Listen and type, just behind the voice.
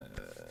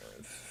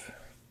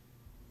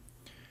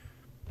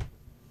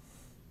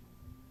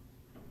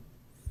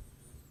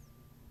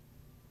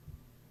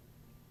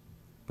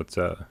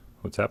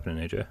What's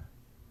happening, AJ?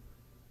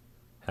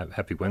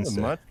 Happy Not Wednesday.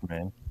 much,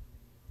 man.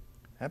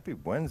 Happy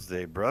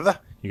Wednesday, brother.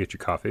 You get your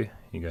coffee.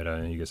 You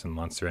got some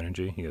Monster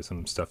Energy. You got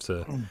some stuff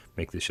to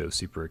make the show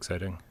super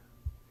exciting.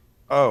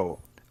 Oh,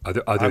 I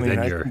Other mean, than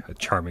I your think.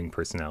 charming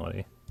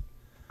personality.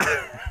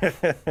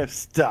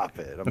 Stop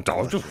it. I'm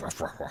blushing.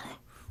 Well,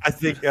 I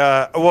think.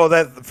 Well,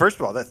 that first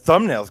of all, that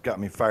thumbnail's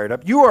got me fired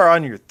up. You are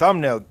on your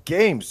thumbnail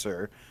game,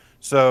 sir.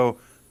 So,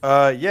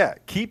 yeah,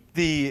 keep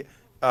the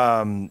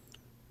um,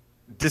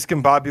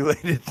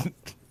 discombobulated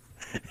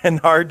and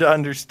hard to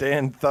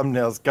understand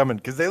thumbnails coming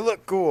because they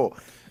look cool.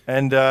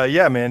 And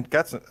yeah, man,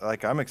 got some.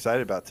 Like, I'm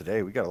excited about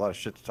today. We got a lot of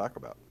shit to talk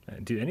about.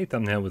 dude, any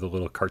thumbnail with a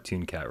little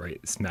cartoon cat right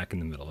smack in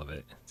the middle of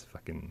it. It's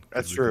fucking good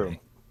That's with true. me.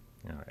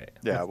 All right.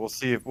 Yeah, we'll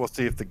see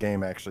if the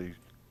game actually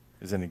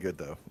is any good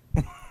though.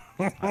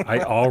 I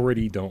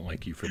already don't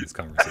like you for this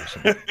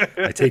conversation.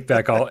 I take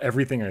back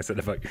everything I said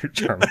about your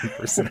charming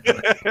personality.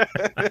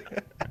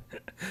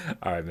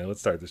 All right, man. Let's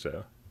start the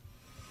show.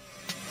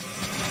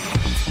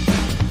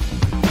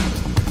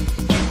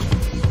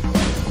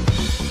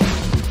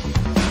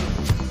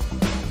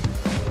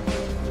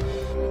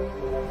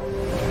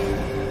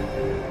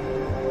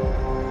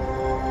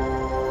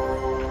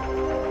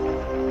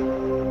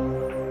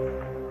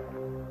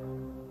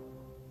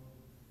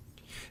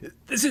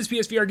 This is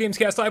PSVR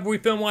Gamescast Live, where we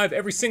film live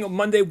every single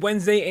Monday,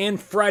 Wednesday, and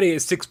Friday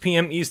at 6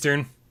 p.m.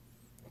 Eastern.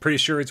 Pretty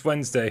sure it's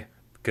Wednesday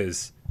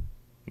because,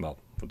 well,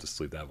 we'll just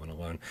leave that one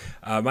alone.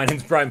 My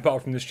name's Brian Paul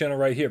from this channel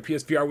right here,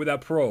 PSVR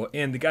Without Parole.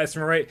 And the guys to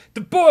my right,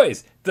 the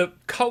boys, the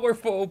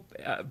colorful,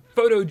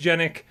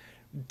 photogenic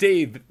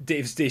Dave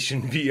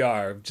Station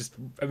VR.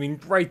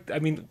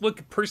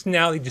 Look,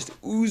 personality just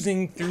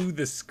oozing through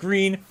the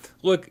screen.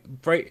 Look,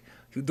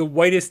 the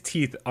whitest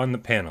teeth on the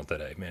panel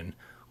today, man.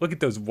 Look at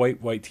those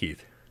white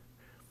teeth.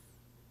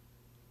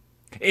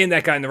 And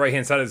that guy on the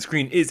right-hand side of the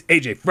screen is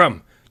AJ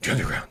from the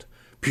Underground,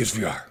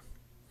 PSVR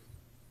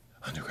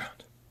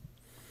Underground.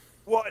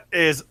 What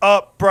is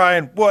up,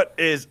 Brian? What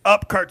is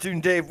up,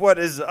 Cartoon Dave? What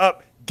is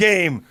up,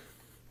 Game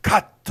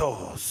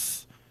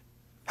Katos?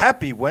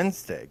 Happy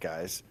Wednesday,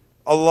 guys.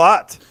 A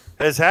lot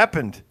has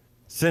happened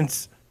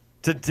since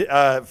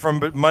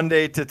from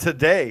Monday to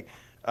today.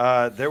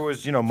 There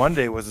was,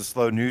 Monday was a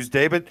slow news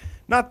day, but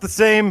not the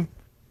same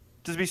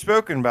to be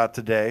spoken about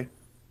today.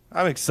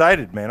 I'm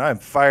excited, man. I'm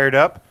fired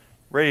up,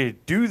 ready to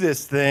do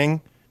this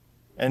thing.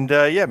 And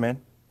yeah, man,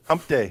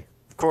 hump day,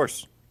 of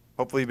course.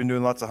 Hopefully you've been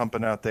doing lots of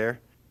humping out there.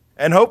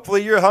 And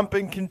hopefully your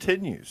humping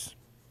continues.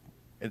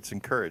 It's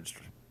encouraged.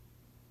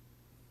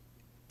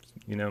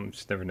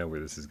 Just never know where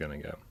this is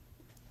going to go.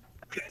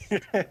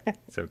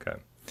 It's okay.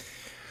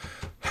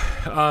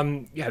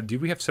 Yeah,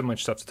 dude, we have so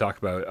much stuff to talk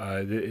about.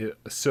 It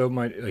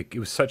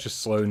was such a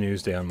slow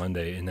news day on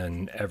Monday, and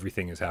then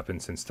everything has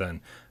happened since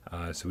then.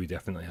 So we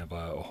definitely have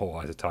a whole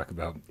lot to talk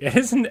about. It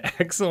is an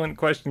excellent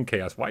question,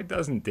 Chaos. Why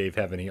doesn't Dave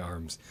have any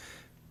arms?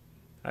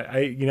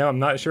 I'm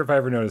not sure if I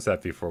ever noticed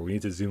that before. We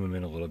need to zoom him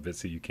in a little bit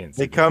so you can't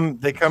see. They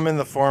come in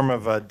the form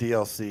of a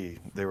DLC.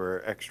 They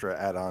were extra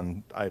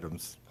add-on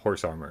items.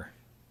 Horse armor.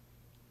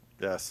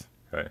 Yes.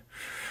 Right.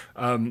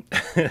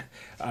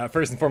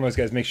 First and foremost,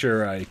 guys, make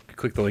sure I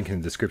click the link in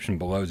the description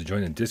below to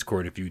join the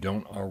Discord if you're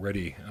not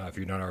already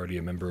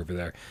a member over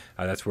there.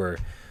 That's where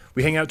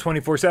we hang out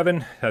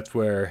 24/7. That's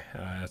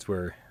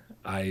where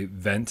I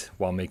vent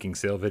while making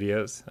sale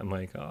videos. I'm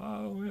like,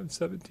 oh, we have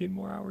 17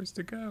 more hours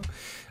to go.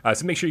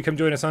 So make sure you come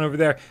join us on over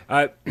there.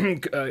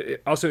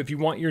 Also, if you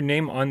want your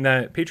name on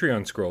that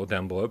Patreon scroll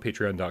down below,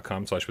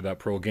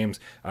 patreon.com/withoutparolegames,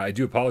 I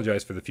do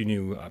apologize for the few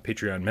new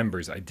Patreon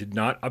members. I did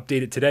not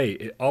update it today.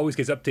 It always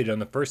gets updated on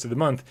the first of the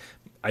month.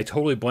 I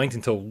totally blanked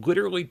until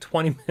literally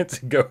 20 minutes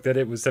ago that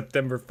it was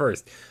September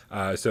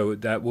 1st. So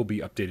that will be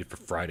updated for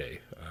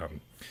Friday.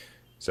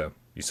 So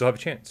you still have a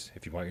chance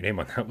if you want your name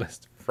on that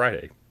list for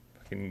Friday.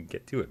 Fucking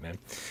get to it, man.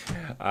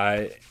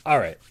 All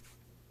right.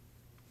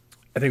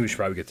 I think we should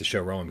probably get the show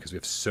rolling because we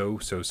have so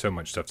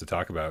much stuff to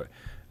talk about.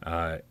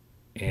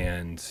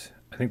 And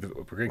I think that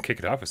we're going to kick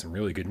it off with some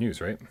really good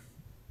news, right?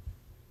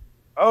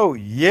 Oh,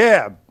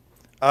 yeah.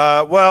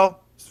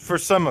 Well, for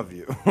some of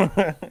you.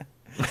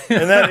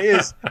 And that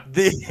is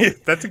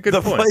That's a good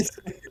point.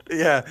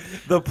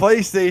 The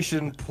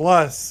PlayStation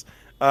Plus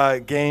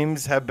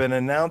games have been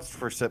announced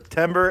for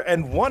September,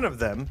 and one of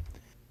them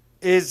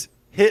is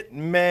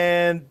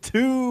Hitman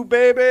 2,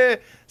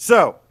 baby.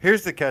 So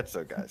here's the catch,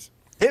 though, guys.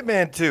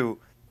 Hitman 2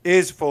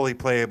 is fully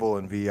playable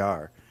in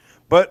VR,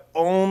 but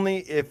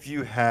only if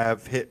you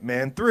have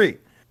Hitman 3,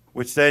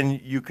 which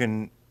then you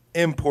can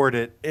import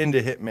it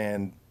into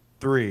Hitman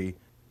 3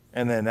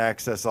 and then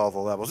access all the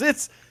levels.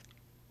 It's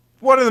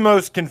one of the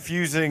most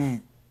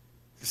confusing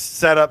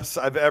setups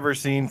I've ever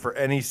seen for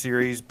any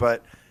series,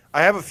 but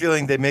I have a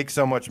feeling they make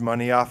so much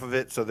money off of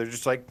it, so they're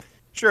just like,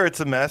 sure, it's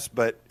a mess,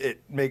 but it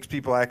makes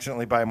people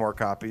accidentally buy more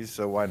copies,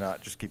 so why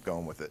not just keep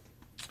going with it?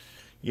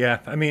 Yeah,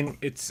 I mean,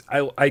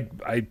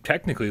 I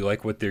technically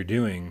like what they're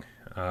doing.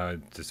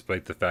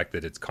 despite the fact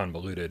that it's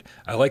convoluted.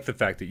 I like the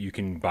fact that you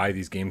can buy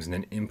these games and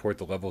then import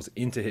the levels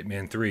into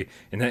Hitman 3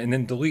 and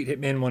then delete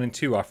Hitman 1 and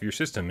 2 off your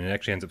system, and it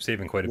actually ends up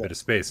saving quite a bit of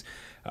space.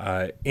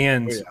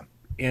 And Oh,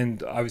 yeah.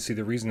 and obviously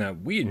the reason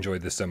that we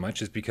enjoyed this so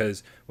much is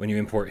because when you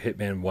import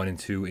Hitman 1 and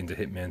 2 into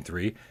Hitman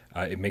 3,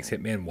 it makes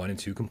Hitman 1 and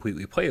 2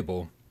 completely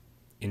playable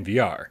in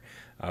VR,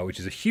 which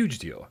is a huge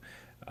deal.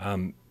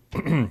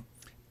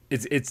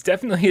 It's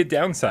definitely a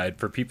downside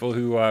for people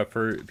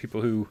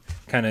who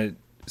kind of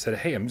said,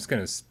 "Hey, I'm just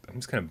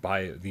gonna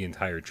buy the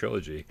entire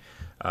trilogy."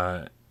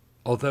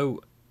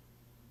 Although,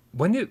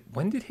 when did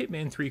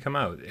Hitman 3 come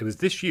out? It was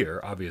this year,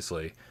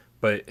 obviously,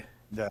 but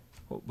Yeah.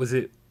 was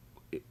it?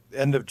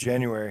 End of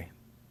January.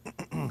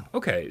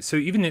 Okay, so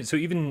even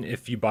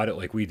if you bought it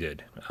like we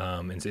did,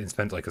 and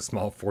spent like a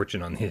small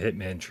fortune on the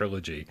Hitman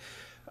trilogy,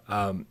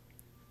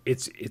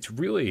 it's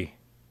really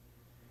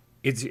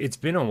it's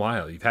been a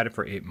while. You've had it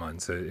for 8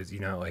 months. So it's,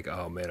 like,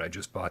 oh man, I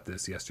just bought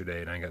this yesterday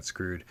and I got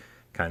screwed,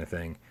 kind of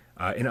thing.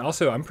 And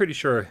also, I'm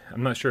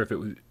not sure if it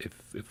was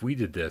if we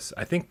did this.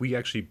 I think we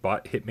actually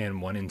bought Hitman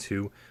 1 and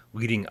 2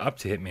 leading up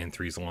to Hitman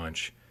 3's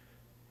launch,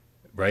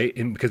 right?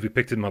 And because we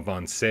picked them up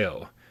on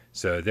sale.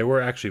 So there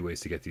were actually ways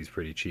to get these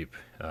pretty cheap,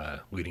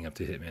 leading up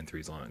to Hitman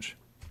 3's launch.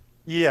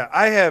 Yeah,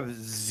 I have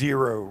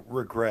zero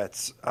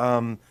regrets.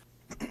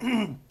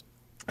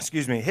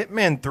 Excuse me,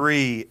 Hitman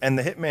 3 and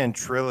the Hitman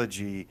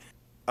trilogy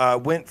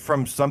went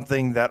from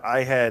something that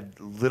I had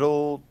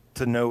little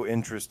to no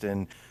interest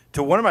in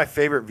to one of my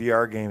favorite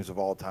VR games of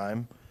all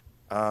time.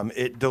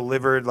 It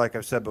delivered, like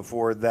I've said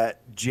before,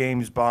 that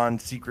James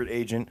Bond secret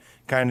agent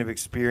kind of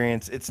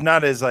experience. It's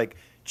not as like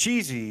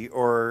cheesy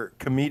or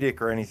comedic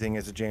or anything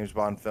as a James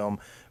Bond film,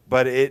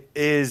 but it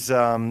is,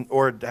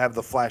 or have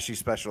the flashy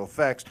special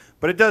effects,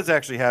 but it does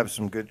actually have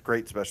some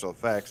great special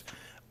effects.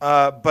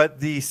 But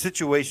the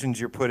situations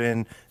you're put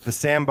in, the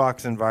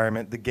sandbox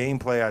environment, the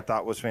gameplay I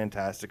thought was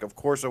fantastic. Of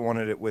course, I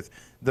wanted it with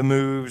the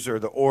moves or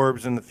the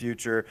orbs in the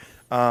future.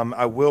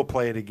 I will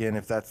play it again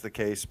if that's the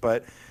case.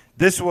 But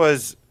this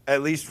was,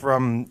 at least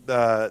from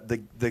the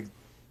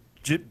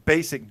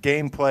basic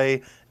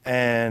gameplay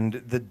and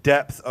the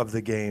depth of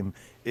the game,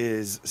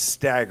 is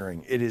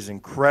staggering. It is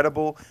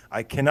incredible.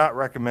 I cannot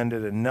recommend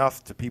it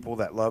enough to people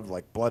that love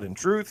like Blood and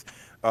Truth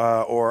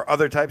or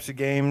other types of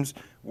games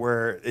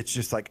where it's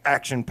just like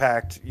action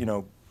packed,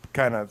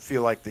 kind of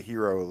feel like the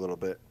hero a little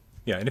bit.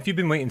 Yeah, and if you've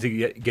been waiting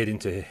to get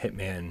into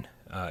Hitman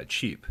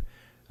cheap,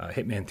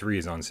 Hitman 3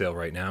 is on sale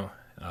right now,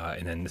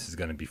 and then this is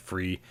going to be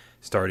free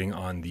starting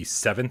on the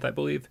 7th, I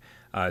believe.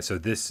 So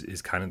this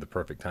is kind of the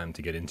perfect time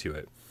to get into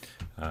it.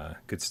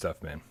 Good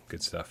stuff, man.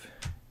 Good stuff.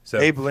 So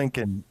Abe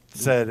Lincoln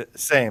said,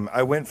 same.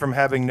 I went from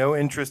having no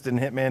interest in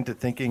Hitman to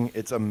thinking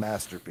it's a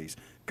masterpiece.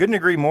 Couldn't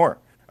agree more.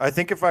 I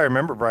think if I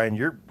remember, Brian,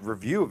 your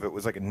review of it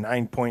was like a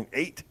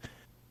 9.8.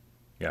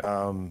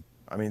 yeah,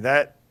 I mean,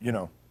 that,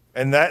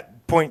 and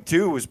that point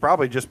two was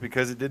probably just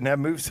because it didn't have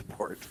move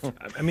support.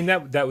 I mean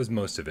that was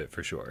most of it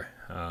for sure.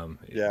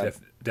 Yeah.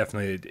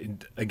 Definitely.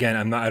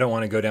 Again, I don't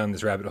want to go down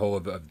this rabbit hole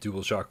of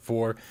DualShock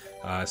 4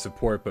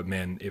 support, but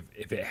man,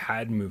 if it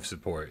had move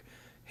support,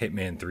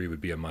 Hitman 3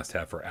 would be a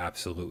must-have for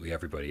absolutely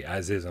everybody.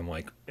 As is, I'm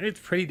like, it's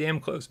pretty damn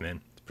close,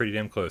 man. It's pretty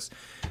damn close.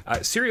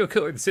 Serial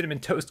Killer, the Cinnamon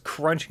Toast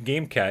Crunch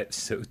Game Cat,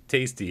 so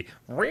tasty.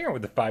 Rare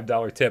with a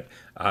 $5 tip.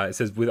 It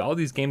says, with all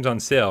these games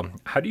on sale,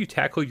 how do you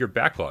tackle your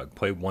backlog?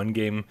 Play one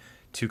game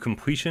to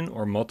completion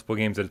or multiple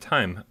games at a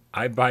time?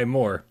 I buy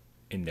more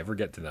and never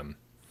get to them.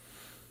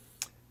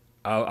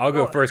 I'll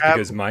go first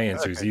because my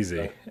answer is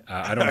easy.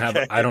 I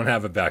don't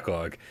have a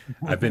backlog.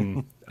 I've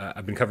been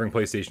covering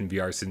PlayStation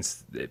VR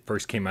since it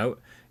first came out,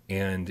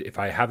 and if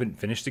I haven't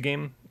finished a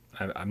game,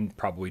 I'm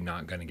probably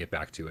not going to get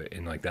back to it.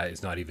 And like that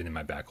is not even in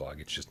my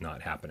backlog. It's just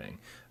not happening.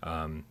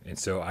 And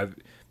so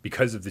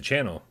because of the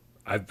channel,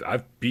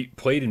 I've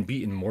played and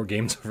beaten more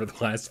games over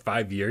the last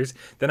 5 years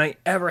than I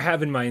ever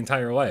have in my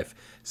entire life.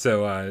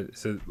 So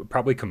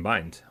probably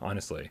combined,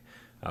 honestly.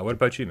 What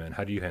about you, man?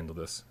 How do you handle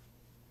this?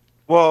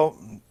 Well,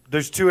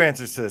 there's two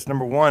answers to this.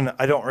 Number one,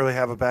 I don't really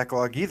have a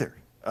backlog either.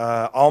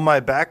 All my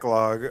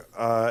backlog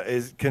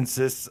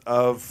consists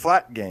of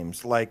flat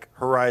games like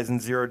Horizon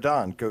Zero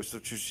Dawn, Ghost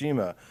of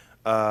Tsushima,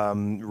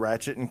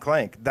 Ratchet and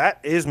Clank. That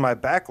is my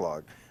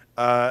backlog.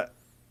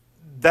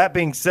 That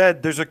being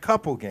said, there's a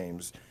couple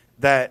games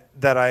that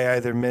I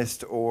either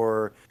missed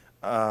or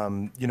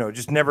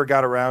just never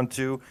got around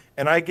to,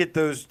 and I get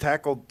those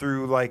tackled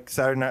through like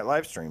Saturday Night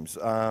live streams.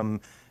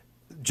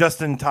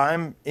 Just in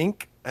Time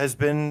Inc. has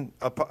been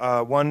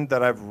one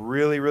that I've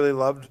really, really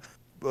loved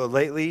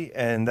lately,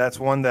 and that's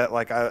one that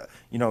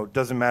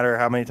doesn't matter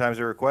how many times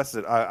I request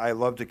it, I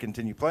love to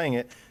continue playing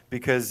it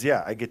because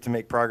I get to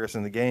make progress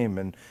in the game,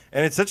 and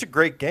it's such a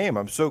great game.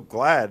 I'm so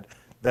glad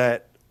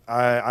that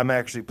I'm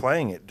actually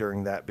playing it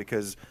during that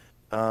because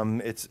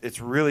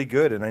it's really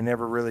good, and I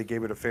never really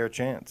gave it a fair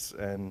chance.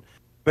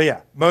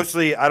 But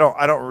mostly I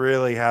don't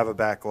really have a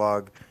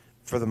backlog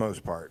for the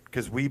most part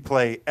because we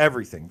play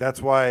everything.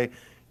 That's why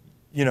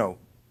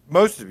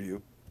most of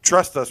you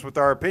trust us with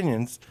our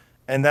opinions,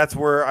 and that's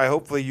where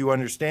hopefully you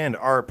understand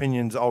our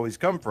opinions always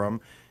come from,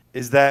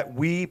 is that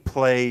we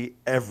play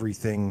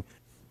everything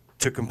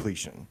to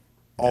completion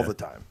all the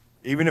time,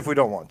 even if we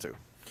don't want to.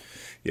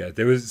 Yeah,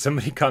 there was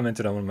somebody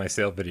commented on one of my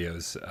sale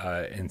videos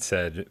and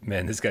said,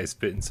 "Man, this guy's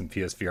spitting some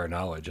PSVR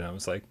knowledge," and I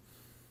was like,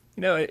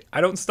 I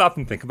don't stop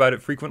and think about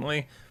it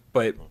frequently,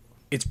 but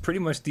it's pretty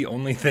much the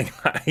only thing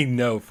I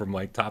know from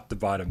like top to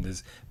bottom.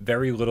 There's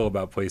very little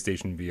about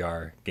PlayStation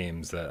VR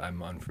games that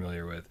I'm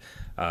unfamiliar with.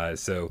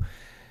 So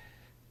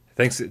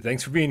thanks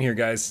for being here,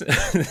 guys.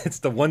 It's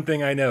the one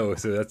thing I know,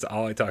 so that's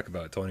all I talk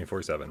about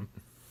 24/7.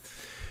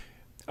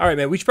 All right,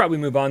 man. We should probably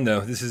move on though.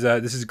 This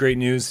is great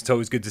news. It's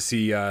always good to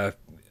see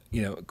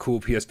cool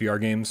PSVR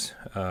games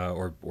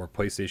or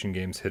PlayStation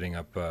games hitting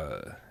up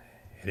the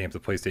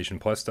PlayStation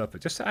Plus stuff.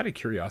 But just out of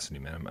curiosity,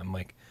 man,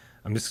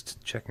 I'm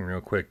just checking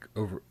real quick.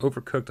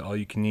 Overcooked, All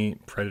You Can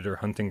Eat, Predator,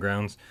 Hunting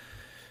Grounds.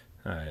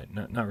 All right,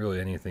 not really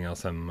anything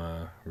else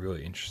I'm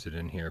really interested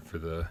in here for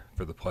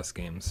the Plus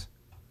games.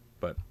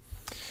 But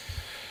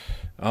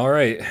all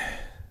right,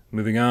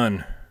 moving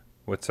on.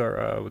 What's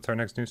our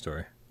next news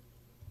story?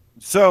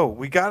 So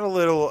we got a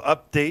little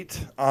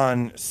update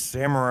on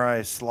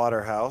Samurai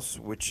Slaughterhouse,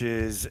 which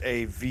is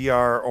a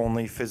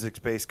VR-only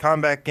physics-based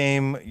combat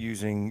game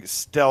using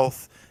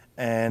stealth,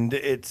 and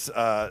it's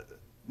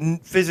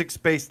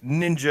physics-based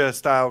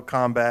ninja-style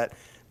combat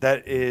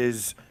that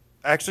is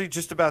actually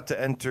just about to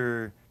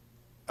enter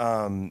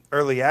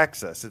early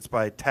access. It's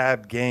by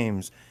Tab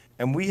Games,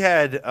 and we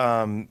had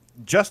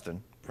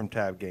Justin from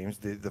Tab Games,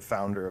 the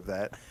founder of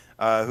that,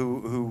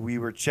 who we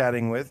were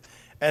chatting with,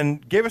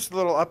 and gave us a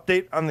little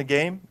update on the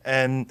game,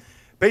 and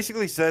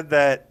basically said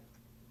that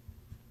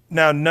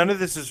now none of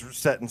this is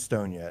set in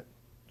stone yet,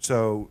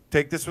 so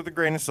take this with a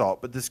grain of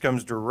salt, but this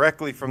comes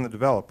directly from the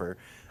developer,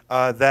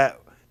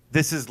 that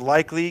this is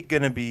likely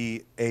going to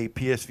be a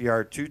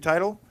PSVR 2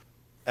 title,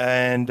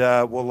 and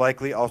will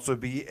likely also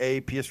be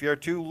a PSVR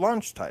 2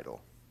 launch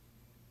title.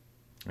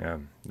 Yeah,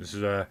 this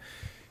is I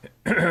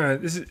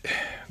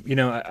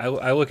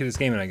look at this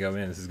game and I go,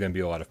 man, this is going to be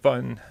a lot of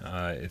fun.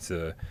 It's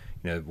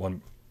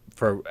one.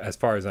 For as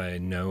far as I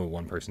know,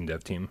 one person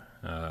dev team,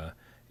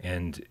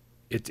 and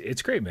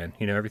it's great, man.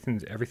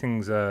 Everything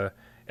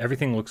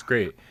looks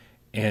great,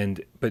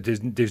 but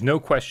there's no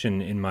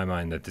question in my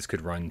mind that this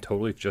could run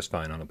totally just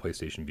fine on a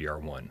PlayStation VR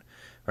 1,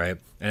 right?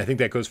 And I think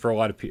that goes for a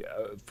lot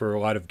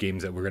of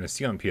games that we're going to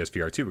see on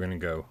PSVR 2. We're going to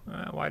go,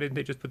 why didn't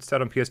they just put this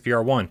out on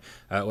PSVR 1,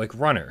 like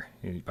Runner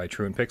by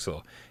Truant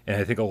Pixel? And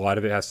I think a lot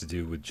of it has to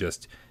do with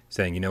just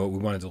saying, we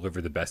want to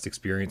deliver the best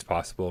experience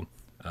possible.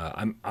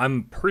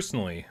 I'm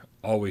personally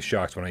always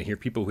shocked when I hear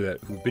people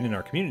who've been in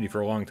our community for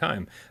a long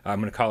time.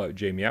 I'm going to call out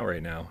Jamie out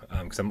right now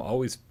because I'm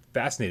always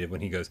fascinated when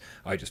he goes,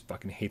 I just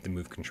fucking hate the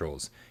move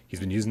controls. He's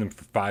been using them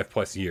for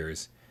 5+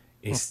 years.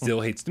 And he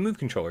still hates the move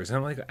controllers. And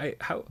I'm like,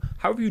 how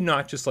have you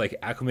not just like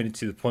acclimated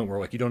to the point where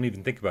like you don't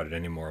even think about it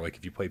anymore? Like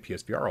if you play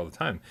PSVR all the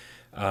time.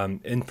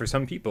 And for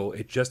some people,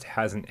 it just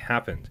hasn't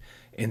happened.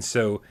 And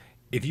so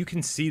if you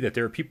can see that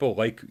there are people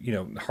like,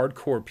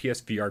 hardcore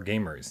PSVR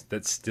gamers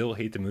that still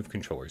hate the move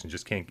controllers and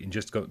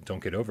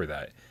don't get over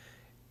that,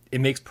 it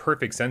makes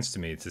perfect sense to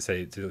me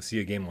to see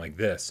a game like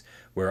this,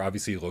 where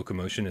obviously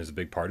locomotion is a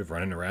big part of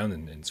running around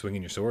and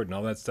swinging your sword and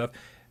all that stuff.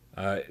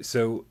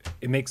 So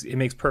it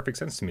makes perfect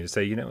sense to me to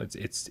say,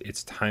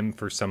 it's time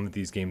for some of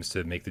these games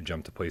to make the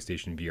jump to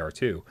PlayStation VR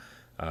 2.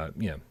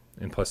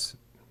 And plus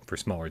for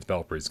smaller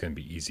developers, it's going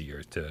to be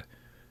easier to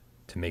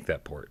make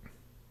that port.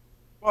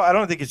 Well, I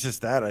don't think it's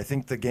just that. I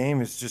think the game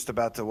is just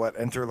about to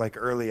enter like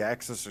early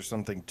access or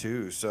something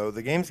too. So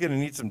the game's going to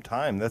need some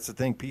time. That's the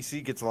thing.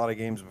 PC gets a lot of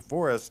games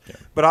before us,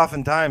 but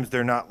oftentimes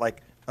they're not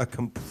like a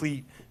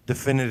complete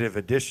definitive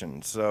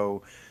edition.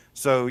 So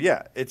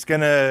yeah,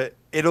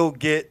 it'll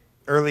get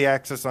early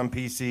access on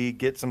PC,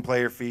 get some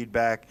player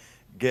feedback,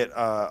 get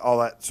all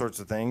that sorts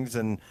of things,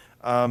 and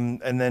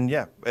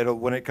then it'll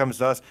when it comes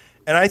to us.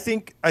 And I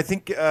think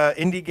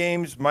indie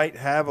games might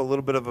have a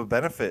little bit of a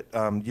benefit.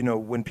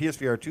 When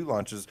PSVR 2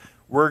 launches,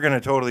 we're going to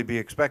totally be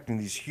expecting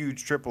these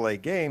huge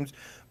AAA games,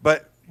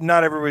 but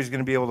not everybody's going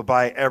to be able to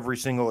buy every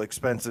single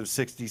expensive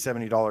 $60,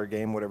 $70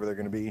 game, whatever they're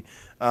going to be.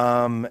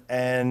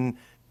 And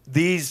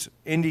these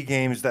indie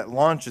games that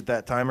launch at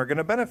that time are going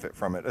to benefit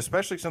from it,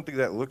 especially something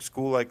that looks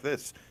cool like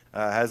this,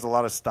 has a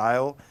lot of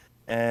style,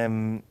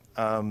 and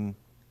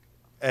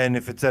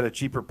if it's at a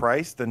cheaper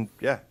price, then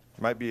it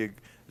might be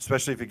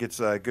especially if it gets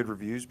good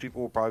reviews,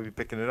 people will probably be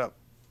picking it up.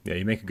 Yeah,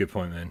 you make a good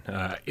point, man.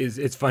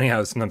 It's funny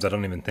how sometimes I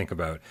don't even think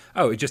about,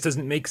 it just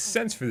doesn't make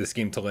sense for this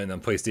game to land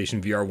on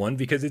PlayStation VR 1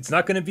 because it's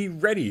not going to be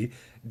ready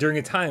during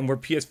a time where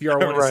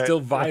PSVR 1 is still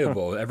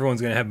viable.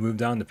 Everyone's going to have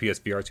moved on to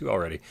PSVR 2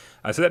 already.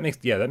 So that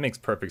makes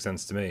perfect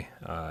sense to me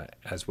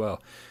as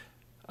well.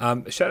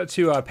 Shout out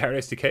to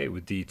Paradise Decay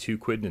with the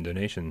 £2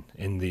 donation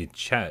in the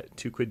chat.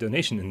 £2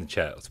 donation in the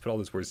chat. Let's put all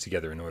those words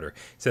together in order.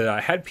 So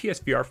I had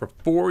PSVR for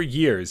 4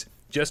 years.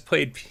 Just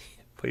played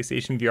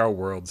PlayStation VR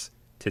Worlds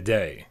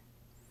today.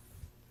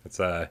 It's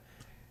a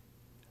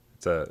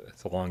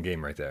long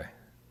game right there.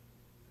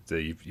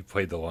 You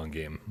played the long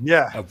game.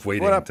 Yeah. Of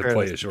waiting to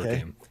play a short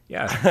game.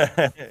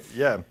 Yeah.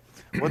 Yeah.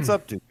 What's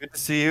up, dude? Good to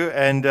see you.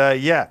 And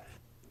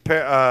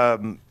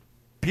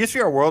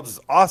PSVR Worlds is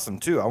awesome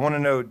too. I want to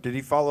know, did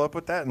he follow up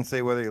with that and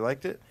say whether he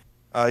liked it?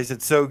 He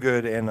said so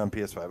good and on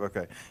PS5.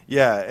 Okay,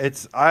 yeah,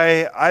 it's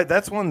I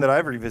that's one that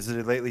I've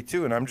revisited lately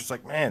too, and I'm just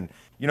like, man,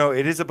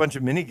 it is a bunch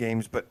of mini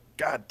games, but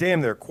god damn,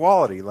 their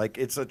quality. Like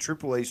it's a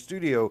AAA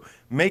studio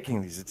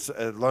making these. It's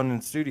a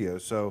London studio,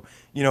 so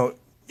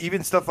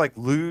even stuff like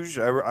Luge,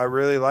 I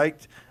really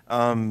liked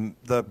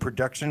the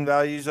production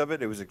values of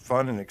it. It was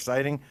fun and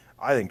exciting.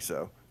 I think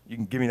so. You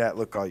can give me that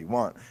look all you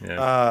want.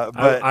 Yeah.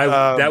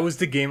 But that was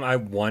the game I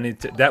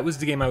wanted to. That was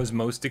the game I was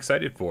most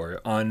excited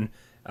for on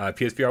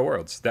PSVR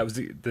Worlds. That was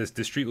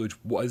the Street Luge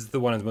was the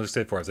one I was most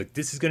excited for. I was like,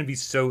 this is going to be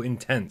so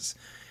intense,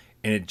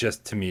 and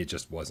to me, it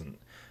just wasn't.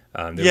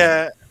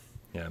 Yeah.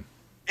 Yeah.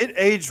 It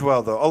aged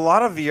well though. A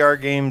lot of VR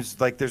games,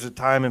 like there's a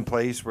time and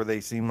place where they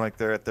seem like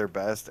they're at their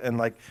best. And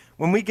like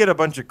when we get a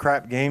bunch of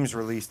crap games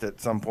released at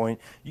some point,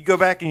 you go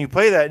back and you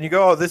play that and you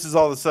go, oh, this is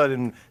all of a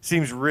sudden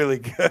seems really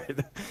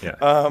good.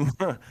 Yeah.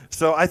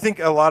 So I think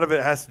a lot of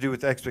it has to do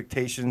with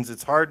expectations.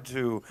 It's hard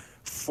to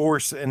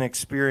force an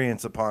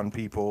experience upon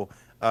people.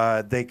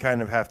 They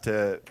kind of have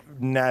to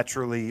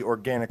naturally,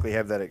 organically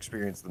have that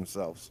experience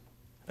themselves.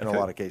 In a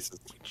lot of cases.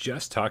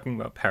 Just talking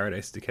about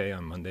Paradise Decay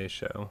on Monday's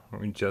show.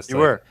 You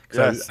were.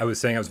 Yes. I was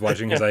saying I was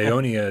watching his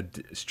Ionia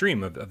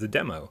stream of the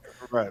demo.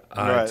 Right.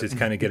 To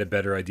kind of get a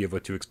better idea of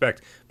what to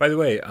expect. By the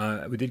way,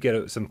 we did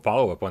get some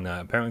follow-up on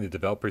that. Apparently the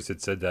developers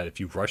had said that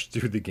if you rush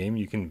through the game,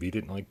 you can beat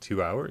it in like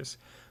 2 hours.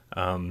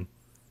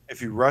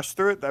 If you rush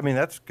through it, I mean,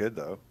 that's good,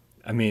 though.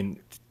 I mean,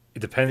 it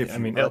depends. I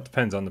mean, it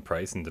depends on the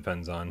price and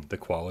depends on the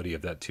quality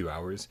of that 2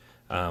 hours.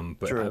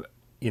 But,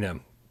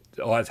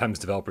 a lot of times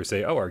developers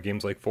say, oh, our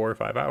game's like 4 or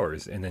 5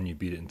 hours, and then you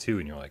beat it in 2,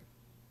 and you're like,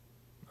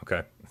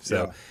 okay.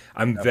 So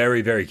I'm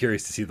very, very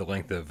curious to see the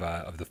length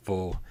of the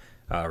full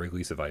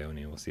release of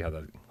Ionia. We'll see how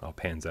that all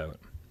pans out.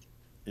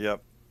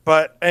 Yep.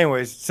 But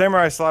anyways,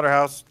 Samurai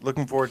Slaughterhouse,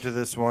 looking forward to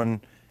this one.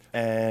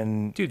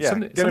 And dude,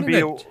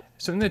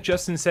 something that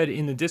Justin said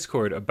in the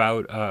Discord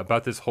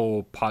about this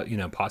whole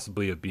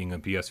possibly of being a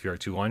PSVR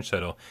 2 launch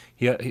title.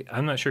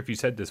 I'm not sure if you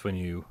said this when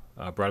you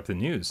brought up the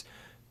news,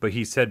 but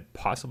he said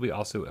possibly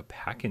also a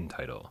pack-in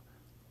title.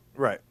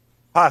 Right.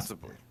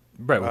 Possibly.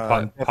 Right.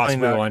 Well,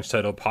 possibly a launch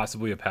title,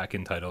 possibly a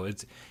pack-in title.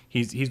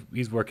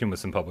 He's working with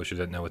some publishers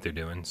that know what they're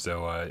doing,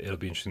 so it'll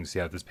be interesting to see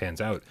how this pans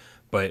out.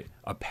 But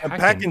a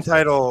pack-in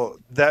title,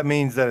 that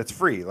means that it's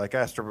free, like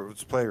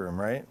Astro's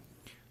Playroom, right?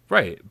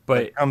 Right.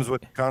 But it comes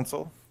with the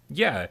console.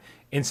 Yeah.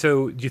 And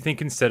so do you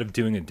think instead of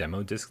doing a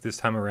demo disc this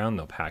time around,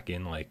 they'll pack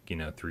in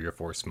 3 or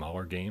 4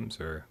 smaller games,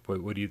 or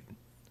what do you?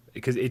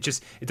 Because it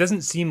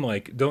doesn't seem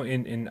like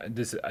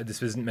this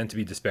isn't meant to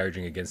be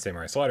disparaging against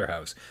Samurai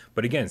Slaughterhouse,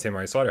 but again,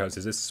 Samurai Slaughterhouse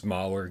is a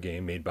smaller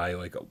game made by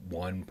like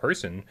one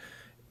person.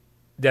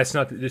 This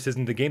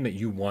isn't the game that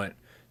you want.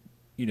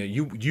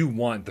 You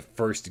want the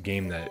first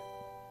game that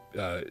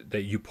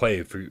you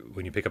play for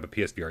when you pick up a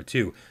PSVR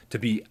 2 to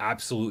be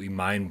absolutely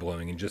mind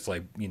blowing and just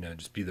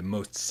be the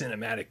most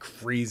cinematic,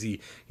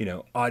 crazy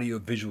audio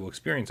visual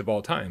experience of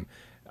all time.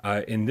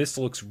 And this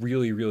looks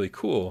really, really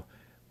cool.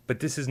 But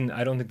this isn't.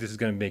 I don't think this is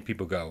going to make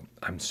people go,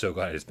 I'm so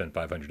glad I spent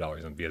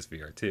 $500 on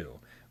PSVR 2,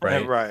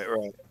 right? Right.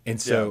 And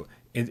so,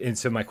 and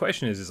so my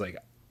question is like,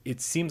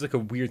 it seems like a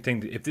weird thing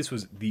that if this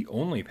was the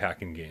only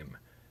pack-in game,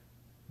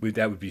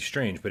 that would be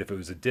strange. But if it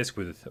was a disc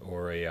with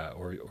or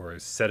a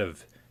set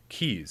of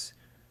keys,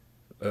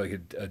 like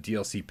a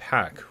DLC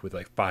pack with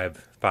like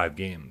five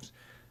games,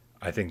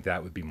 I think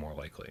that would be more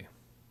likely.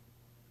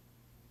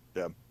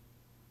 Yeah.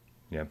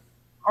 Yeah.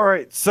 All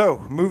right. So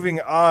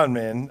moving on,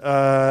 man.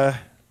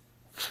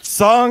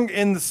 Song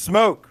in the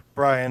Smoke,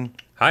 Brian.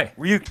 Hi,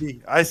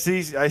 Yuki. I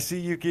see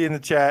Yuki in the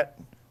chat.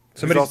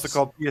 Somebody's also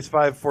called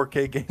PS5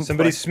 4K games.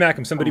 Somebody smack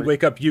him. Somebody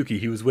wake up Yuki.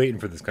 He was waiting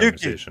for this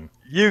conversation.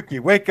 Yuki,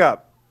 wake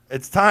up.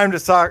 It's time to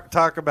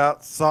talk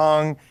about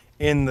Song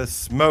in the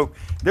Smoke.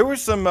 There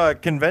was some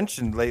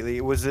convention lately.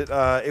 It was the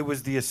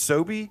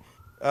Asobi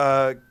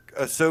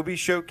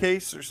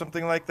showcase or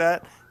something like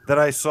that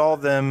I saw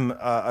them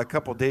a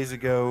couple days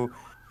ago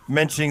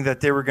mentioning that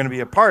they were going to be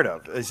a part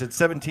of. They said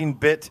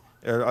 17-bit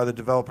are the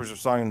developers of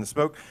Song in the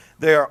Smoke.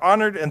 They are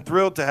honored and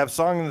thrilled to have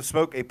Song in the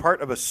Smoke a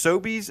part of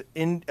Asobu's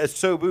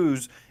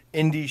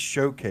indie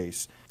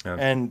showcase. Yeah.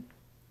 And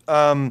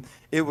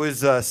it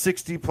was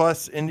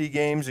 60-plus indie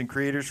games and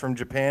creators from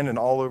Japan and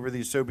all over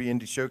the Asobi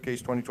Indie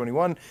Showcase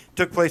 2021.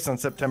 Took place on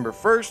September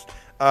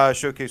 1st.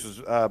 Showcase was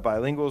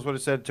bilingual is what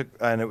it said.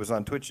 And it was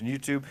on Twitch and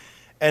YouTube.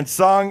 And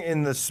Song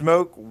in the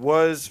Smoke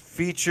was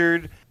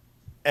featured.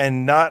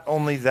 And not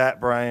only that,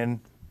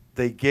 Brian,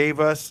 they gave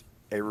us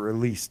a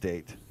release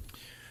date.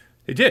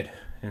 They did,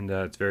 and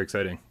it's very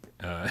exciting.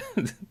 I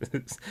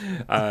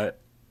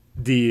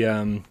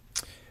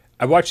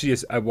watched the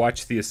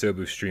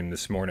Asobu stream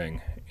this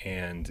morning,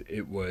 and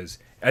it was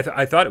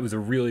I thought it was a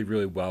really,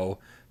 really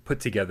well put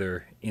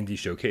together indie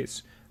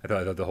showcase. I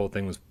thought the whole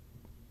thing was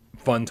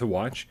fun to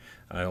watch.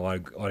 A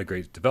lot of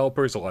great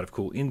developers, a lot of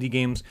cool indie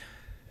games.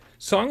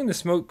 Song in the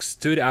Smoke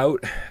stood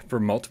out for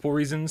multiple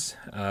reasons,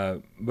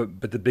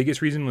 but the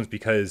biggest reason was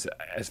because,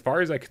 as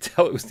far as I could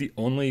tell, it was the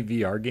only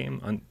VR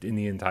game in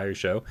the entire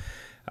show.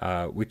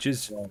 which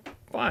is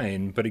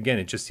fine. But again,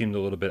 it just seemed a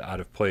little bit out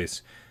of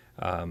place.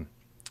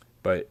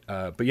 But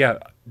yeah,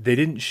 they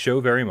didn't show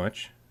very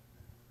much.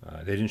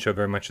 They didn't show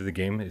very much of the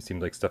game. It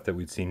seemed like stuff that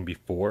we'd seen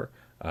before.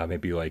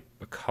 Maybe like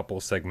a couple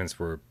segments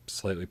were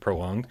slightly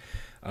prolonged,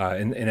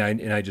 and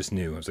I just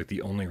knew. I was like,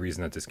 the only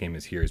reason that this game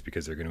is here is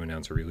because they're going to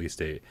announce a release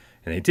date,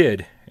 and they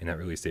did. And that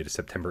release date is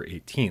September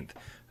 18th,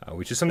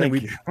 which is something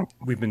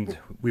we've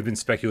been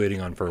speculating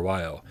on for a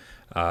while.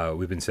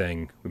 We've been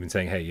saying,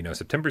 hey,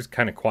 September's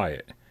kind of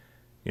quiet.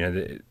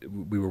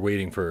 We were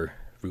waiting for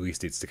release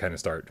dates to kind of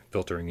start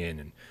filtering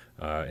in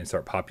and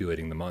start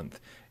populating the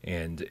month,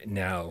 and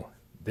now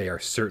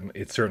it's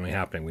certainly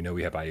happening. We know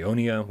we have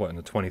Ionia on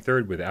the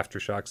 23rd with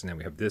Aftershocks, and then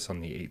we have this on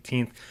the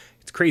 18th.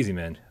 It's crazy,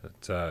 man.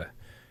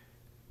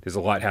 There's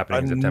a lot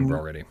happening in September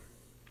already.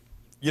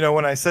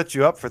 When I set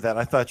you up for that,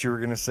 I thought you were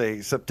going to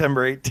say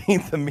September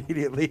 18th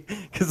immediately,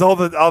 because all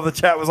the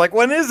chat was like,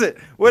 "When is it?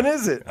 When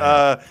is it?"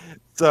 You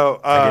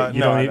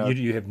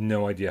have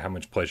no idea how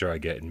much pleasure I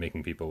get in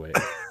making people wait.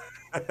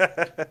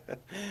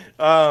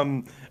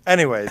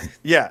 Anyways,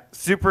 yeah,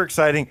 super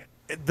exciting.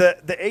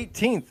 The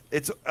 18th,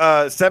 it's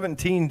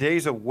 17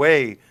 days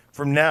away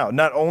from now.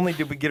 Not only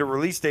did we get a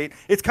release date,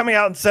 it's coming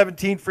out in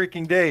 17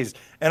 freaking days,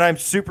 and I'm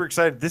super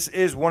excited. This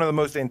is one of the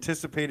most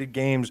anticipated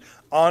games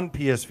on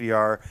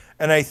PSVR,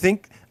 and I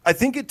think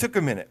it took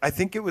a minute. I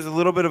think it was a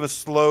little bit of a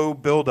slow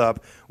build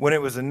up when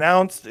it was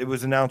announced. It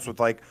was announced with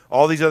like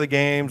all these other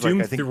games, Doom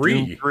like I think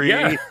 3. Doom 3.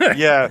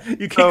 Yeah.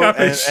 You kick off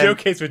a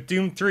showcase with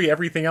Doom 3.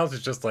 Everything else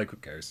is just like, who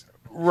cares?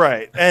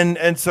 Right.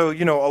 And so,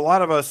 a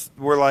lot of us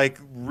were like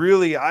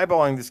really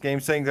eyeballing this game,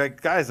 saying like,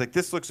 guys, like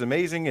this looks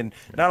amazing, and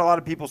not a lot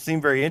of people seem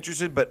very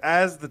interested, but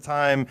as the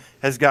time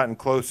has gotten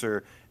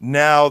closer,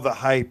 now the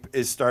hype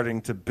is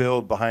starting to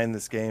build behind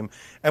this game.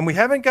 And we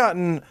haven't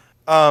gotten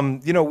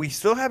we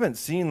still haven't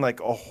seen like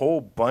a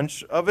whole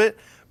bunch of it,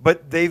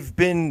 but they've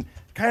been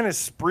kind of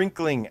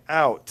sprinkling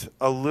out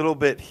a little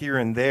bit here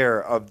and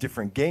there of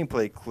different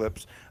gameplay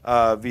clips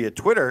via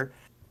Twitter.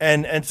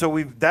 And so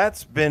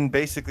that's been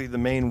basically the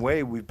main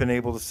way we've been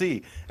able to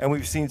see. And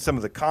we've seen some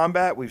of the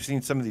combat. We've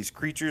seen some of these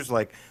creatures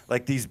like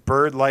these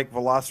bird-like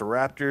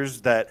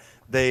velociraptors that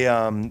they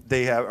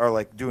are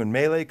like doing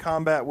melee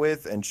combat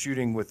with and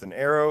shooting with an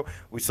arrow.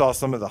 We saw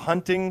some of the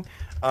hunting.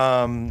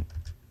 There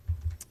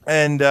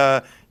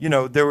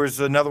was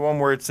another one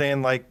where it's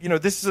saying like,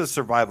 this is a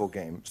survival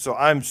game. So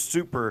I'm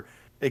super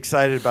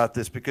excited about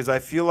this because I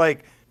feel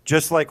like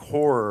just like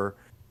horror,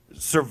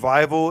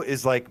 survival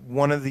is like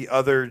one of the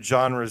other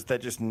genres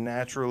that just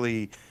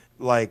naturally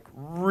like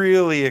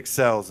really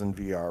excels in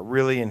VR,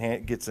 really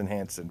gets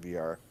enhanced in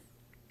VR.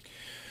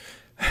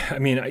 I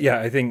mean,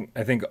 yeah, I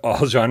think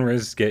all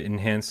genres get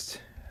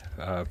enhanced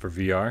for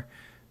VR,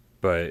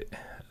 but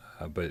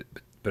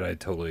I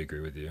totally agree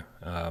with you.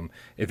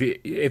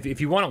 If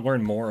you want to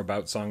learn more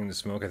about Song in the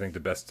Smoke, I think the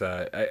best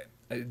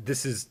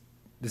this is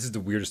the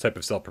weirdest type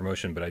of self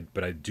promotion, but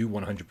I do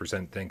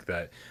 100% think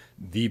that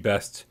the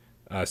best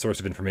source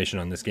of information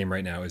on this game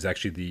right now is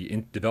actually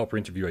the developer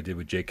interview I did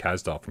with Jake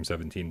Kasdorf from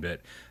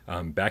 17-Bit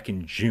back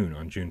in June,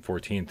 on June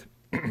 14th.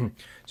 So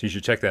you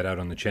should check that out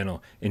on the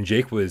channel. And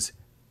Jake was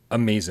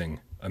amazing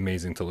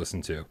to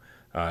listen to.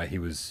 He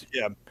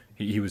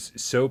was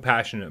so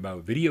passionate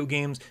about video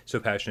games, so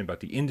passionate about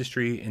the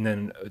industry, and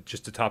then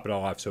just to top it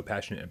all off, so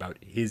passionate about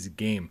his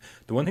game.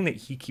 The one thing that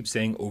he keeps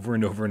saying over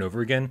and over and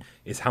over again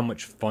is how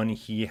much fun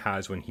he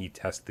has when he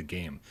tests the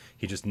game.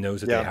 He just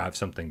knows that they have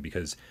something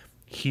because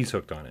he's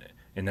hooked on it.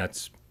 And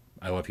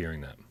I love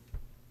hearing that.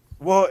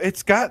 Well,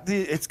 it's got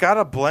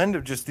a blend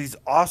of just these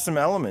awesome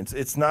elements.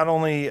 It's not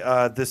only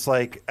this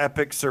like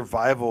epic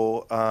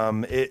survival.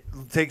 It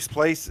takes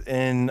place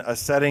in a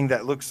setting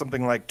that looks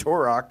something like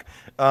Turok,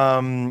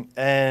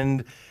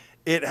 and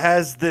it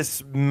has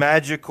this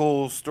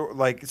magical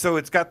story. So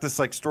it's got this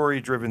like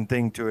story-driven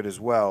thing to it as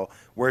well,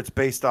 where it's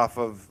based off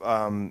of,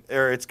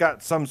 or it's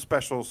got some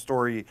special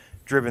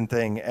story-driven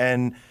thing,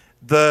 and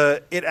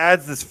it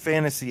adds this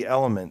fantasy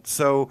element.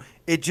 So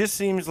it just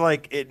seems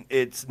like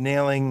it's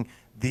nailing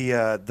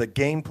the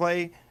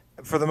gameplay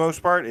for the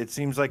most part. It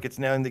seems like it's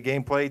nailing the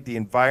gameplay, the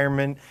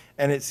environment,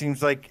 and it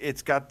seems like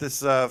it's got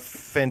this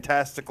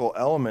fantastical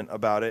element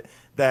about it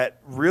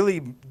that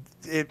really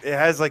it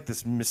has like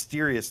this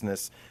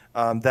mysteriousness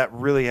that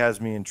really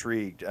has me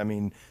intrigued. I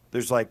mean,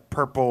 there's like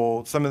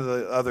purple. Some of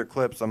the other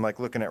clips I'm like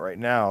looking at right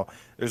now.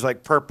 There's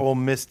like purple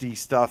misty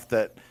stuff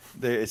that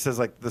it says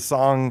like the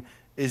song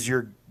is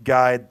your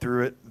guide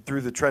through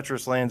the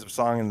treacherous lands of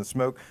Song in the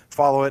Smoke.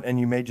 Follow it, and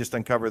you may just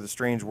uncover the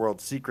strange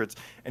world's secrets.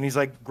 And he's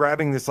like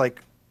grabbing this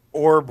like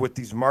orb with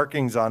these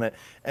markings on it,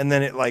 and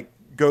then it like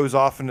goes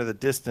off into the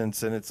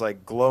distance, and it's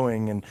like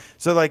glowing. And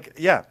so like,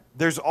 yeah,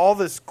 there's all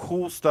this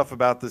cool stuff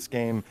about this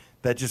game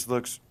that just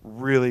looks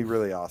really,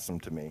 really awesome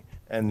to me.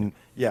 And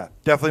yeah,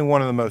 definitely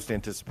one of the most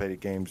anticipated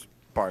games,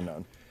 bar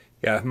none.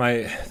 Yeah,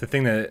 the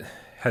thing that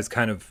has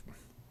kind of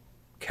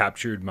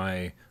captured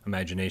my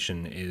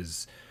imagination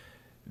is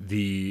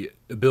the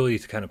ability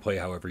to kind of play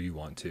however you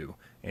want to.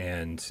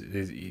 And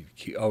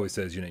he always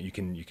says, you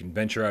can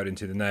venture out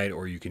into the night,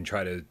 or you can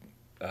try to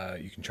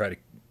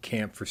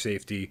camp for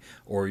safety,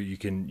 or you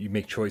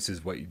make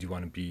choices. What do you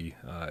want to be?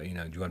 Do you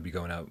want to be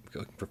going out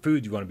looking for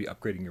food? Do you want to be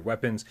upgrading your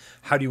weapons?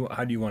 How do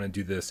you want to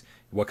do this?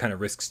 What kind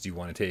of risks do you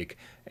want to take?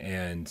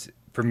 And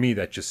for me,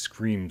 that just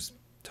screams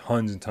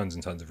tons and tons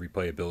and tons of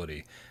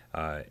replayability.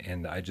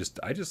 And I just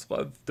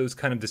love those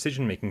kind of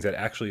decision makings that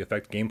actually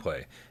affect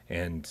gameplay.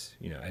 And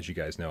as you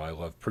guys know, I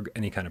love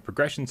any kind of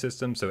progression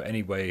system. So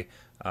any way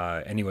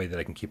that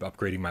I can keep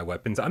upgrading my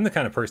weapons, I'm the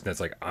kind of person that's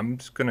like, I'm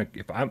just gonna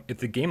if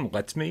the game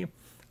lets me,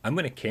 I'm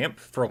gonna camp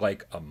for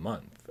like a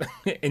month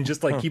and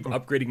just like keep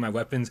upgrading my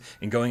weapons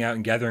and going out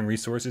and gathering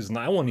resources. And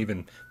I won't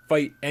even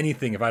fight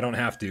anything if I don't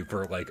have to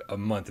for like a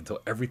month until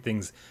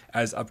everything's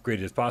as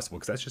upgraded as possible.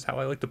 Because that's just how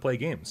I like to play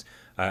games.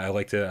 I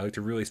like to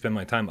really spend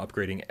my time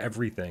upgrading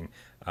everything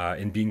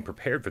and being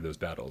prepared for those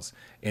battles.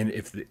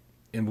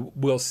 And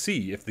we'll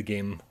see if the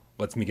game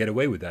lets me get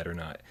away with that or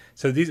not.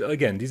 So these are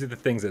the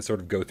things that sort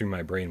of go through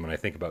my brain when I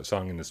think about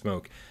Song in the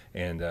Smoke,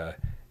 and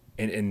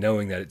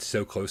knowing that it's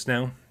so close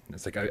now.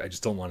 It's like I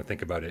just don't want to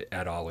think about it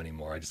at all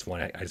anymore. I just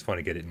want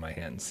to get it in my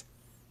hands.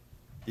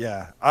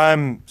 Yeah,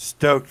 I'm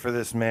stoked for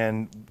this,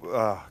 man.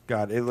 Oh,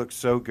 God, it looks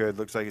so good.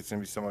 Looks like it's gonna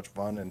be so much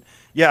fun. And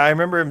yeah, I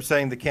remember him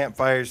saying the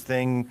campfires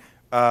thing,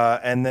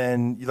 and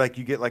then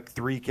you get like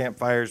 3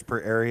 campfires per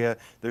area.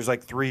 There's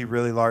like 3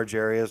 really large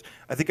areas.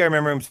 I think I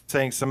remember him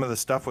saying some of the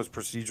stuff was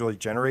procedurally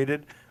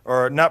generated,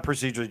 or not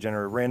procedurally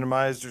generated,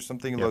 randomized or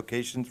something. Yep.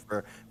 Locations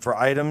for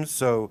items.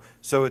 So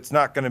it's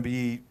not going to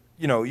be.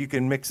 You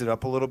can mix it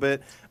up a little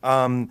bit.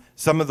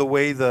 Some of the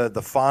way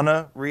the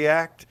fauna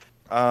react.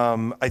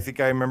 I think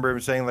I remember him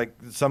saying like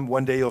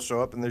one day you'll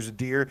show up and there's a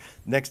deer.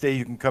 Next day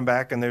you can come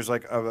back and there's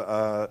like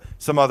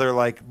some other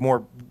like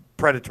more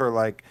predator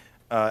like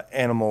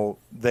animal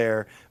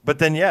there. But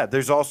then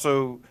there's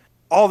also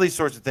all these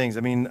sorts of things. I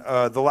mean,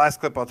 the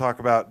last clip I'll talk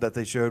about that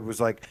they showed was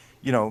like,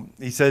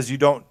 he says you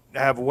don't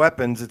have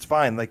weapons, it's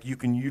fine. Like you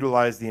can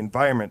utilize the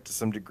environment to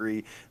some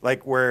degree,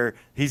 like where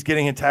he's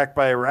getting attacked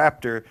by a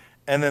raptor.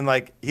 And then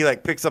he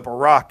picks up a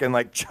rock and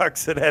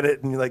chucks it at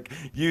it and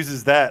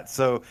uses that.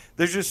 So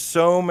there's just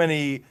so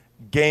many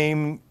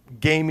gamey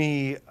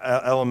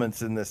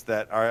elements in this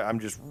that I'm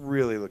just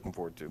really looking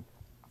forward to.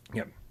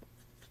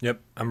 Yep.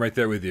 I'm right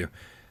there with you.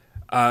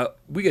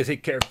 We got to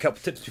take care of a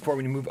couple tips before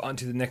we move on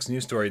to the next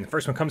news story. And the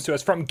first one comes to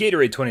us from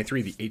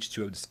Gatorade23, the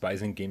H2O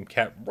despising game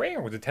cat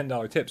rare with a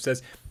 $10 tip.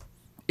 Says,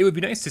 it would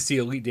be nice to see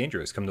Elite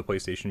Dangerous come to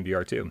PlayStation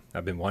VR 2.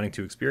 I've been wanting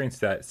to experience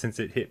that since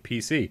it hit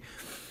PC.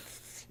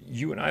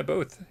 You and I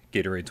both,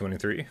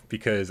 Gatorade23,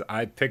 because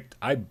I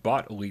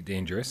bought Elite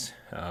Dangerous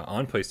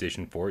on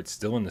PlayStation 4. It's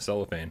still in the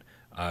cellophane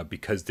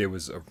because there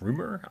was a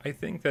rumor, I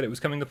think, that it was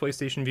coming to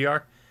PlayStation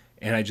VR,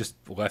 and I just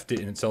left it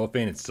in its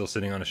cellophane. It's still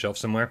sitting on a shelf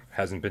somewhere,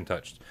 hasn't been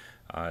touched.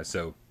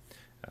 So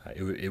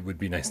it would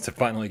be nice to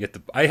finally get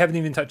the. I haven't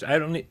even touched. I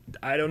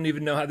don't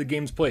even know how the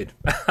game's played.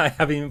 I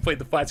haven't even played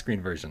the flat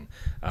screen version,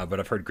 but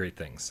I've heard great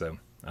things. So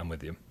I'm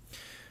with you.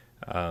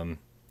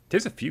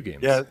 There's a few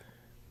games.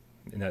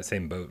 In that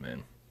same boat,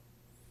 man.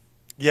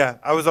 Yeah,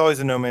 I was always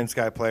a No Man's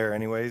Sky player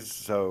anyways,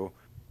 so,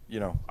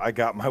 I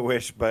got my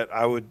wish, but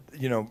I would,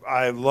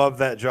 I love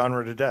that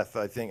genre to death,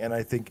 I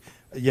think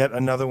yet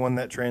another one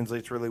that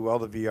translates really well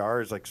to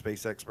VR is like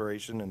space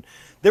exploration. And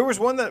there was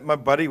one that my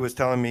buddy was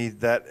telling me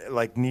that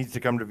needs to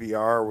come to VR,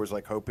 or was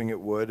hoping it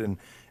would, and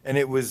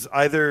it was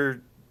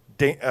either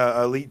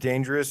Elite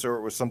Dangerous or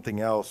it was something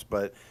else,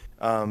 but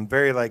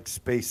very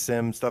space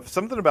sim stuff,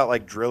 something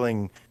about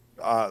drilling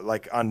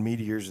on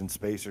meteors in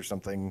space or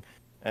something.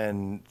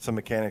 And some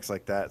mechanics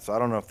like that. So I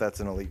don't know if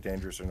that's an Elite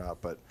Dangerous or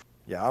not, but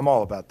yeah, I'm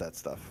all about that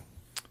stuff.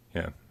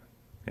 Yeah.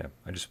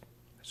 I just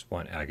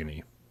want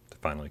Agony to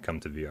finally come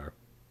to VR.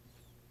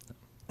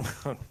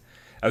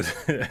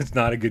 It's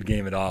not a good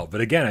game at all.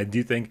 But again, I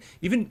do think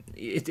even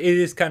it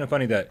is kind of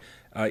funny that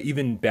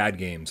even bad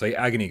games like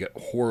Agony got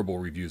horrible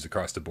reviews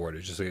across the board.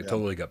 It's just it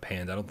totally got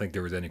panned. I don't think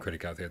there was any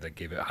critic out there that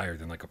gave it higher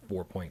than a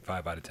 4.5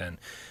 out of 10.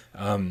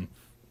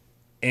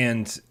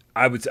 And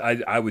I would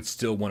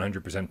still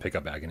 100% pick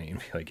up Agony and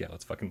be like, yeah,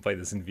 let's fucking play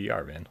this in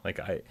VR, man.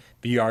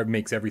 VR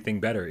makes everything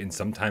better, and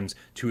sometimes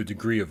to a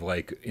degree of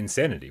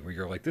insanity, where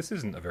you're like, this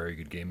isn't a very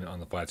good game on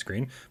the flat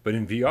screen, but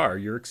in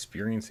VR you're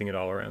experiencing it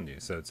all around you,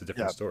 so it's a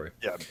different story.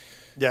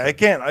 Yeah.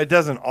 It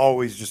doesn't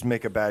always just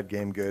make a bad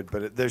game good,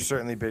 but there's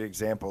certainly big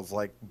examples.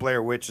 Like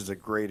Blair Witch is a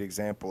great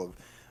example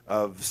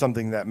of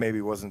something that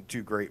maybe wasn't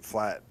too great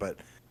flat, but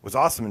was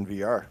awesome in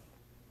VR.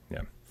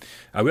 Yeah.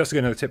 We also got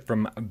another tip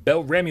from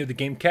Bell Ramy of the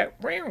Game Cat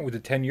with a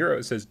 €10.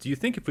 It says, do you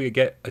think if we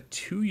get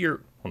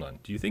 2-year-old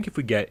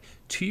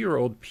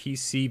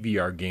PC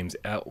VR games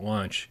at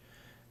launch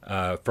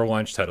for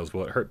launch titles,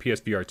 will it hurt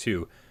PSVR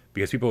 2?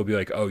 Because people will be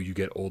like, oh, you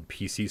get old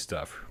PC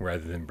stuff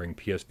rather than bring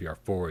PSVR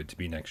forward to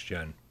be next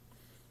gen.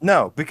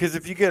 No, because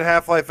if you get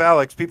Half-Life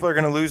Alyx, people are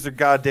going to lose their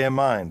goddamn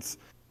minds.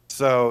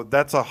 So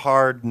that's a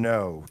hard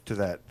no to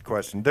that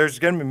question. There's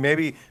going to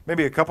be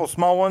maybe a couple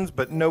small ones,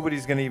 but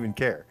nobody's going to even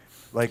care.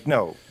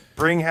 No,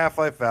 bring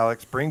Half-Life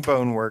Alyx, bring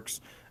Boneworks,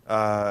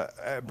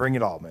 bring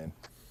it all, man.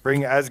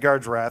 Bring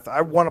Asgard's Wrath.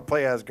 I want to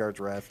play Asgard's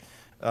Wrath.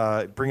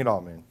 Bring it all,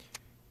 man.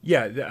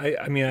 Yeah,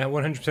 I mean, I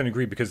 100%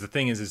 agree because the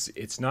thing is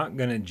it's not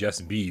gonna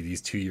just be these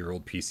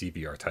 2-year-old PC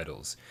VR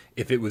titles.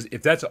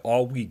 If that's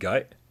all we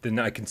got, then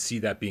I can see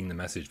that being the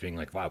message, being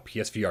like, wow,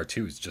 PSVR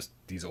 2 is just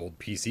these old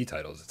PC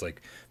titles. It's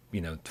like,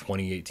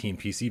 2018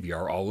 PC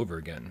VR all over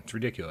again. It's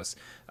ridiculous.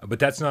 But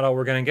that's not all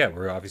we're gonna get.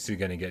 We're obviously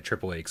gonna get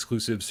AAA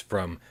exclusives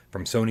from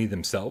Sony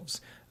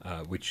themselves,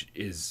 which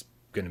is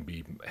going to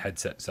be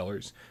headset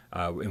sellers,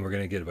 and we're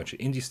going to get a bunch of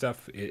indie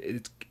stuff.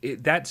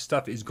 That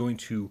stuff is going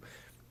to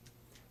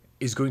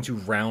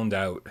round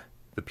out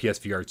the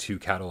PSVR 2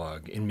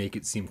 catalog and make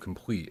it seem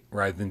complete,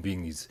 rather than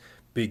being these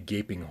big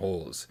gaping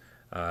holes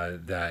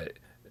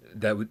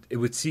it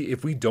would see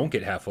if we don't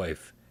get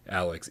Half-Life,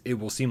 Alex, it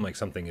will seem like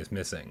something is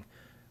missing.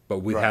 But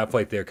with Right.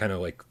 Half-Life, they're kind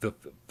of like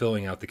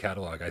filling out the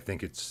catalog. I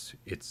think it's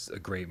a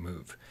great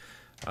move.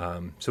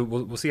 So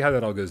we'll see how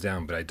that all goes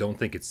down, but I don't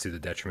think it's to the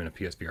detriment of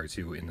PSVR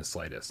 2 in the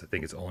slightest. I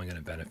think it's only going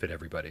to benefit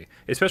everybody,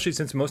 especially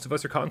since most of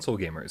us are console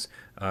gamers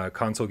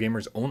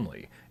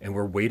only, and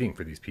we're waiting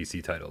for these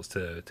PC titles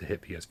to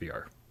hit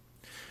PSVR.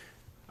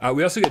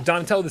 We also get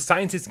Donatello the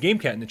Scientist Game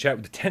Cat in the chat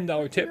with a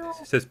 $10 tip.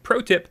 It says,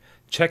 pro tip,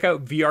 check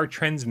out VR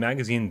Trends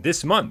magazine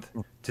this month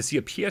to see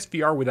a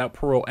PSVR without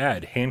parole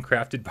ad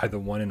handcrafted by the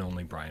one and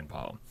only Brian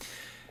Paul.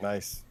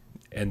 Nice.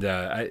 And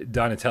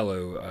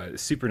Donatello,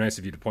 super nice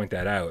of you to point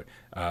that out.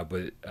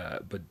 But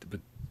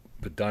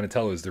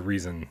Donatello is the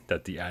reason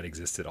that the ad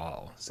exists at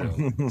all.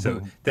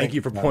 So thank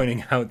you for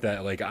pointing out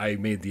that like I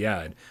made the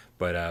ad,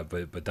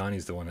 but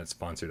Donnie's the one that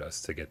sponsored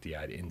us to get the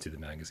ad into the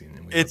magazine.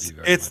 And we love you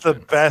very It's much, the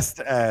man. best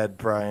ad,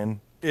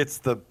 Brian. It's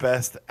the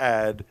best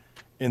ad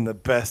in the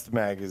best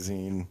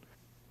magazine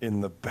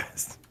in the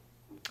best.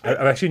 I've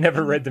actually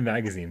never read the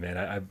magazine,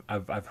 man.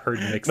 I've heard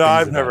mixed No, things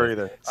I've about never it.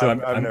 either. So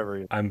I've never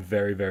either. I'm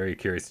very, very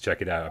curious to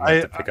check it out. I'm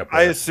gonna have to pick up.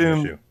 I an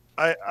assume issue.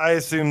 I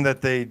assume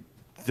that they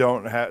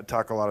don't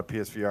talk a lot of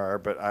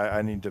PSVR, but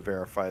I need to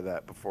verify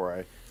that before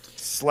I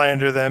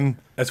slander them.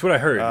 That's what I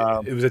heard.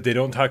 It was that they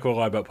don't talk a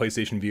lot about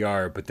PlayStation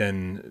VR, but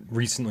then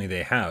recently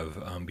they have,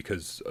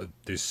 because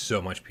there's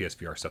so much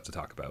PSVR stuff to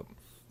talk about.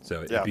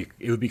 So Yeah.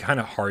 it would be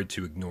kind of hard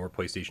to ignore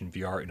PlayStation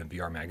VR in a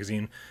VR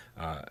magazine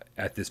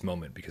at this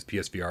moment, because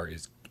PSVR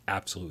is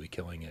absolutely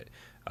killing it.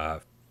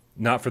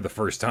 Not for the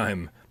first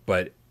time,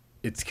 but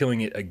it's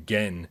killing it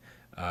again,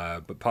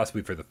 but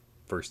possibly for the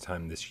first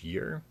time this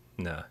year.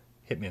 Nah,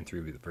 Hitman 3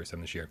 will be the first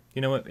time this year.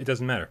 You know what? It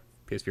doesn't matter.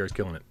 PSVR is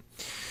killing it.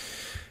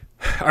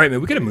 All right, man,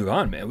 we got to move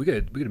on, man. We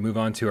got to move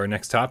on to our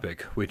next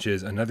topic, which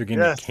is another game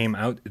Yes. that came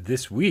out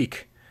this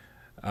week.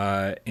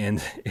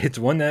 And it's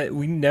one that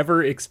we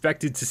never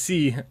expected to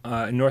see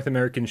in North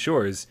American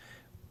shores.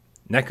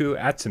 Neku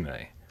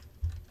Atsume.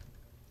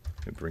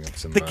 Let me bring up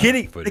some The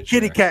kitty footage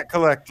cat here.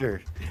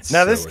 collector. It's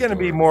Now so this is going to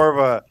be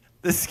adorable.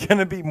 this is going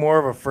to be more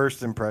of a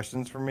first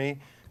impressions for me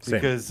Same.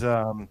 because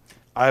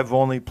I've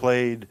only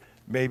played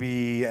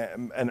maybe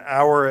an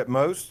hour at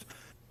most.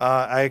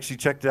 I actually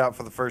checked it out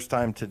for the first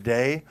time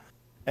today,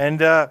 and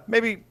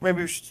maybe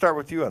we should start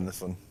with you on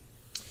this one.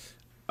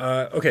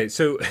 Okay,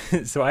 so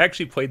I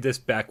actually played this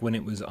back when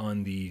it was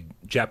on the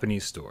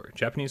Japanese store,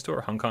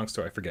 Hong Kong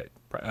store, I forget,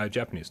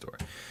 Japanese store,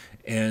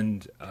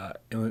 and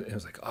it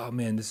was like, oh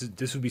man,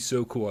 this would be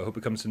so cool. I hope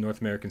it comes to North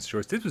American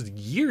stores. This was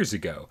years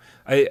ago.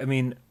 I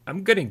mean,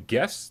 I'm gonna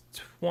guess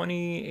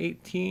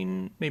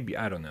 2018, maybe,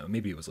 I don't know,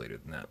 maybe it was later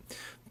than that,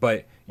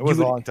 but It was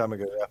a long time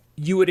ago. Yeah.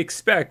 you would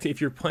expect if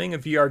you're playing a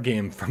VR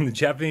game from the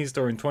Japanese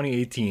store in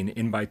 2018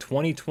 and by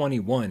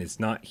 2021 it's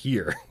not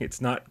here, it's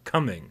not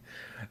coming.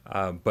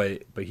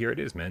 But here it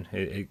is, man.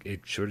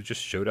 It sort of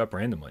just showed up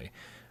randomly.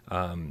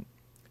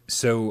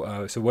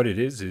 So what it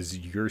is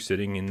you're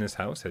sitting in this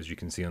house, as you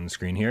can see on the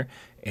screen here,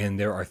 and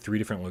there are 3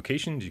 different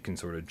locations you can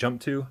sort of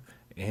jump to,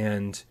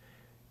 and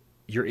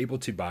you're able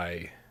to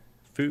buy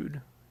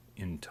food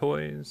and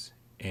toys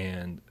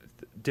and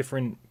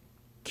different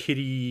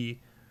kitty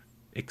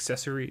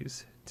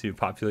accessories to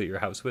populate your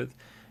house with,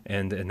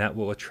 and that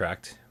will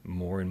attract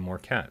more and more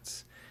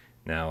cats.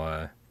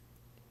 Now,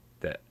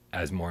 that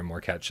as more and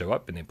more cats show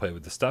up and they play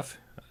with the stuff,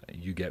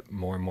 you get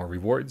more and more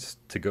rewards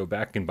to go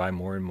back and buy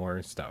more and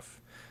more stuff.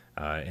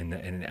 And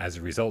as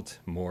a result,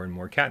 more and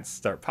more cats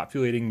start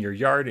populating your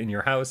yard and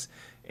your house,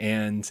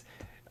 and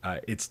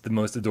it's the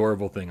most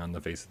adorable thing on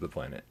the face of the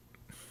planet.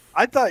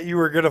 I thought you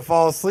were gonna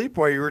fall asleep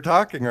while you were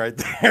talking right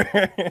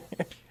there.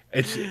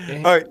 It's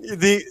All right,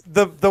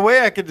 the way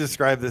I could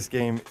describe this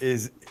game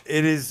is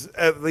it is,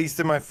 at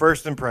least in my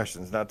first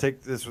impressions. Now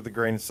take this with a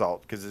grain of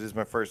salt because it is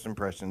my first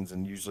impressions,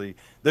 and usually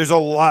there's a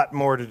lot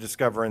more to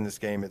discover in this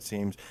game, it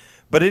seems.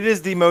 But it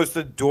is the most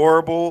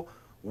adorable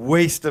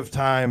waste of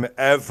time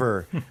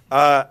ever.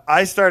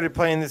 I started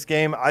playing this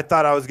game. I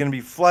thought I was going to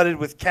be flooded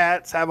with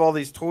cats, have all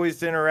these toys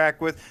to interact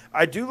with.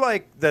 I do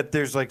like that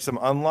there's like some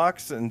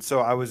unlocks, and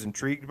so I was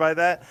intrigued by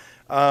that.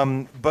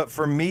 But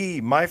for me,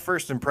 my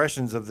first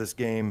impressions of this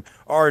game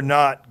are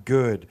not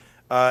good.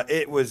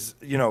 It was,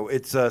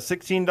 it's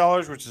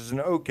 $16, which is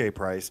an okay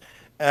price.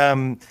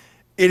 It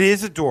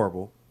is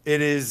adorable.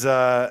 It is,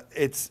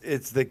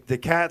 it's the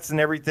cats and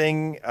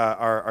everything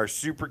are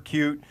super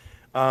cute,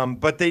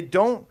 but they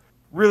don't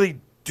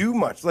really do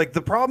much. Like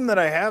the problem that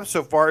I have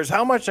so far is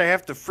how much I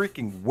have to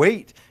freaking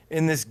wait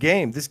in this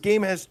game. This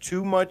game has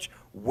too much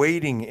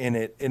waiting in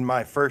it in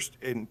my first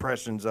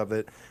impressions of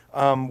it.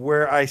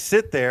 Where I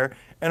sit there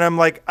and I'm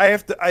like,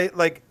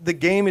 the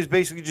game is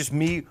basically just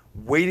me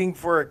waiting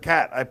for a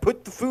cat. I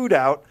put the food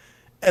out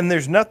and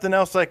there's nothing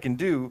else I can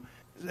do.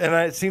 And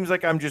it seems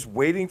like I'm just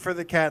waiting for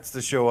the cats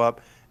to show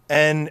up.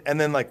 And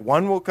then like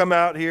one will come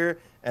out here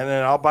and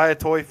then I'll buy a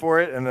toy for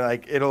it, and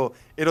like it'll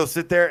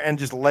sit there and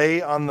just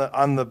lay on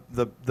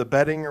the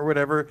bedding or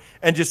whatever,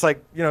 and just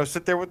like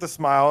sit there with a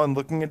smile and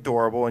looking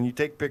adorable, and you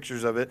take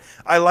pictures of it.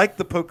 I like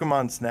the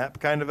Pokemon Snap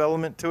kind of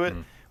element to it,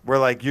 where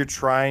like you're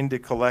trying to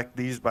collect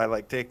these by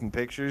like taking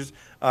pictures.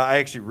 I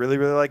actually really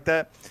like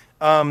that.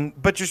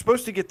 But you're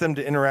supposed to get them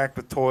to interact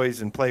with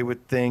toys and play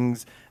with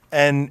things,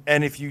 and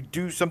if you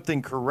do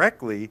something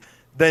correctly,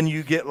 then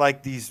you get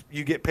like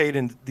you get paid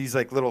in these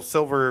like little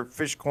silver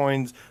fish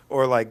coins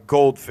or like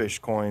goldfish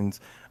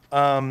coins.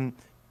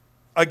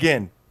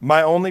 Again,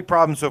 my only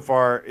problem so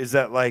far is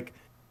that like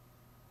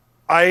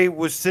I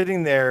was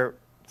sitting there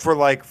for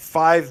like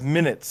 5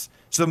 minutes.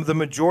 So the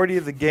majority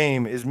of the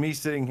game is me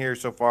sitting here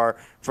so far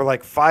for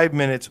like 5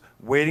 minutes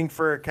waiting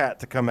for a cat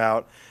to come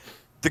out.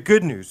 The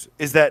good news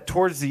is that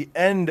towards the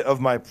end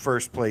of my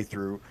first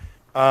playthrough,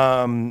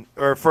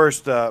 or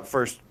first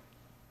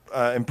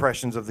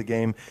impressions of the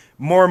game,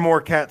 more and more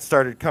cats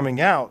started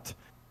coming out.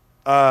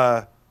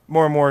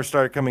 More and more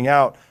started coming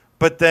out.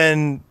 But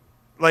then,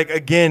 like,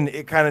 again,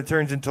 it kind of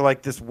turns into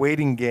like this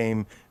waiting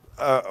game,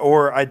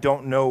 or I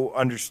don't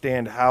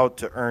understand how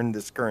to earn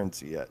this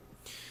currency yet.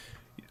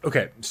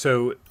 Okay,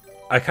 so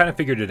I kind of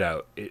figured it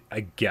out.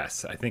 I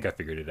think I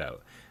figured it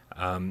out.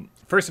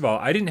 First of all,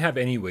 I didn't have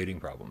any waiting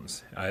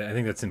problems. I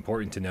think that's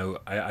important to know.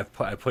 I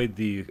played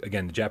the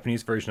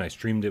Japanese version. I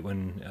streamed it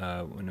when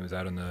it was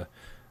out on the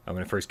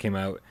when it first came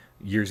out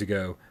years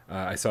ago.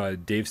 I saw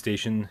Dave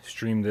Station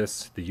stream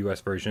this, the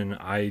US version.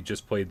 I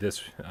just played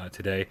this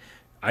today.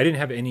 I didn't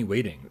have any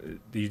waiting.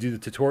 You do the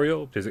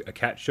tutorial, there's a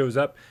cat shows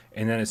up,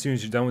 and then as soon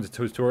as you're done with the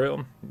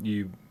tutorial,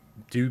 you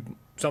do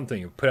something,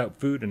 you put out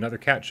food, another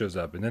cat shows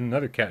up, and then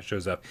another cat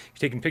shows up. You're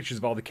taking pictures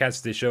of all the cats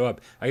as they show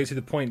up. I get to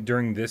the point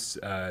during this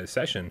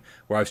session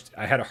where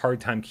I had a hard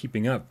time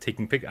keeping up,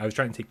 I was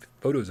trying to take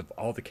photos of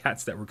all the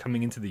cats that were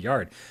coming into the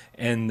yard,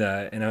 and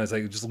I was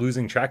like just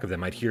losing track of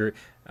them.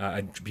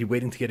 I'd be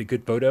waiting to get a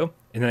good photo,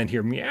 and then I'd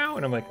hear meow,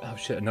 and I'm like, oh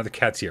shit, another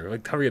cat's here.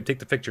 Like, hurry up, take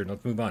the picture, and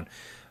let's move on.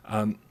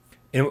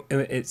 And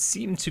it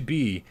seemed to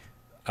be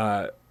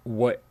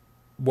what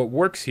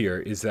works here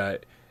is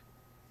that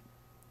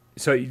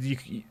so you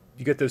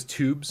get those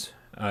tubes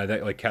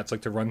that like cats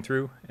like to run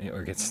through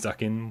or get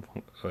stuck in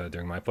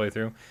during my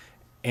playthrough,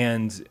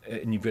 and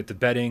you get the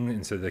bedding,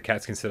 and so the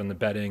cats can sit on the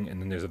bedding,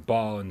 and then there's a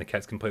ball, and the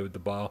cats can play with the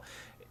ball,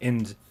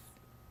 and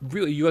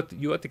really you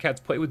let the cats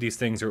play with these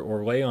things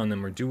or lay on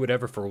them or do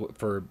whatever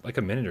for like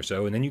a minute or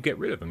so, and then you get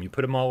rid of them, you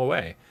put them all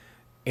away,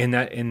 and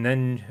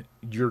then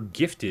you're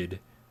gifted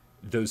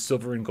those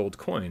silver and gold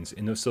coins,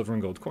 and those silver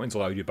and gold coins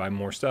allow you to buy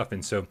more stuff,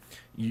 and so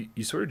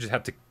you sort of just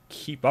have to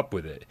keep up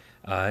with it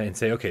and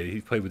say, okay,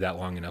 he played with that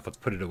long enough, let's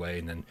put it away,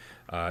 and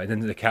then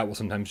the cat will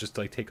sometimes just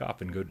like take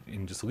off and go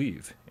and just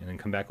leave and then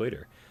come back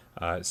later.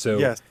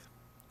 Yes.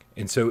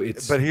 And so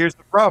it's. But here's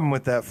the problem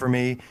with that for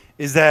me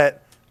is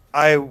that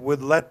I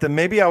would let them.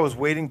 Maybe I was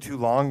waiting too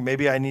long.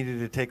 Maybe I needed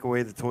to take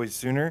away the toys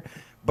sooner.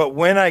 But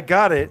when I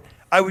got it,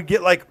 I would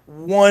get like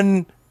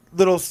one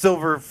little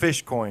silver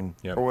fish coin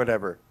or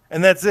whatever,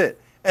 and that's it.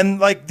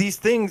 And like these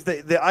things,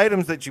 the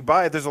items that you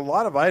buy, there's a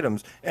lot of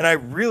items, and I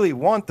really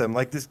want them.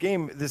 Like this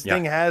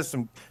thing has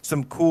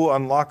some cool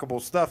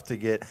unlockable stuff to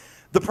get.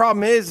 The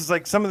problem is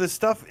like some of this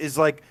stuff is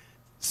like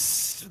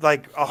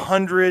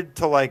 100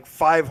 to like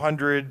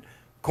 500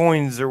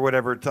 coins or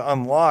whatever to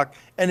unlock,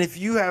 and if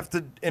you have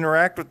to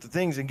interact with the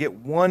things and get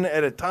one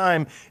at a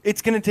time,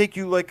 it's going to take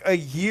you like a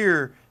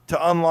year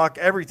to unlock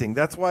everything.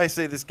 That's why I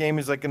say this game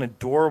is like an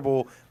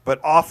adorable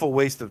but awful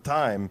waste of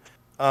time.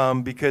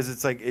 Because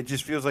it's like it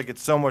just feels like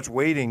it's so much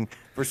waiting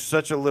for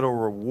such a little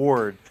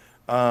reward.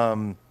 I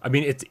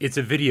mean, it's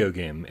a video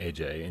game,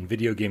 AJ, and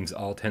video games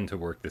all tend to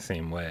work the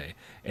same way.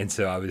 And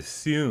so I would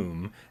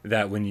assume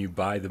that when you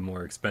buy the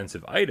more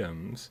expensive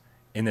items,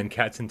 and then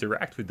cats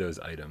interact with those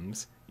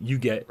items, you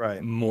get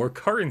more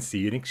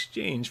currency in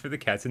exchange for the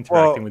cats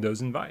interacting with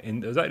those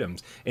those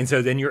items. And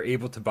so then you're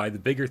able to buy the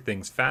bigger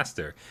things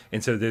faster.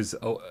 And so there's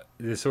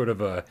sort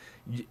of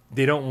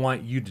they don't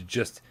want you to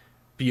just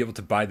be able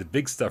to buy the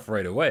big stuff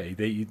right away.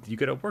 You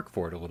got to work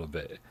for it a little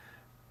bit.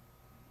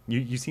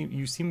 You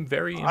seem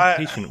very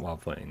impatient while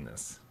playing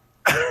this.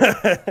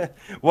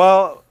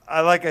 Well,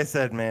 like I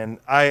said, man,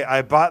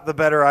 I bought the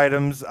better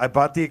items. I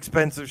bought the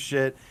expensive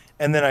shit,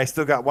 and then I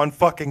still got one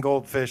fucking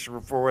goldfish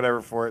for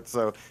whatever for it.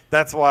 So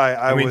that's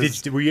why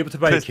were you able to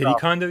buy a kitty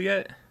condo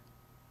yet?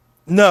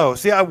 No.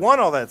 See, I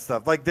want all that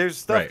stuff. Like there's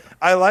stuff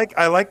right.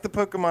 I like the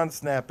Pokemon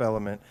Snap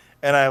element,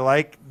 and I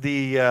like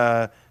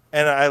the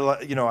and I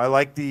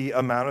like the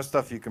amount of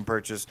stuff you can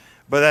purchase,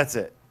 but that's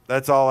it.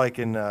 That's all I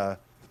can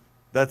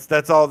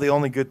That's all the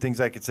only good things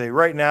I could say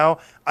right now.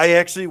 I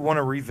actually want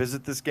to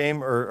revisit this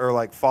game or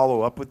like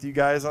follow up with you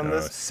guys on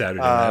this. Saturday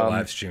night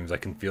live streams. I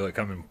can feel it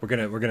coming. We're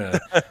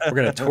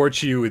gonna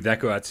torch you with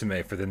Neko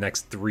Atsume for the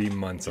next 3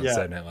 months on Yeah.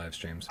 Saturday night live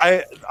streams.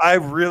 I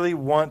really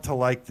want to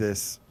like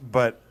this,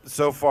 but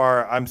so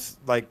far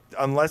like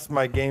unless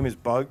my game is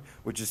bugged,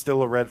 which is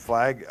still a red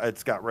flag,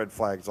 it's got red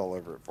flags all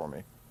over it for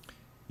me.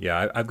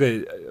 Yeah, I've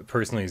got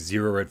personally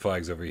 0 red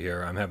flags over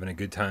here. I'm having a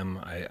good time.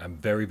 I'm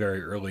very,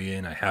 very early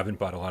in. I haven't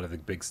bought a lot of the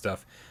big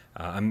stuff.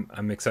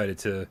 I'm excited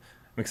to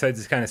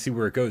kind of see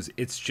where it goes.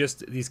 It's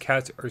just these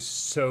cats are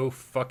so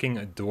fucking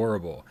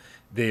adorable.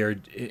 They are,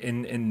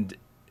 and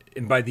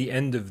by the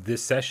end of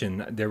this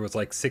session, there was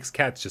like 6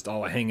 cats just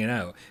all hanging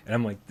out, and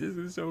I'm like, this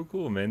is so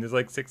cool, man. There's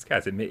like 6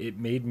 cats. It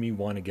made me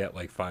want to get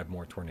like 5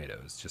 more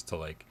tornadoes just to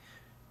like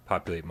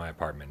populate my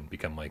apartment and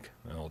become like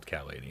an old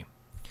cat lady.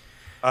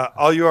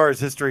 All you are is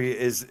history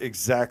is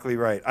exactly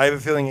right. I have a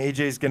feeling AJ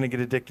is going to get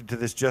addicted to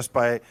this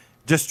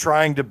just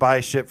trying to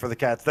buy shit for the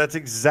cats. That's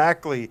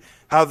exactly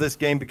how this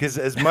game. Because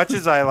as much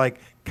as I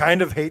like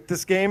kind of hate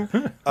this game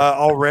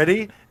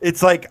already,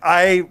 it's like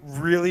I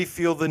really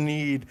feel the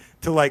need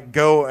to like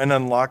go and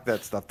unlock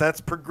that stuff. That's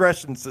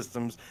progression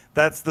systems.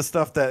 That's the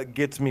stuff that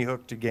gets me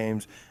hooked to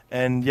games.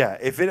 And yeah,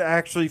 if it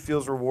actually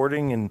feels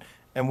rewarding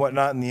and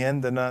whatnot in the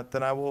end, then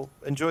I will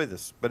enjoy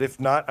this. But if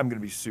not, I'm going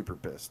to be super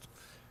pissed.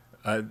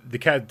 The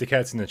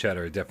cats in the chat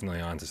are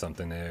definitely onto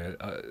something there.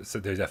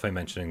 So they're definitely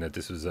mentioning that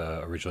this was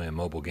originally a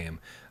mobile game,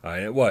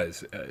 and it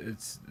was.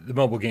 The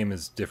mobile game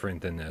is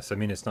different than this. I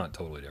mean, it's not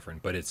totally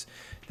different, but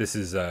this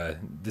is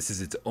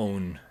its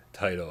own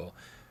title,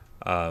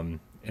 and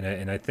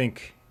I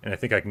think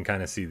I can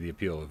kind of see the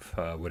appeal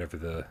of whatever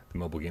the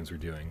mobile games were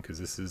doing, because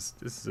this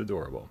is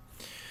adorable.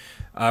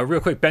 Real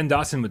quick, Ben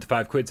Dawson with the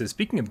 5 quid says,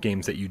 speaking of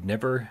games that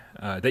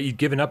you'd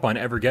given up on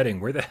ever getting,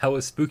 where the hell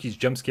is Spooky's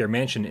Jump Scare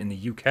Mansion in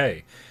the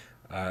UK?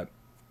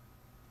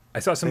 I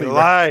saw somebody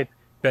lied.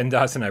 Ben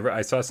Dawson.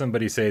 I saw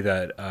somebody say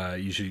that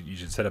you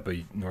should set up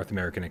a North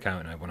American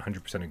account, and I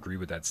 100% agree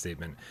with that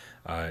statement.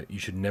 You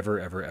should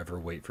never ever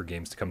wait for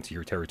games to come to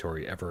your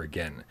territory ever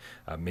again.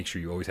 Make sure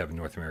you always have a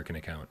North American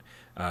account.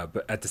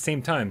 But at the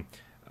same time,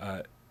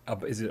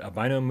 is it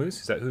Albino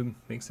Moose? Is that who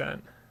makes that?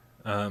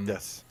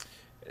 Yes.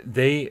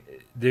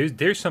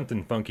 There's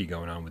something funky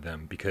going on with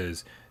them,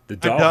 because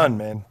They're done,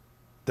 man.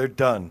 They're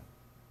done.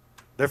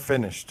 They're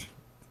finished.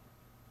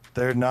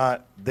 They're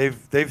not.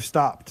 They've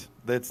stopped.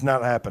 It's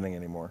not happening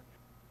anymore.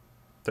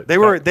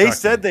 They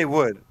said they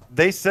would.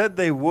 They said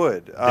they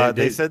would.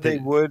 They said they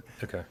would.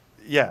 Okay.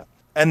 Yeah.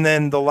 And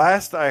then the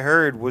last I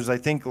heard was, I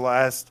think,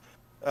 last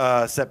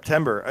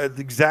September,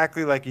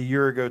 exactly like a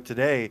year ago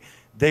today.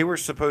 They were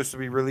supposed to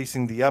be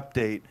releasing the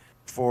update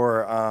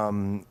for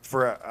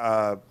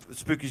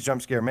Spooky's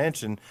Jump Scare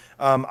Mansion.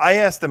 I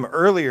asked them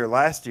earlier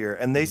last year,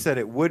 and they said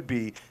it would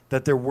be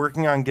that they're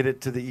working on get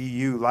it to the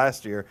EU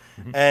last year,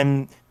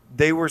 and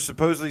they were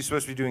supposed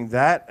to be doing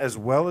that as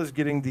well as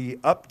getting the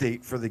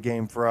update for the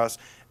game for us.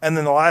 And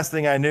then the last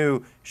thing I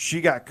knew, she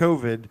got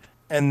COVID,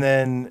 and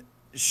then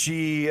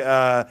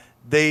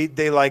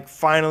they like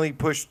finally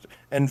pushed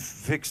and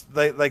fixed,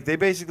 like they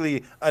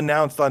basically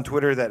announced on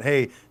Twitter that,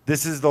 hey,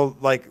 this is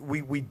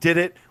we did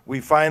it, we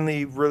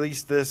finally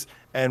released this,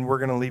 and we're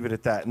gonna leave it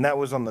at that. And that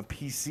was on the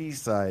PC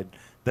side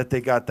that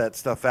they got that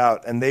stuff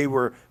out, and they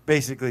were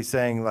basically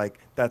saying like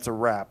that's a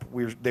wrap.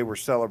 They were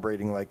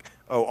celebrating like,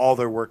 oh, all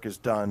their work is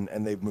done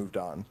and they've moved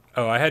on.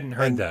 Oh, I hadn't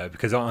heard that,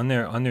 because on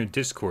their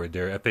Discord,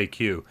 their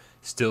FAQ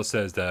still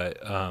says that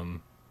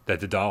that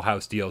the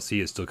Dollhouse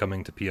DLC is still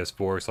coming to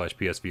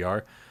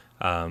PS4/PSVR,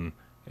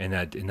 and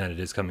that it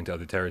is coming to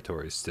other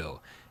territories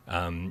still.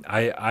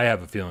 I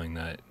have a feeling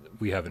that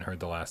we haven't heard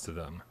the last of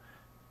them.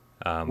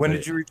 When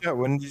did you reach out?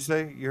 When did you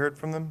say you heard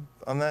from them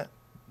on that?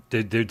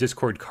 Their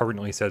Discord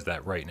currently says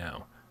that right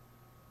now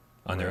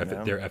on their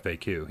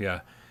FAQ.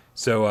 Yeah.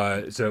 So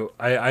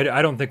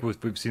I don't think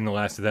we've seen the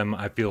last of them.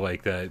 I feel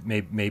like that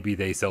maybe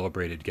they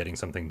celebrated getting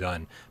something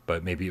done,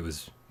 but maybe it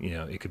was,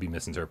 it could be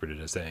misinterpreted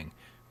as saying,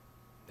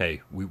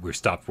 hey, we're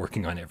stopped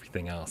working on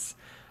everything else.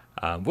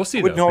 We'll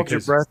see. Wouldn't though, hold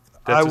your breath.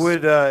 I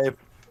would,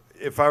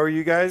 if I were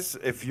you guys,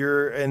 if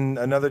you're in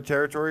another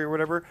territory or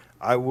whatever,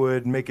 I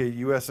would make a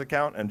US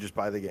account and just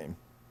buy the game.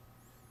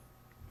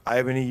 I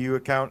have an EU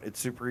account.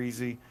 It's super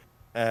easy.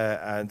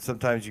 And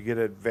sometimes you get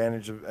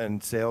advantage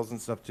and sales and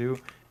stuff too.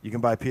 You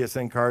can buy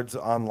PSN cards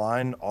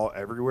online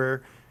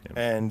everywhere.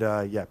 Yeah. And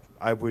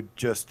I would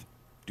just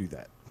do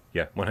that.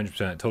 Yeah,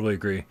 100%. Totally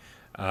agree.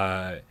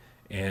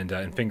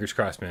 And fingers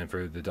crossed, man,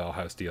 for the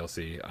Dollhouse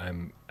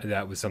DLC.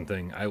 That was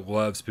something I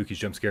love. Spooky's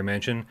Jump Scare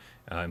Mansion,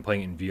 and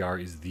playing it in VR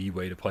is the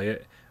way to play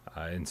it.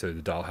 And so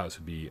the Dollhouse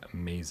would be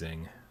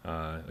amazing.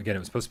 Again, it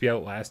was supposed to be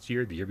out last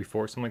year, the year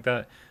before, something like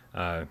that.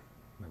 I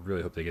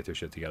really hope they get their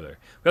shit together.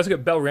 We also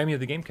got Bell Ramy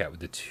of the Game Cat with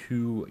the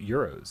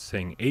 €2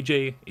 saying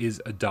AJ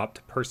is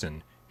adopt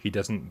person. He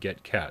doesn't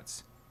get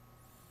cats.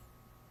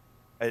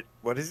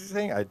 What is he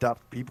saying? I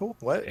adopt people?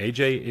 What?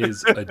 AJ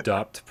is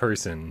adopt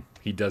person.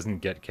 He doesn't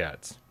get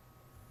cats.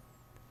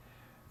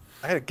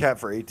 I had a cat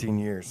for 18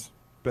 years.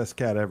 Best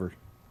cat ever.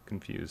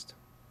 Confused.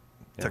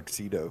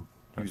 tuxedo.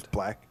 He was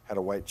black, had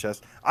a white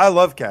chest. I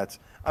love cats.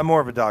 I'm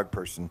more of a dog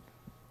person,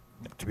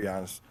 to be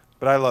honest.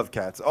 But I love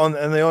cats. And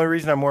the only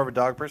reason I'm more of a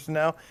dog person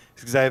now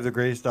is because I have the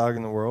greatest dog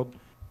in the world,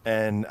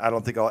 and I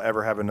don't think I'll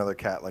ever have another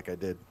cat like I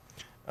did.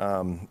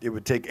 It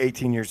would take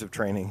 18 years of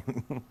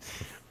training.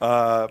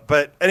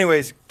 But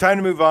anyways, time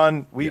to move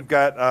on. We've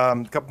got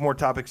a couple more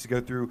topics to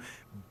go through.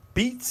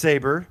 Beat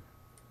Saber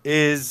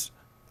is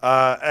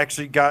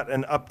actually got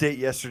an update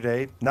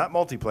yesterday, not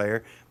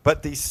multiplayer,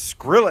 but the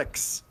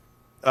Skrillex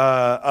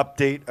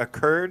update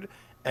occurred.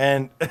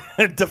 And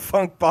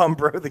Defunct Bomb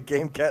Bro, the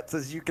game cat,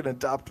 says you can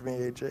adopt me,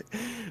 AJ.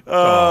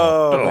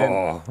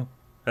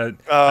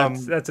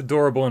 Man. That's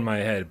adorable in my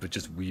head, but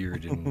just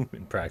weird in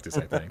practice,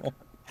 I think.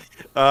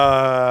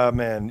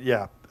 Man,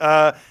 yeah.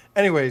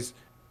 Anyways,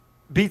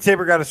 Beat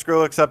Saber got a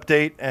Skrillex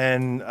update,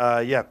 and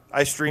yeah,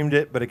 I streamed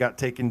it, but it got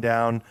taken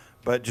down.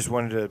 But just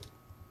wanted to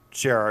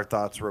share our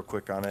thoughts real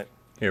quick on it.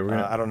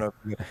 Yeah, I don't know if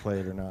you're gonna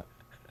play it or not.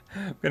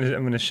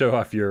 I'm gonna show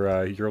off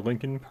your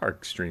Linkin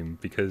Park stream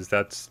because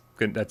that's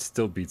good. That's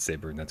still Beat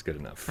Saber, and that's good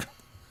enough.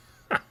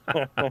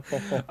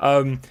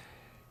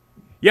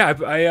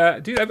 Yeah,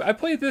 dude, I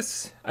played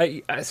this.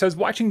 So I was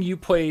watching you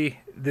play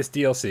this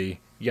DLC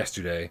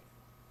yesterday,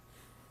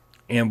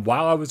 and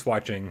while I was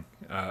watching,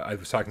 I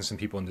was talking to some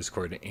people in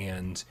Discord,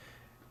 and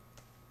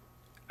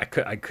I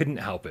couldn't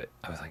help it.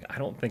 I was like, I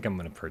don't think I'm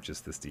gonna purchase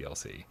this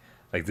DLC.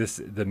 Like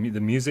the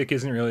music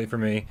isn't really for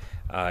me.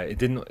 It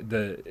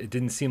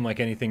didn't seem like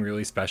anything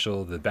really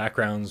special. The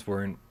backgrounds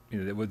weren't.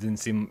 It didn't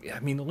seem.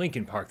 I mean, the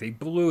Linkin Park, they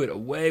blew it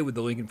away with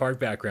the Linkin Park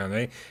background,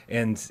 right?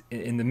 And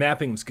the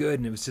mapping was good,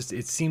 and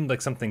it seemed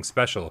like something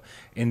special.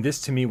 And this,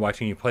 to me,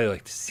 watching you play,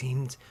 like,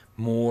 seemed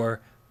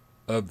more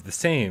of the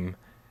same.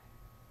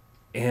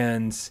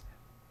 And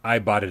I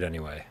bought it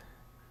anyway.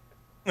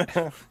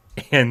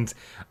 And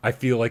I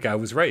feel like I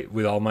was right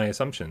with all my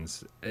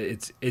assumptions.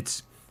 It's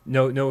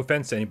no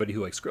offense to anybody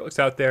who likes Skrillex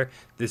out there.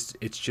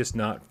 It's just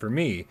not for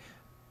me.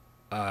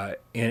 And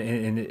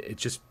it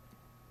just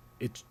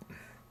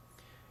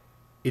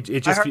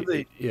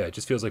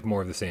feels like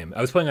more of the same.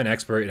 I was playing on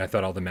expert, and I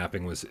thought all the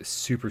mapping was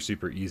super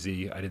super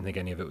easy. I didn't think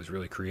any of it was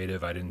really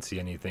creative. I didn't see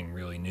anything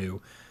really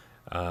new.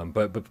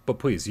 But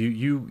please,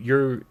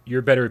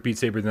 you're better at Beat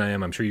Saber than I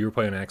am. I'm sure you were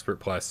playing on expert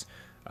plus.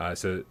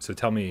 So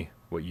tell me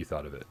what you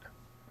thought of it.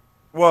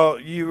 Well,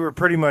 you were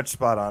pretty much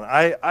spot on.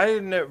 I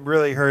hadn't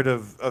really heard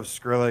of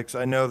Skrillex.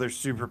 I know they're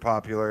super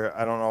popular.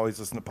 I don't always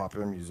listen to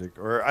popular music,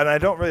 and I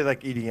don't really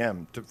like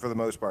EDM for the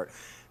most part.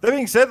 That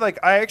being said, like,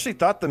 I actually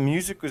thought the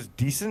music was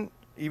decent,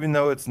 even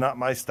though it's not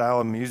my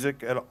style of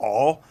music at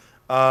all.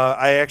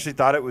 I actually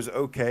thought it was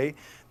okay.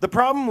 The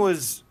problem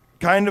was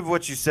kind of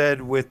what you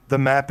said with the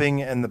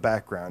mapping and the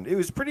background. It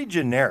was pretty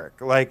generic.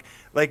 Like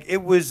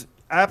it was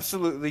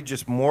absolutely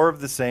just more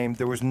of the same.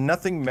 There was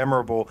nothing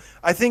memorable.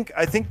 I think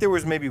there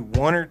was maybe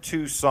one or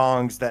two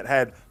songs that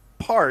had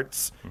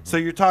parts. Mm-hmm. So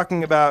you're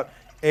talking about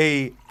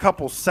a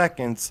couple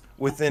seconds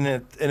within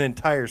an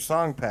entire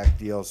song pack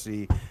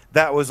DLC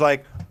that was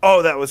like,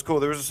 oh, that was cool.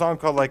 There was a song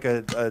called like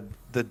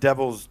the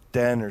Devil's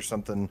Den or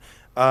something,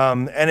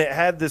 and it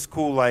had this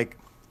cool, like,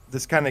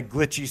 this kind of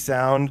glitchy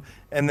sound.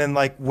 And then,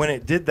 like, when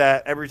it did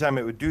that, every time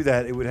it would do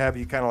that, it would have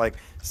you kind of like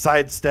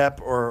sidestep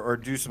or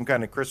do some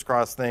kind of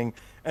crisscross thing.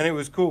 And it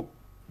was cool.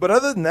 But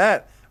other than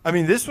that, I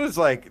mean, it's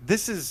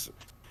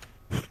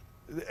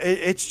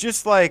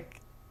just like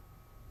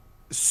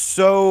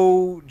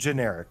so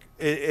generic.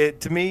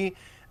 To me,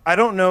 I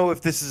don't know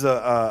if this is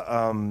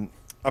a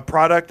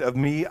product of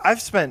me.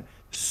 I've spent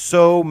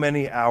so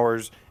many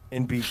hours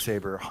in Beat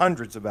Saber,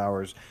 hundreds of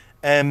hours.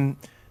 And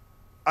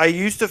I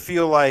used to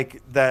feel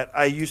like that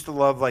I used to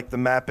love, like, the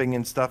mapping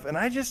and stuff. And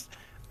I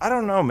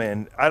don't know,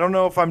 man. I don't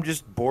know if I'm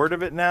just bored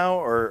of it now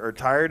or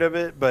tired of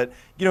it. But,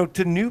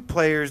 to new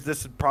players,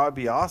 this would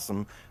probably be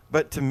awesome.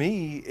 But to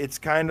me, it's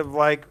kind of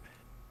like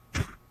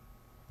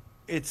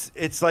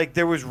it's like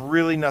there was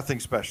really nothing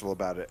special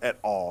about it at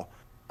all.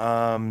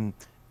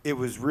 It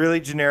was really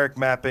generic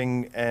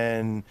mapping,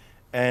 and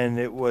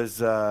it was,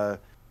 there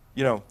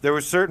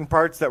were certain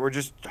parts that were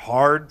just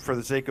hard for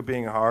the sake of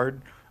being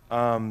hard.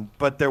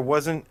 But there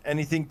wasn't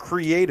anything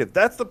creative.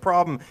 That's the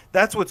problem.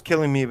 That's what's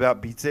killing me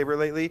about Beat Saber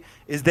lately,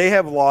 is they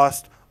have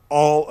lost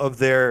all of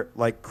their,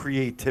 like,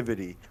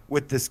 creativity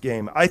with this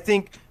game. I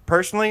think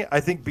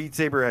Beat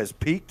Saber has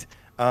peaked.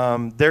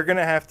 They're going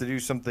to have to do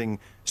something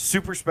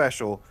super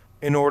special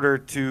in order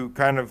to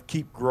kind of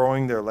keep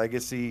growing their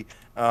legacy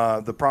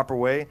the proper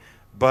way.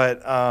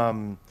 But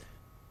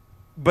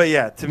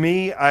yeah, to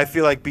me, I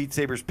feel like Beat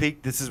Saber's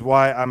peaked. This is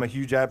why I'm a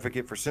huge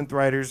advocate for synth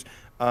writers.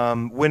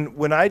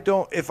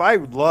 If I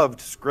loved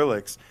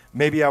Skrillex,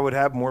 maybe I would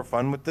have more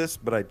fun with this,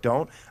 but I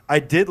don't. I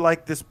did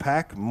like this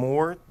pack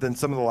more than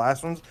some of the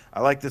last ones. I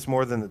like this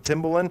more than the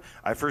Timbaland.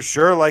 I for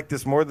sure like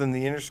this more than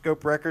the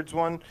Interscope Records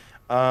one.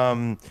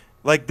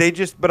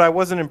 But I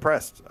wasn't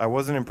impressed. I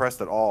wasn't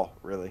impressed at all,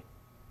 really.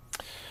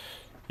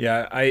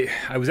 Yeah,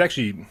 I was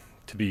actually,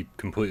 to be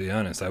completely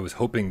honest, I was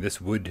hoping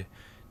this would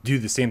do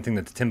the same thing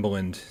that the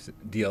Timbaland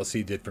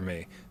DLC did for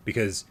me,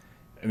 because,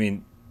 I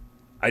mean,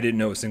 I didn't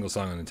know a single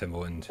song on the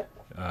Timbaland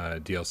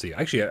DLC.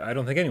 Actually, I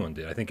don't think anyone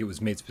did. I think it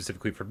was made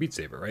specifically for Beat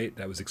Saber, right?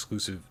 That was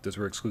exclusive. Those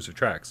were exclusive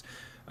tracks.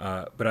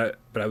 But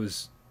I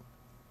was,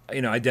 I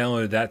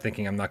downloaded that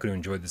thinking I'm not going to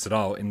enjoy this at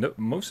all. And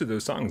most of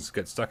those songs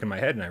got stuck in my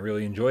head, and I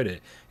really enjoyed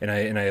it. And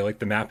I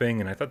liked the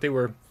mapping, and I thought they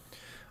were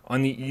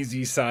on the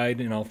easy side,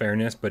 in all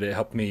fairness. But it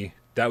helped me.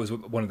 That was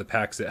one of the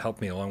packs that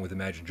helped me, along with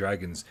Imagine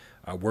Dragons,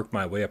 work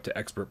my way up to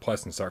Expert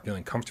Plus and start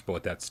feeling comfortable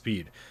at that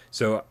speed.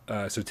 So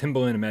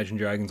Timbaland, Imagine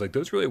Dragons, like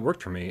those really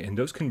worked for me, and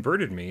those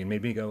converted me and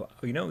made me go,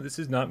 oh, this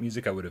is not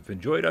music I would have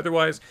enjoyed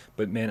otherwise.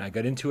 But man, I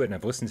got into it, and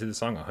I've listened to the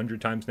song 100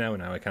 times now,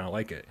 and now I kind of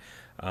like it.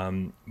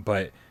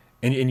 But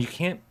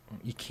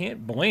you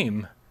can't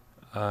blame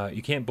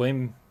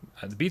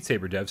the Beat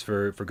Saber devs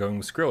for going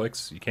with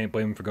Skrillex. You can't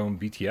blame them for going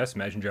with BTS,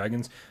 Imagine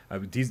Dragons.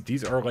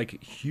 These are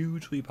like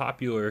hugely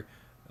popular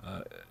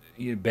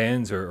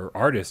bands or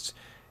artists,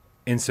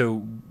 and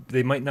so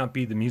they might not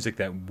be the music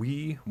that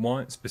we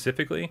want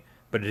specifically,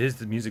 but it is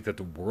the music that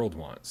the world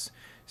wants.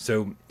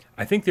 So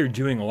I think they're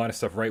doing a lot of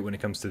stuff right when it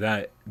comes to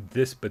that.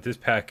 This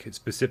pack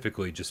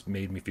specifically just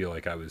made me feel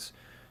like I was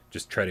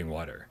just treading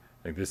water.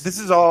 Like this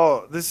is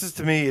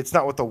to me, it's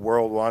not what the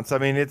world wants. I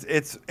mean,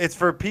 it's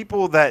for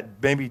people that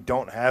maybe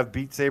don't have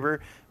Beat Saber,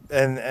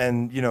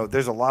 and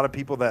there's a lot of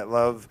people that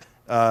love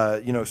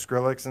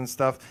Skrillex and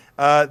stuff.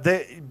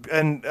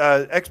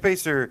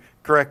 Xpacer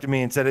corrected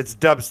me and said it's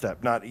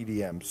dubstep, not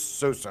EDM.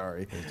 So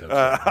sorry.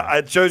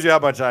 It shows you how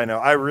much I know.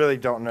 I really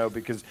don't know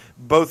because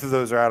both of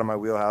those are out of my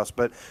wheelhouse.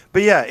 But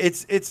yeah,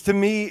 it's to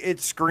me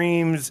it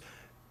screams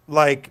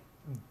like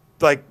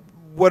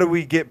what do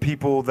we get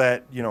people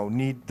that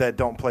that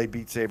don't play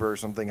Beat Saber or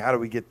something? How do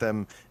we get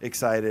them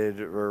excited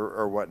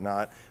or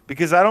whatnot?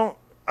 Because I don't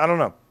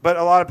know. But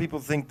a lot of people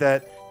think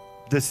that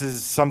this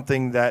is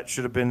something that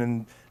should have been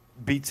in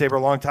Beat Saber a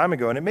long time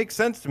ago, and it makes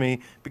sense to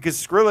me because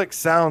Skrillex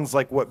sounds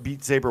like what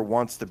Beat Saber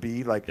wants to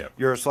be, like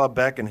Yaroslav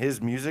Beck and his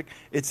music.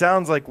 It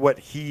sounds like what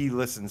he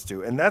listens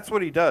to, and that's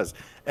what he does.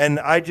 And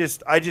I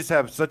just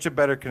have such a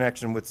better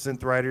connection with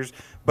synth writers.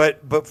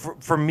 But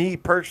for me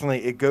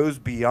personally, it goes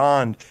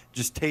beyond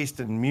just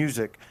taste in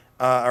music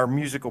or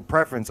musical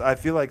preference. I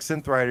feel like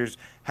synth writers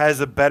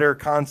has a better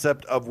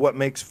concept of what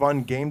makes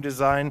fun game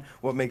design,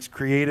 what makes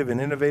creative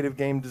and innovative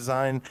game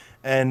design,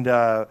 and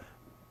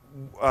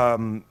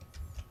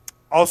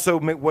also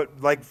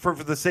for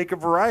the sake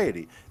of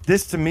variety.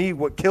 This to me,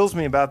 what kills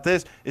me about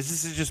this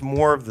is just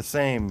more of the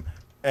same,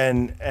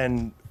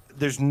 and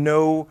there's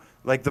no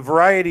the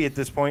variety at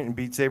this point in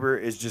Beat Saber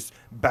is just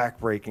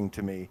backbreaking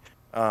to me.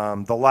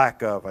 The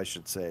lack of, I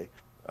should say.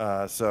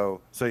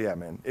 So yeah,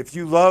 man. If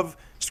you love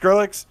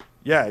Skrillex,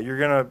 yeah, you're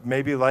gonna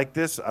maybe like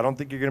this. I don't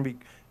think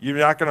you're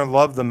not gonna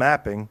love the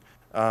mapping,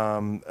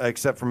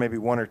 except for maybe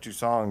one or two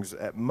songs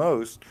at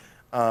most.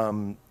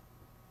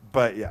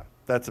 But yeah,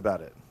 that's about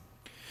it.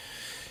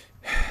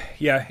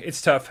 Yeah, it's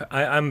tough.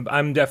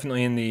 I'm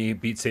definitely in the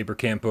Beat Saber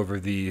camp over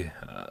the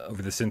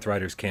Synth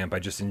Riders camp. I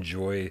just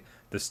enjoy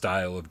the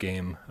style of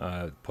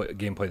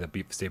gameplay that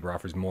Beat Saber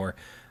offers more,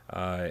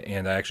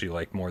 and I actually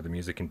like more of the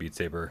music in Beat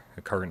Saber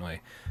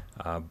currently.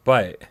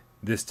 But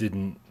this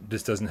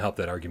doesn't help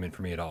that argument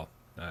for me at all.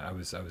 I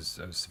was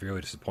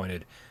severely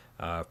disappointed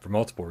for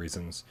multiple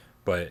reasons,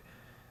 but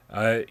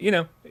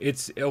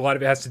it's a lot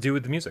of it has to do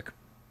with the music.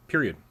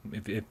 Period.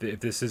 If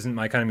this isn't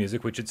my kind of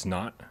music, which it's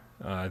not.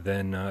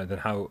 Then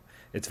how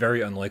it's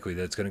very unlikely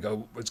that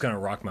it's gonna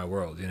rock my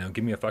world.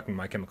 Give me a fucking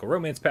My Chemical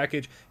Romance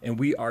package, and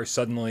we are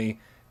suddenly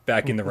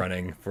back in the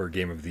running for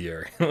Game of the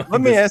Year.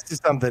 Let me ask you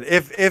something.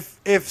 If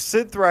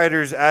Synth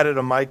Riders added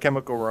a My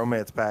Chemical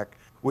Romance pack,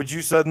 would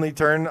you suddenly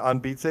turn on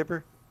Beat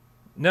Saber?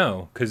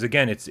 No, because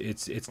again,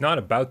 it's not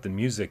about the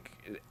music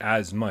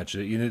as much.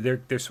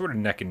 They're sort of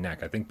neck and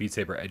neck. I think Beat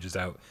Saber edges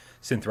out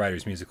Synth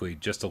Riders musically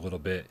just a little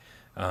bit.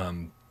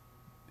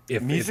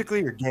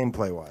 Musically or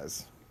gameplay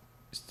wise?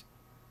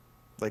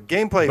 Like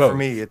gameplay both. For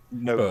me, it's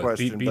no both.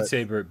 question. Beat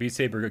Saber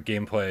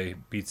gameplay,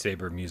 Beat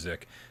Saber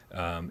music,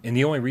 and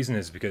the only reason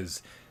is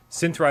because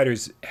Synth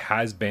Riders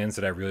has bands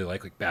that I really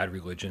like Bad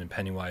Religion and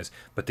Pennywise,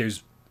 but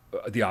there's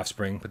The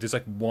Offspring, but there's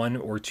like one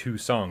or two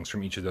songs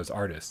from each of those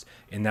artists,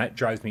 and that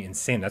drives me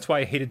insane. That's why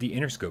I hated the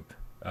Interscope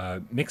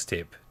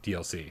mixtape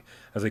DLC. I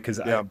was like,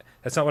 because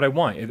that's not what I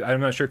want. I'm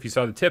not sure if you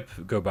saw the tip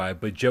go by,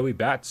 but Joey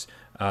Bats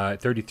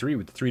 33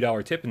 with the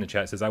 $3 tip in the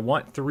chat says, I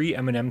want 3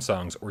 Eminem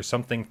songs or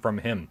something from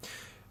him.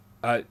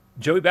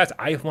 Joey Bats,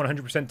 I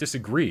 100%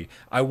 disagree.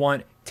 I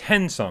want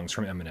 10 songs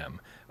from Eminem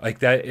like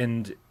that,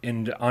 and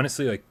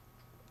honestly,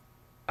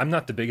 I'm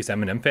not the biggest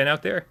Eminem fan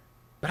out there,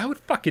 but I would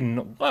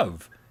fucking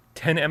love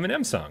 10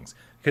 Eminem songs,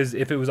 because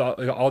if it was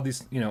all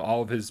these,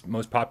 all of his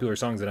most popular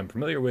songs that I'm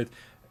familiar with,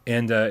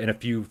 and a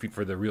few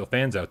for the real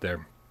fans out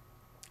there,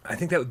 I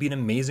think that would be an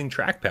amazing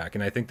track pack,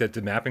 and I think that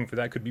the mapping for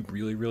that could be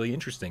really, really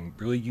interesting,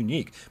 really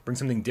unique, bring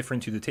something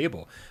different to the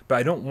table. But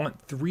I don't want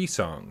 3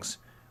 songs.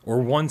 Or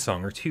 1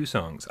 song or 2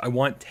 songs. I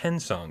want 10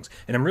 songs.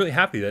 And I'm really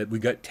happy that we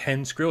got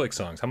 10 Skrillex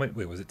songs. How many?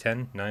 Wait, was it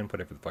 10? 9?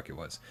 Whatever the fuck it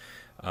was.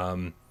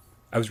 I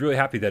was really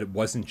happy that it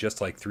wasn't just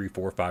 3,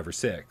 4, 5, or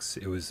 6.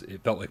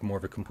 It felt like more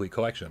of a complete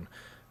collection.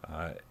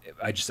 Uh,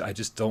 I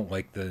just don't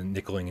like the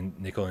nickel and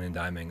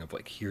diming of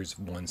like, here's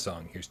one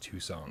song, here's two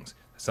songs.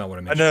 That's not what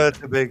I'm I know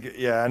interested that's a big,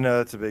 yeah, I know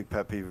that's a big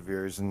pet peeve of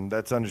yours, and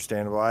that's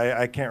understandable.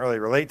 I can't really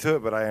relate to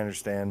it, but I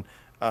understand.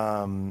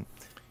 Um,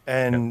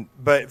 in.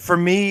 but for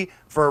me,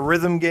 for a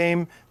rhythm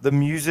game, the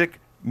music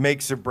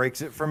makes or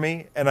breaks it for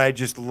me, and I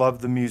just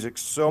love the music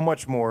so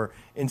much more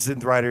in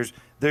Synth Riders.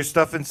 There's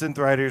stuff in Synth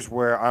Riders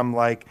where I'm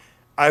like,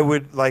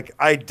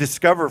 I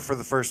discover for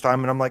the first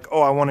time, and I'm like,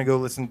 oh, I want to go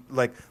listen,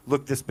 like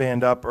look this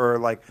band up, or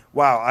like,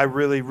 wow, I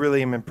really,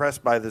 really am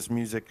impressed by this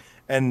music,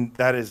 and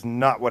that is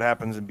not what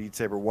happens in Beat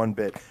Saber one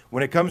bit.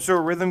 When it comes to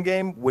a rhythm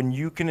game, when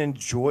you can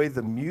enjoy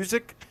the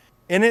music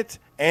in it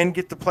and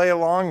get to play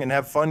along and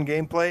have fun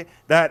gameplay,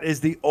 that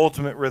is the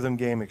ultimate rhythm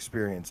game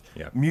experience.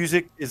 Yeah.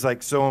 Music is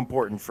like so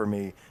important for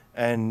me,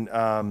 and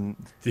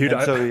Dude,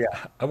 and so yeah.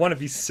 I want to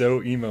be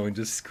so emo and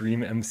just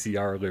scream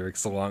MCR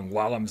lyrics along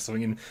while I'm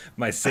swinging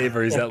my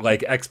sabers at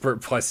like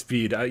expert plus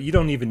speed. You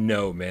don't even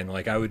know, man.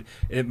 Like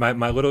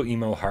my little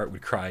emo heart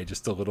would cry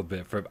just a little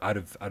bit for out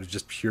of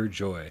just pure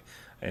joy,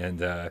 and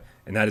that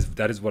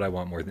is what I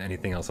want more than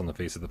anything else on the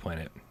face of the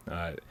planet.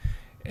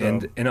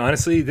 And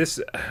honestly,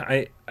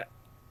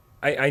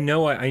 I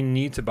know I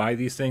need to buy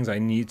these things. I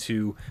need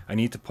to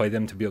play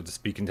them to be able to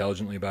speak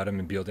intelligently about them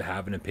and be able to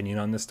have an opinion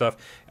on this stuff.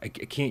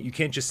 You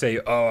can't just say,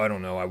 oh, I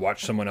don't know, I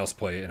watched someone else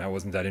play it and I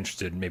wasn't that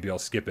interested, maybe I'll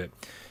skip it.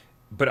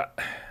 But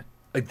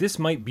like, this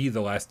might be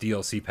the last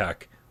DLC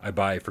pack I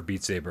buy for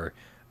Beat Saber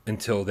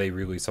until they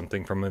release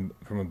something from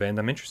a band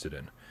I'm interested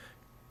in.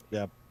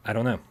 Yeah. I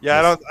don't know.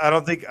 Yeah, I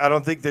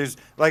don't think there's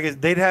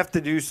like they'd have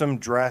to do some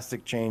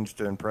drastic change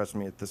to impress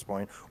me at this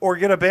point, or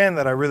get a band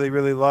that I really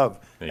really love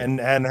Yeah. and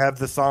have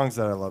the songs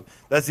that I love.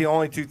 That's the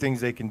only two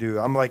things they can do.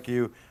 I'm like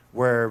you,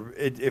 where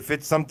if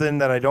it's something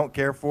that I don't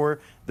care for,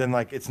 then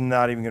like it's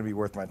not even gonna be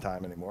worth my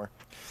time anymore.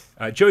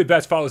 Joey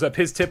Best follows up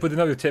his tip with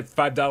another tip,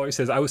 $5.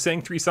 Says, I was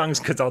saying 3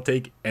 songs because I'll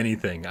take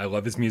anything. I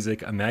love his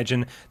music.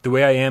 Imagine the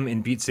way I am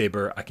in Beat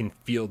Saber. I can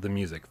feel the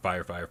music.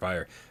 Fire, fire,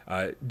 fire.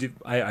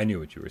 I knew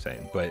what you were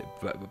saying, but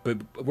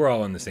we're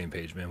all on the same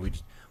page, man.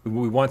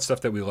 We want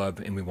stuff that we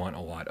love, and we want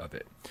a lot of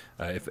it.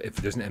 If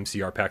there's an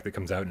MCR pack that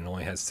comes out and it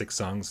only has 6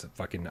 songs,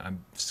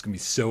 I'm just gonna be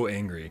so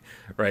angry,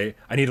 right?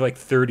 I need like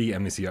 30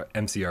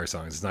 MCR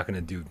songs. It's not gonna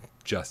do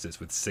justice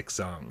with 6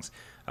 songs,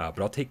 but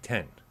I'll take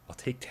 10. I'll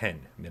take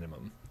 10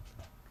 minimum.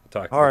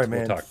 All right,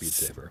 we'll man. talk Beat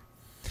Saber.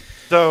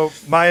 So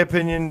my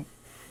opinion,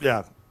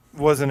 yeah,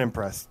 wasn't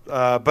impressed.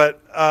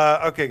 But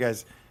okay,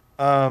 guys.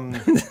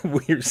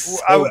 We're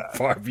so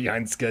far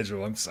behind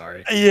schedule. I'm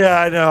sorry. Yeah,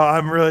 I know.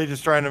 I'm really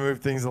just trying to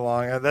move things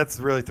along. That's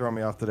really throwing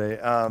me off today.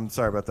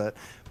 Sorry about that.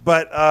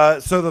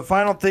 But so the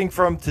final thing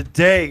from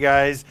today,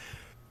 guys,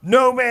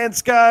 No Man's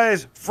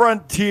Skies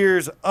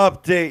Frontiers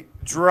update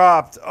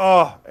dropped.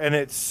 Oh, and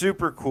it's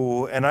super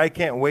cool. And I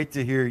can't wait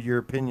to hear your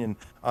opinion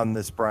on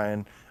this,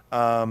 Brian.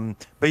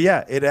 But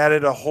yeah, it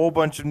added a whole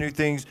bunch of new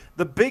things.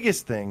 The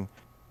biggest thing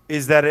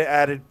is that it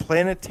added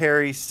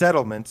planetary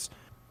settlements,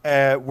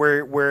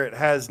 where it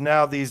has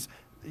now these.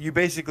 You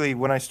basically,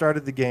 when I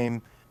started the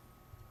game,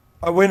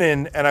 I went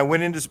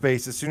into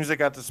space. As soon as I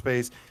got to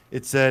space,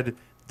 it said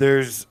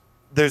there's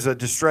a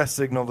distress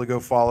signal to go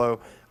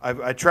follow.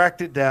 I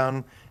tracked it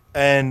down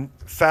and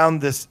found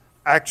this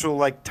actual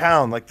like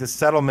town, like this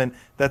settlement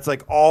that's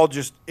like all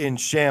just in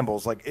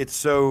shambles. Like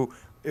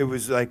it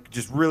was like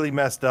just really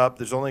messed up.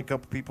 There's only a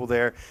couple people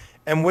there.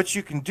 And what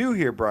you can do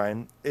here,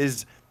 Brian,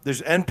 is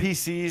there's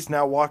NPCs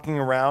now walking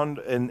around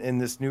in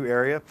this new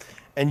area,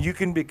 and you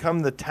can become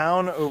the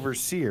town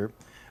overseer,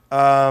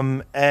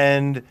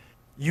 and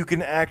you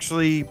can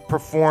actually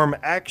perform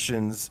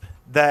actions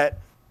that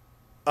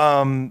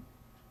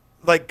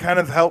like kind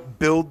of help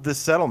build the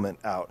settlement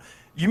out.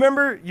 You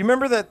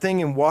remember that thing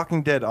in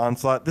Walking Dead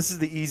Onslaught? This is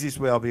the easiest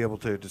way I'll be able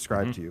to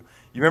describe to you.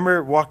 You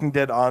remember Walking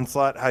Dead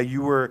Onslaught, how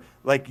you were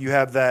like, you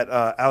have that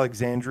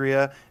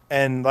Alexandria,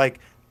 and like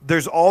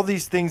there's all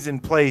these things in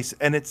place,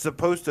 and it's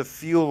supposed to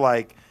feel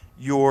like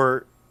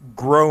you're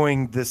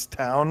growing this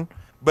town,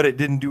 but it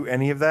didn't do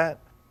any of that.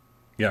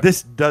 Yeah.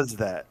 This does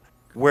that,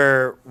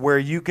 where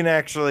you can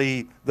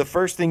actually, the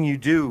first thing you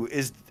do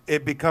is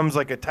it becomes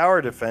like a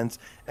tower defense,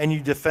 and you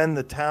defend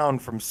the town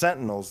from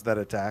sentinels that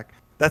attack.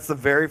 That's the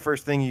very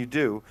first thing you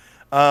do,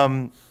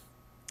 and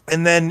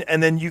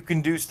then you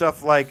can do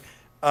stuff like,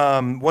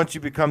 once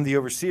you become the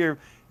overseer,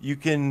 you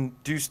can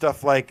do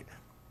stuff like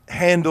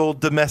handle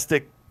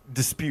domestic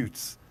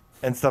disputes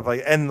and stuff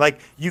like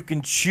you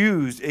can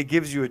choose. It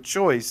gives you a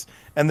choice,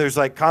 and there's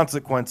like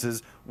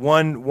consequences.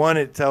 One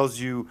it tells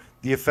you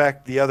the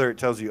effect, the other it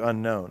tells you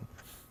unknown.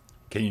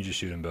 Can you just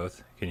shoot them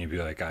both? Can you be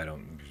like,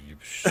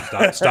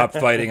 stop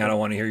fighting, I don't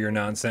want to hear your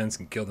nonsense,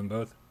 and kill them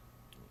both?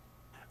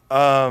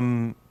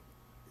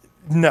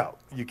 No,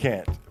 you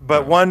can't.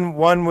 But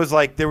one was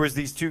like, there was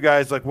these two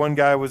guys, like one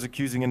guy was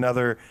accusing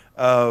another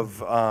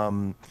of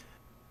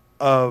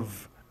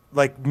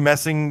like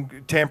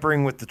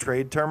tampering with the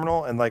trade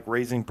terminal and like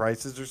raising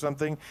prices or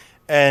something.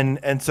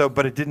 And so,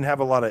 but it didn't have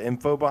a lot of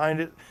info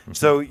behind it. Mm-hmm.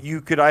 So you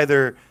could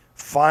either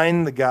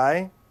find the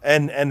guy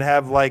and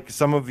have like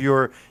some of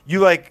your,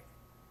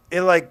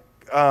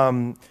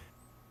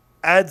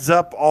 adds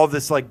up all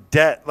this like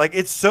debt. Like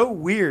it's so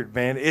weird,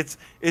 man. It's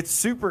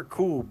super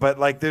cool, but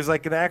like there's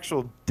like an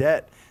actual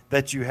debt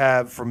that you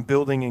have from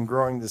building and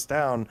growing this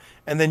town,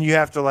 and then you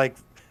have to like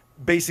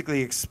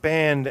basically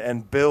expand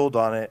and build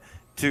on it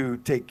to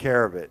take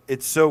care of it.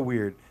 It's so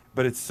weird,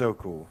 but it's so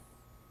cool.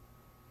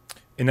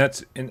 And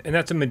that's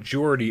a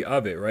majority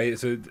of it, right?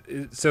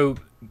 So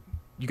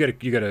you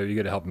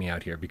gotta help me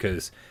out here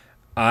because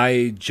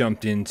I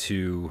jumped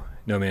into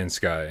No Man's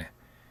Sky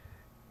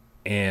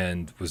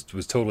and was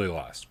totally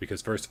lost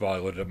because first of all I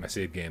loaded up my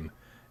save game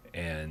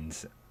and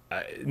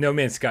No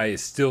Man's Sky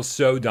is still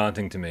so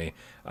daunting to me,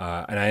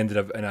 and I ended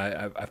up and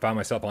I found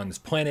myself on this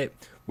planet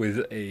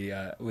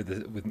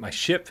with my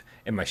ship,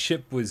 and my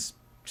ship was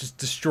just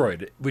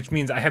destroyed, which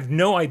means I have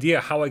no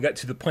idea how I got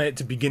to the planet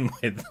to begin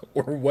with,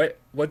 or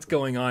what's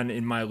going on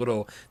in my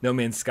little No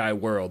Man's Sky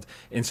world.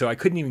 And so I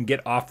couldn't even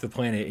get off the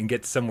planet and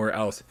get somewhere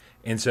else.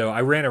 And so I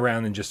ran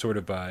around and just sort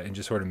of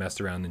messed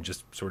around and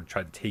just sort of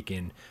tried to take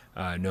in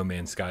No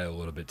Man's Sky a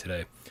little bit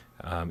today,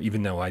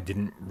 even though I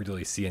didn't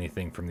really see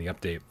anything from the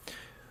update.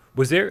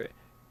 Was there?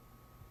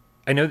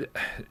 I know that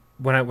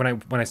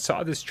when I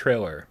saw this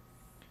trailer,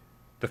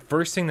 the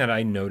first thing that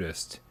I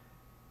noticed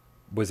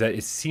was that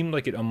it seemed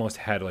like it almost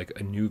had like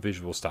a new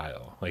visual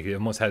style. Like it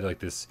almost had like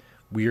this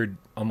weird,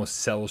 almost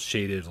cell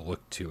shaded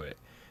look to it.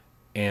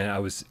 And I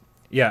was,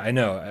 yeah, I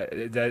know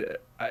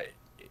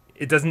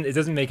it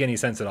doesn't make any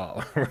sense at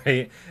all,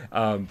 right?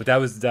 But that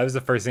was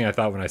the first thing I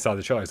thought when I saw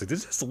the trailer. I was like,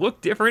 does this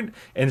look different?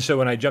 And so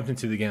when I jumped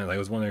into the game, I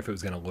was wondering if it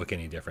was going to look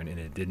any different, and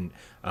it didn't.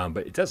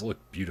 But it does look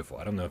beautiful.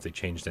 I don't know if they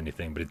changed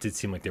anything, but it did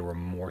seem like there were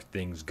more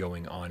things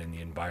going on in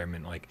the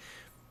environment, like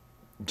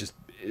just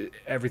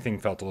everything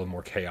felt a little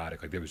more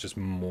chaotic. Like there was just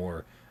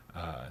more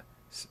I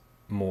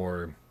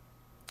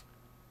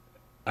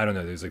don't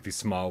know, there's like these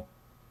small,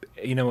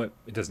 you know what,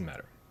 it doesn't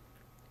matter.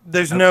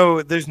 There's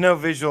no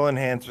visual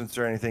enhancements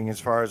or anything as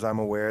far as I'm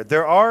aware.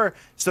 There are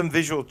some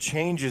visual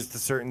changes to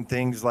certain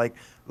things, like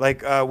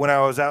when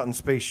I was out in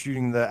space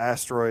shooting the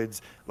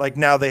asteroids. Like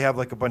now they have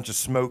like a bunch of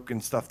smoke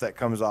and stuff that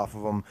comes off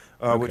of them,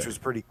 which was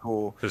pretty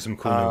cool. There's some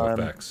cool new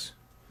effects.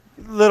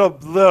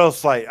 Little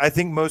slight. I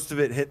think most of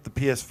it hit the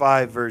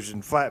PS5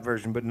 version, flat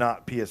version, but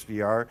not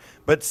PSVR.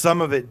 But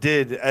some of it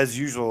did, as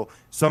usual.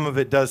 Some of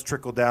it does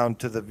trickle down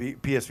to the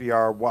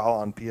PSVR while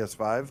on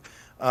PS5.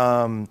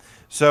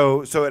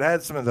 So it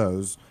had some of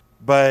those,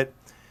 but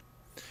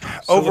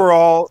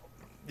overall,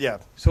 yeah.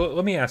 So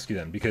let me ask you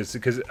then,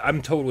 because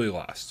I'm totally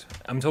lost.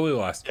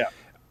 Yeah.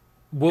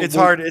 Well, It's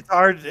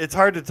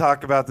hard to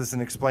talk about this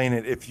and explain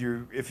it if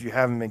you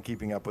haven't been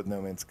keeping up with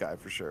No Man's Sky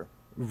for sure.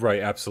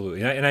 Right,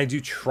 absolutely, and I do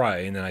try,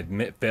 and then I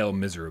fail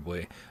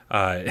miserably.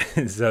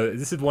 So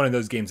this is one of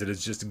those games that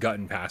has just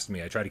gotten past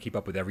me. I try to keep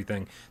up with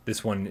everything.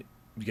 This one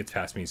gets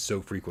past me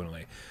so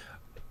frequently.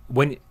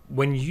 When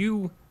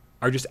you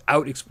are just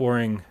out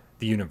exploring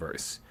the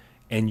universe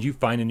and you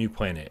find a new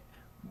planet,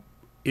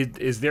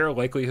 is there a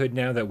likelihood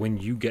now that when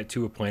you get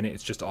to a planet,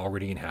 it's just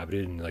already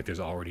inhabited and like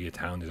there's already a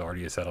town, there's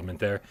already a settlement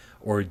there,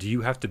 or do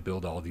you have to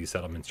build all these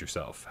settlements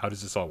yourself? How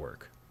does this all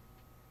work?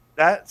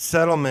 That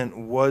settlement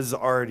was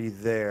already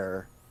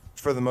there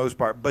for the most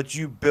part, but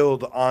you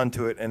build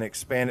onto it and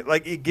expand it.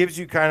 Like it gives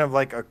you kind of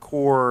like a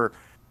core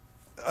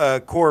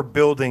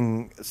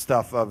building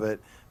stuff of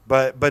it,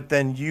 but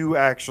then you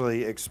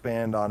actually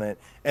expand on it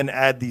and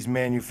add these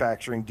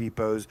manufacturing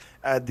depots,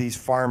 add these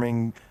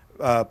farming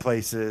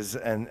places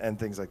and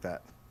things like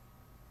that.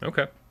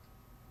 Okay,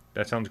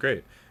 that sounds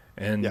great.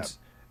 And Yeah.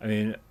 I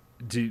mean,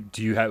 do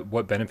you have,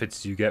 what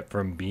benefits do you get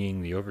from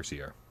being the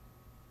overseer?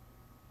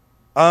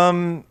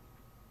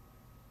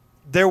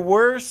 There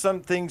were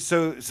some things.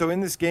 So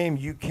in this game,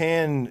 you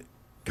can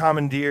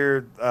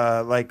commandeer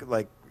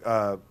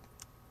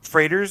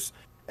freighters,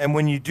 and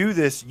when you do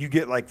this, you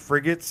get like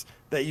frigates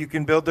that you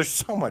can build. There's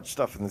so much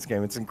stuff in this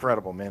game; it's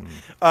incredible, man.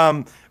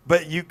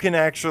 But you can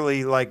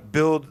actually like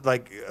build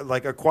like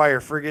acquire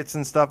frigates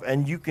and stuff,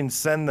 and you can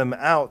send them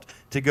out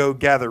to go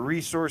gather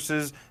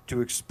resources,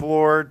 to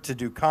explore, to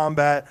do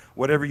combat,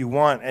 whatever you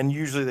want. And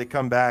usually they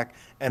come back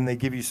and they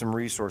give you some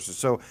resources.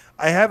 So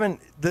I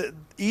haven't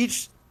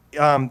each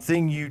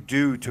thing you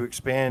do to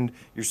expand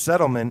your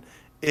settlement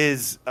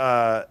is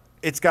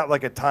it's got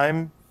like a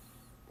timer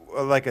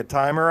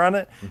on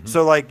it.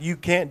 So like you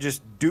don't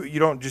just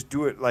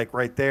do it like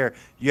right there.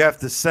 You have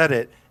to set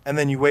it, and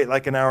then you wait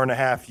like an hour and a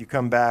half. You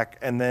come back,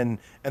 and then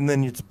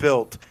it's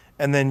built,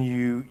 and then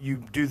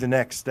you do the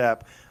next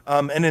step.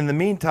 And in the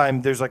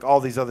meantime, there's like all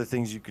these other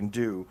things you can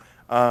do.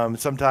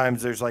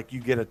 Sometimes there's like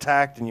you get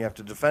attacked and you have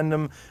to defend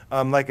them.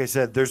 Like I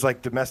said, there's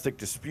like domestic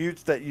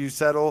disputes that you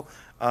settle.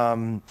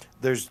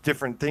 There's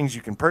different things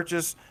you can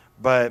purchase,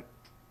 but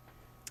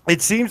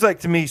it seems like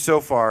to me so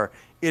far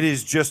it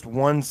is just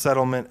one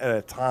settlement at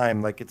a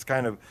time. Like it's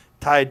kind of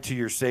tied to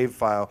your save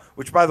file,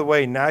 which by the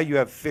way, now you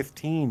have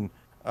 15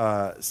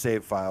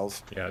 save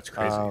files. Yeah, it's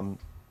crazy.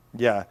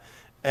 Yeah.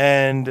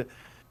 And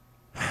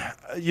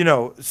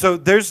so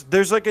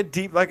there's like a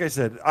deep, like I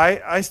said,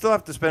 I still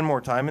have to spend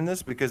more time in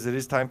this because it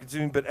is time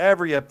consuming, but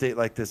every update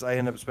like this, I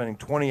end up spending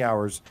 20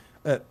 hours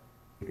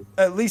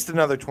at least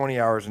another 20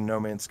 hours in No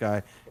Man's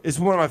Sky. It's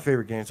one of my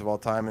favorite games of all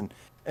time,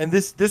 and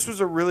this was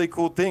a really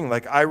cool thing.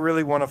 Like I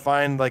really want to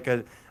find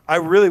I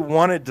really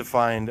wanted to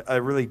find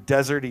a really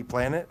deserty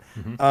planet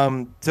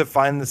to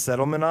find the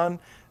settlement on,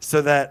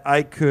 so that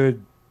I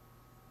could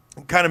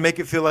kind of make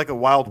it feel like a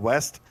Wild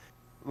West,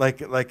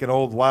 like an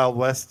old Wild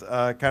West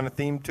kind of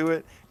theme to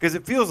it, because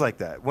it feels like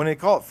that. When they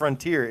call it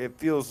Frontier, it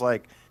feels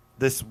like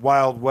this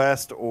Wild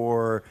West,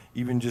 or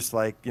even just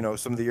like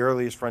some of the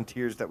earliest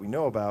frontiers that we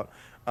know about.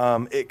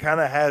 It kind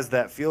of has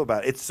that feel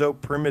about it. It's so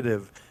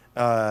primitive,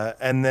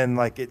 and then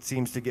like it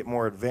seems to get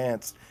more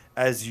advanced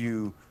as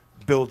you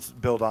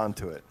build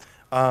onto it.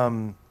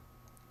 But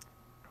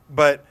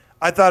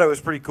I thought it was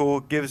pretty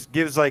cool.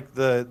 Gives like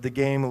the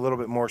game a little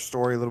bit more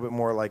story, a little bit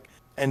more like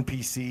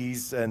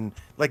NPCs, and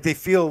like they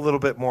feel a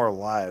little bit more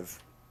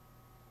alive.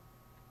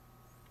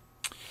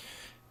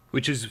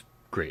 Which is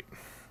great.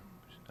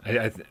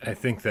 I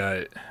think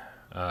that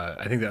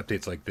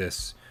updates like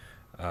this.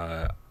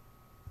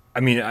 I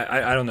mean,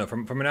 I don't know,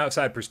 from an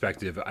outside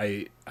perspective.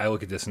 I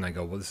look at this and I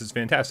go, well, this is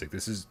fantastic.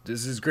 This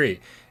is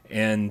great.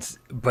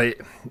 But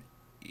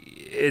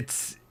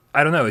it's,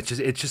 I don't know. It's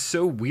just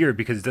so weird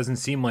because it doesn't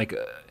seem like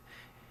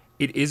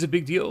it is a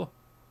big deal,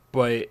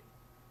 but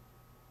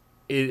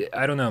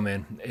I don't know,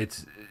 man.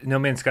 It's No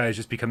Man's Sky is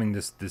just becoming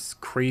this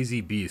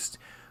crazy beast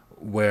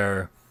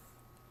where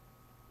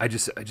I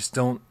just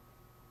don't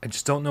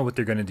know what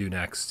they're gonna do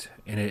next,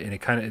 and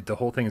it kind of, the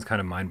whole thing is kind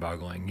of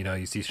mind-boggling.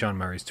 You see Sean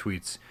Murray's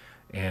tweets,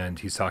 and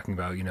he's talking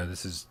about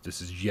this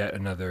is yet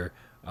another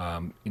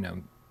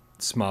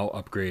small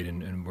upgrade,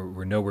 and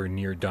we're nowhere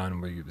near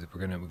done.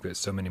 We've got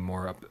so many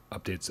more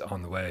updates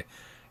on the way,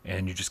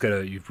 and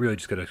you've really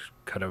just gotta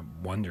kind of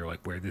wonder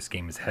like where this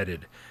game is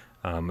headed.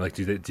 Like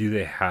do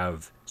they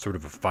have sort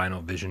of a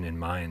final vision in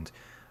mind?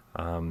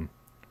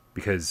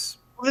 Because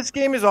This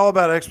game is all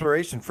about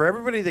exploration. For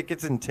everybody that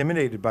gets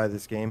intimidated by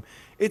this game,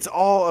 it's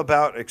all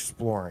about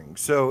exploring.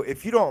 So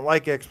if you don't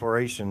like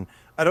exploration,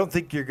 I don't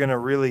think you're gonna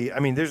really. I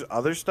mean, there's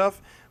other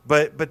stuff,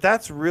 but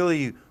that's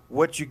really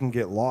what you can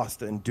get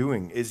lost in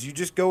doing is you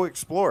just go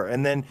explore,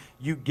 and then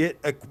you get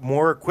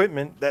more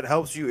equipment that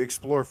helps you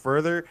explore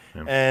further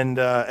and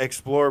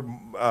explore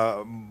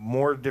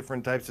more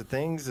different types of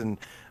things, and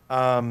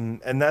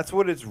that's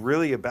what it's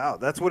really about.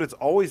 That's what it's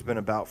always been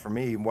about for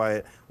me.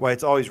 Why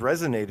it's always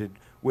resonated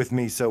with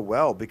me so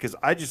well, because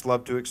I just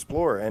love to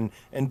explore and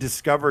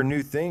discover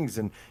new things.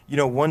 And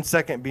 1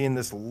 second being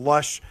this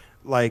lush,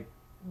 like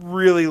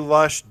really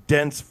lush,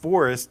 dense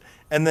forest,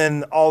 and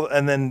then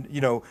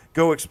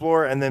go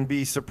explore and then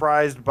be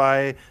surprised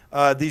by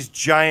these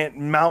giant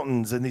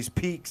mountains and these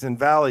peaks and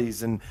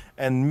valleys and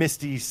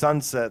misty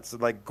sunsets,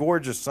 like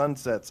gorgeous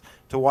sunsets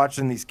to watch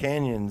in these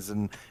canyons,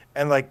 and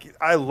like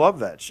I love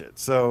that shit.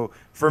 So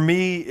for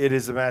me, it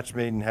is a match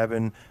made in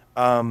heaven.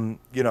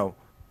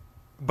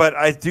 But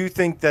I do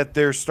think that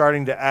they're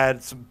starting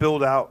to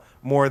build out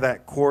more of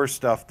that core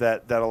stuff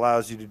that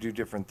allows you to do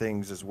different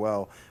things as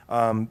well.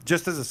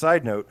 Just as a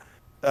side note,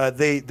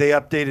 they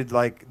updated,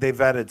 like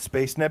they've added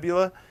Space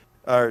Nebula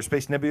or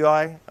Space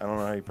Nebulae. I don't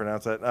know how you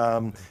pronounce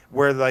that.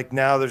 Where like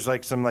now there's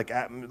like some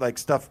like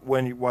stuff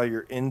while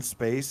you're in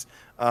space.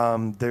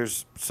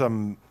 There's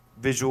some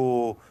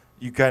visual.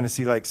 You kind of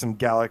see like some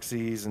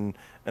galaxies and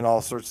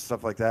all sorts of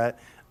stuff like that.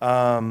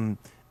 And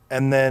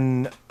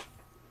then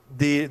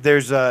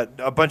there's a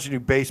bunch of new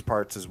base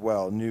parts as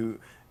well, new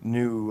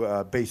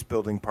base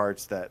building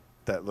parts that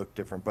look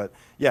different. But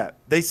yeah,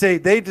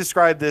 they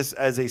describe this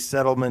as a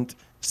settlement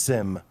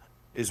sim,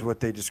 is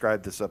what they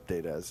describe this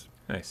update as.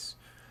 nice.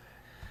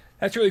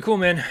 That's really cool,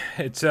 man.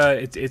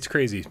 It's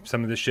crazy.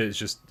 Some of this shit is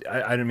just.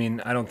 I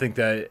mean, I don't think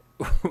that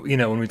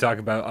when we talk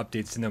about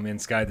updates to No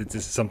Man's Sky, that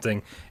this is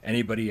something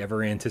anybody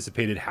ever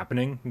anticipated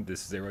happening.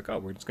 They're like, oh,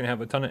 we're just gonna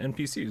have a ton of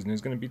NPCs and there's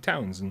gonna be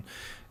towns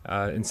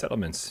and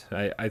settlements.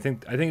 I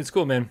think it's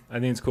cool, man. I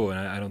think it's cool, and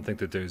I don't think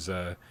that there's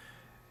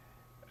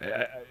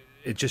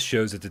it just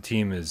shows that the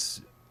team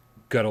has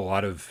got a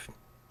lot of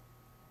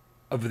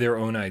their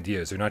own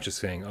ideas. They're not just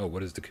saying, oh, what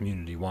does the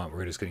community want?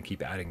 We're just going to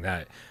keep adding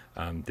that.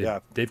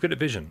 They've got a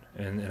vision,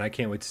 and I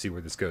can't wait to see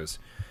where this goes.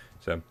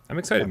 So I'm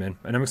excited, man.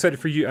 And I'm excited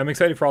for you. I'm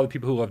excited for all the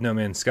people who love No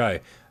Man's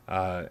Sky.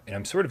 And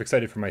I'm sort of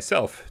excited for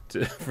myself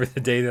for the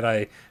day that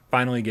I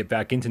finally get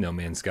back into No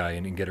Man's Sky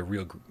and get a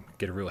real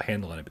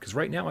handle on it. Because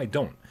right now I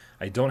don't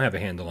have a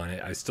handle on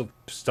it. I still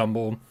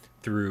stumble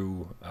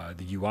through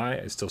the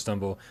UI. I still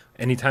stumble.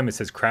 Anytime it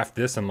says craft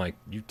this, I'm like,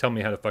 you tell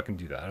me how to fucking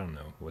do that. I don't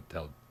know what the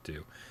hell to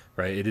do.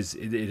 Right? It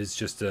is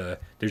just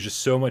there's just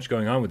so much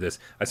going on with this.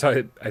 I saw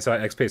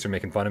X-Pacer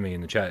making fun of me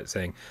in the chat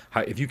saying,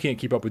 if you can't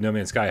keep up with No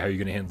Man's Sky, how are you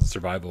going to handle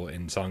survival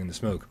in Song in the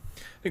Smoke?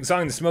 I think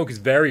Song in the Smoke is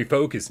very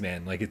focused,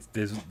 man. Like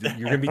you're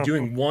going to be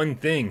doing one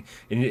thing,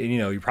 and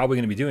you're probably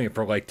going to be doing it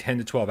for like 10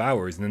 to 12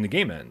 hours, and then the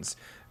game ends.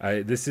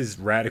 This is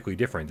radically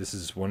different. This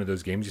is one of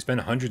those games you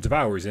spend hundreds of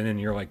hours in,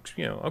 and you're like,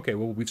 okay,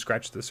 well, we've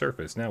scratched the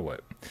surface. Now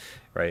what?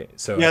 Right?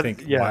 So I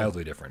think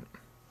wildly different.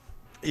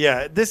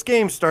 Yeah, this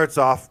game starts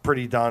off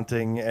pretty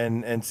daunting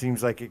and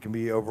seems like it can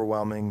be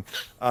overwhelming,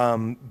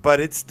 but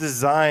it's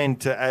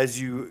designed to, as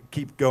you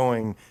keep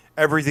going,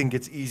 everything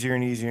gets easier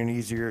and easier and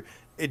easier.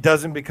 It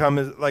doesn't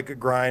become like a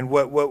grind.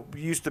 What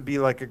used to be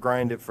like a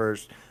grind at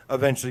first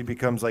eventually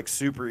becomes like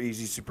super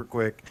easy, super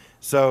quick.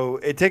 So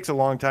it takes a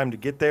long time to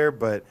get there,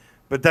 but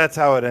that's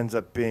how it ends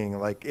up being.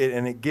 Like it,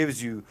 and it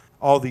gives you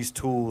all these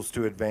tools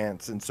to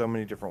advance in so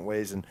many different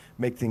ways and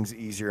make things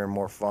easier and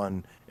more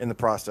fun in the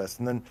process.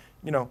 And then,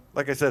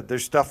 like I said,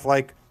 there's stuff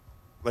like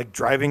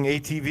driving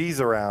ATVs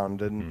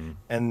around and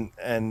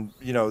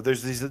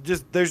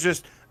there's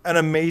just an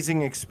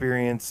amazing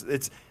experience.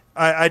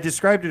 I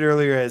described it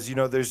earlier as,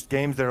 there's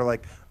games that are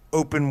like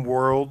open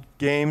world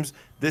games.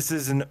 This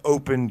is an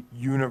open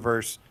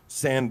universe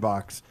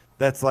sandbox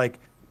that's like,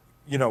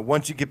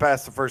 once you get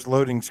past the first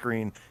loading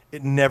screen,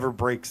 it never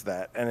breaks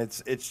that. And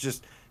it's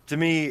just, to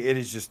me, it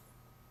is just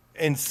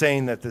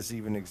insane that this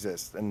even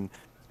exists. And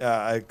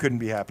I couldn't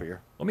be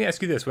happier. Let me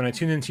ask you this: when I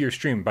tune into your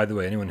stream, by the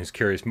way, anyone who's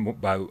curious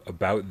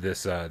about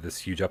this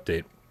huge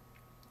update,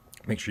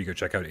 make sure you go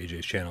check out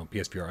AJ's channel,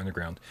 PSVR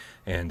Underground,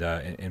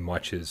 and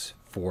watch his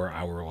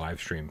 4-hour live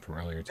stream from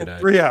earlier today.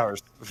 3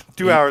 hours,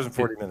 2 hours and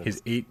 40 minutes.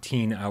 His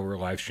 18-hour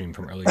live stream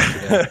from earlier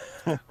today.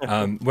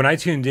 When I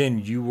tuned in,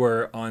 you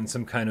were in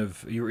some kind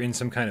of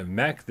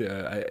mech.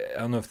 I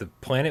don't know if the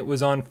planet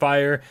was on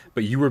fire,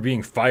 but you were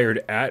being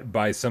fired at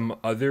by some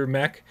other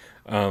mech.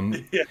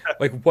 Yeah.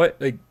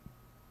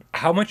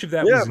 How much of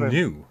that was man.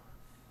 new?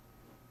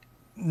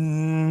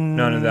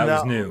 None of that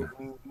was new.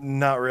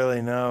 Not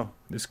really, no.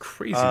 It's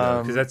crazy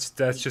though, because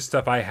that's just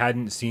stuff I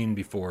hadn't seen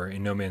before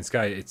in No Man's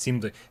Sky. It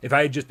seemed like if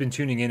I had just been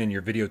tuning in and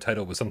your video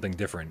title was something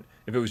different,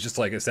 if it was just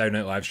like a Saturday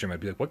Night live stream,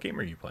 I'd be like, "What game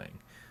are you playing?"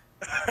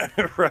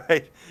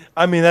 Right.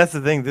 I mean, that's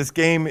the thing. This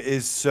game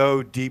is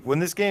so deep. When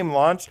this game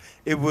launched,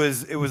 it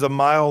was a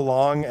mile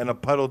long and a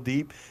puddle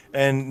deep,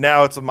 and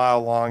now it's a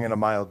mile long and a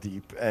mile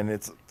deep, and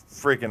it's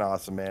freaking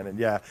awesome, man. And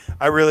yeah,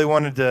 I really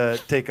wanted to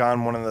take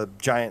on one of the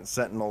giant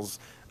sentinels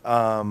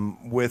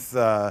with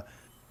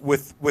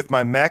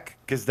my mech,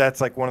 because that's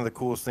like one of the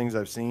coolest things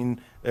I've seen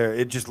there.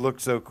 It just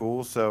looked so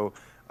cool. So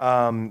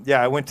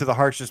I went to the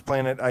harshest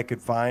planet I could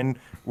find,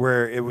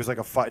 where it was like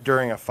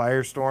during a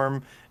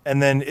firestorm. And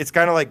then it's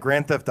kind of like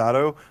Grand Theft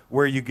Auto,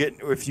 where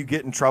if you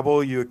get in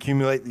trouble, you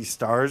accumulate these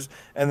stars,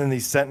 and then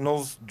these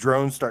sentinels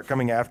drones start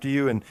coming after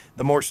you, and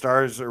the more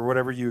stars or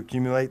whatever you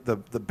accumulate, the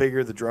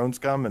bigger the drones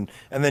come, and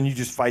then you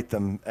just fight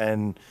them.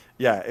 And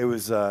yeah, it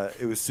was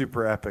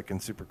super epic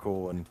and super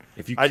cool. And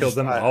if you kill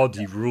them all,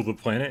 do you rule the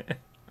planet?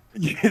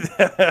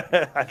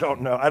 I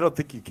don't know. I don't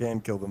think you can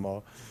kill them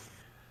all.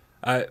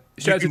 You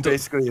can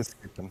basically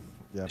escape them.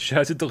 Yeah. Shout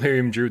out to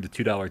Delirium Drew, the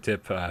 $2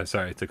 tip.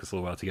 Sorry, it took us a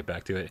little while to get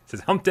back to it. It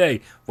says Hump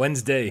Day,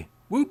 Wednesday.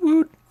 Woot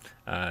woot.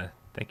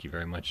 Thank you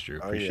very much, Drew.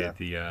 Appreciate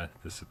the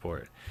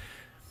support.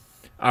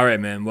 All right,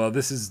 man. Well,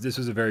 this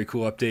was a very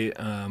cool update.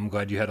 I'm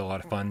glad you had a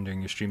lot of fun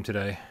during your stream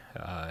today.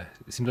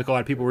 It seems like a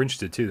lot of people were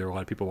interested too. There were a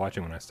lot of people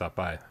watching when I stopped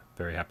by.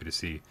 Very happy to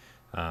see.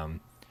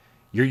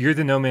 You're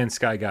the No Man's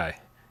Sky guy.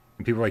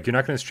 And people were like, "You're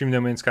not going to stream No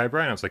Man's Sky,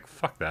 Brian?" I was like,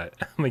 "Fuck that!"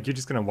 I'm like, "You're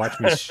just going to watch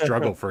me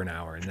struggle for an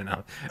hour, and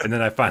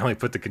then I finally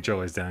put the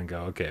controllers down and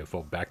go, okay,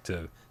 well, back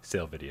to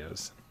sale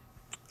videos."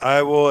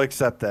 I will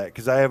accept that,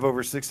 because I have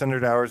over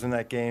 600 hours in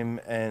that game,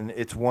 and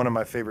it's one of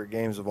my favorite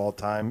games of all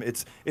time.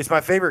 It's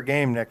my favorite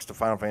game next to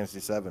Final Fantasy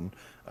VII.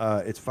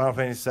 It's Final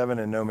Fantasy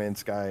VII and No Man's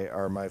Sky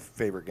are my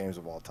favorite games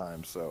of all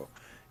time. So,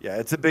 yeah,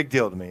 it's a big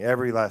deal to me.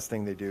 Every last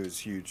thing they do is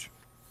huge.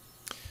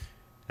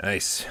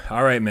 Nice.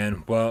 All right,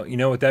 man. Well, you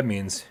know what that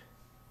means.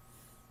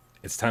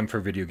 It's time for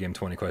Video Game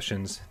 20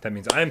 questions. That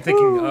means I'm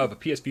thinking of a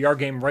PSVR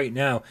game right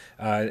now.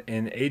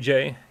 And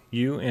AJ,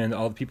 you and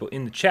all the people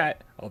in the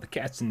chat, all the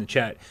cats in the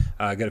chat,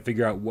 got to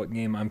figure out what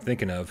game I'm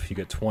thinking of. You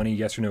got 20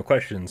 yes or no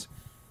questions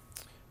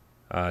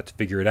to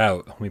figure it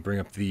out. Let me bring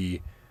up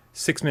the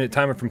 6-minute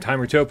timer from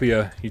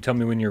Timertopia. You tell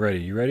me when you're ready.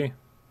 You ready?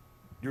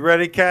 You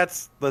ready,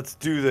 cats? Let's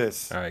do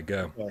this. All right,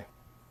 go. Okay.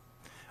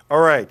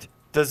 All right.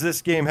 Does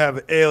this game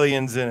have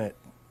aliens in it?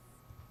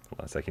 Hold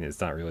on a second. It's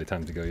not really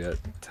time to go yet.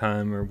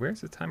 Timer.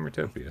 Where's the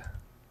Timertopia?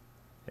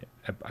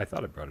 I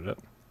thought I brought it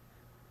up.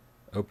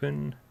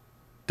 Open.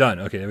 Done.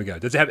 Okay, there we go.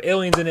 Does it have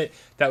aliens in it?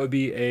 That would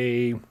be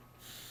a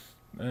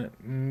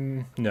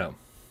no.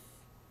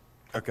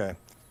 Okay.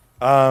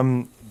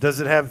 Does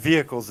it have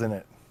vehicles in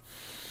it?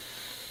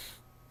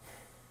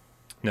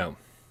 No.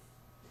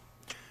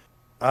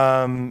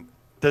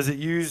 Does it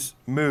use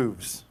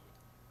moves?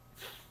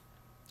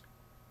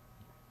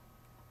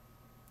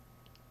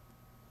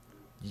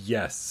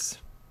 Yes.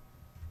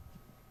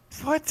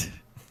 What?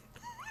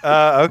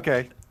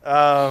 Okay.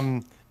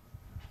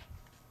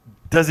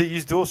 Does it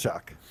use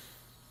DualShock?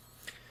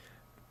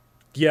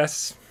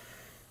 Yes.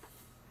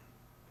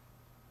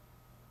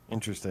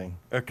 Interesting.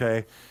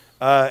 Okay.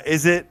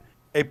 Is it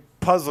a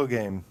puzzle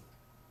game?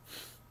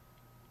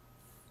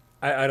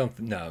 I don't.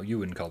 No, you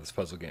wouldn't call this a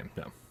puzzle game.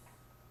 No.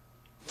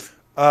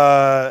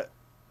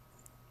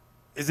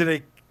 Is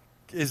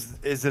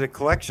it a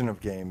collection of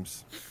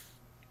games?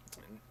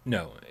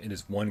 No, it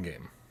is one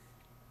game.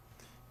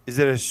 Is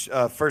it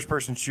a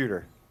first-person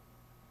shooter?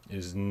 It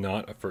is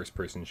not a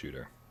first-person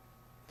shooter.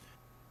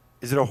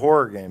 Is it a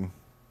horror game?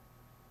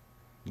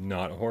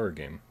 Not a horror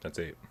game. That's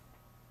 8.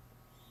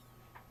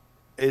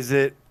 Is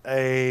it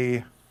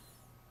a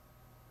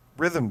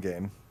rhythm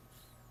game?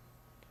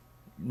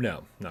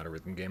 No, not a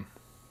rhythm game.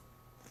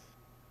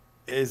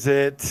 Is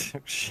it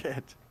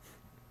shit?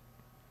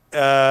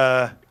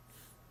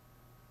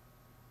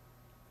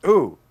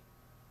 Ooh,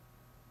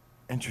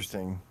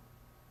 interesting.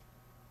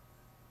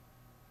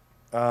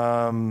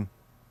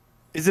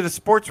 Is it a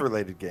sports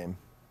related game?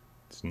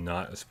 It's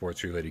not a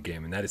sports related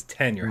game, and that is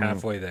 10. You're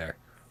halfway there.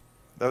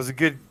 That was a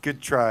good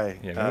try,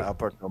 Yeah,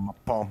 Alberto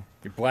Mapom.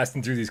 You're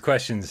blasting through these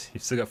questions.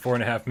 You've still got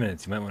 4.5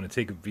 minutes. You might want to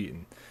take a beat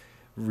and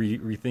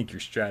rethink your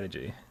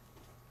strategy.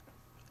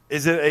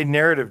 Is it a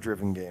narrative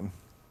driven game?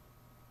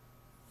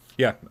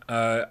 Yeah,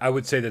 I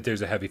would say that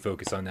there's a heavy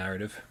focus on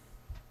narrative.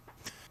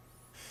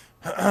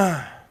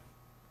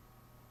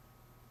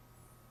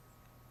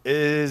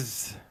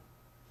 Is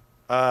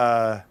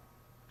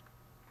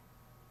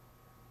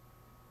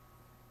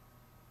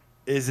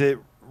it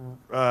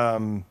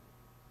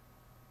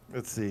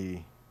let's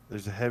see.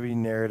 There's a heavy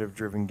narrative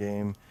driven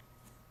game.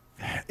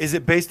 Is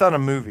it based on a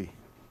movie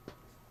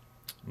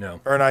No,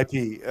 or an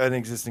IP, an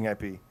existing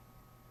IP?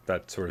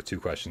 that's sort of two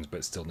questions,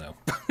 but still no.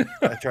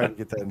 I tried to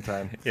get that in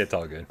time. Yeah, it's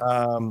all good.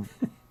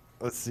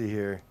 Let's see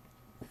here.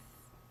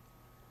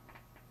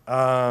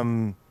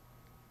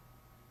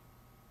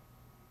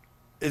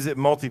 Is it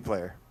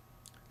multiplayer?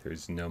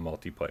 There's no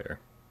multiplayer.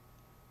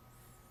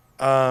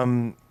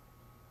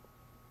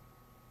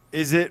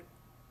 Is it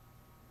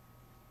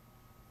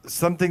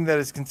something that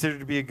is considered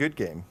to be a good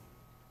game?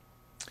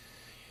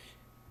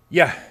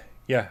 Yeah,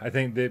 I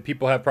think that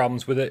people have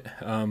problems with it,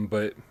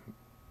 but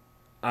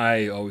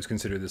I always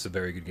consider this a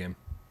very good game.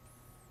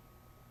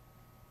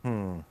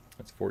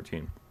 That's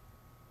 14.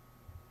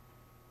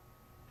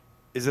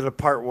 Is it a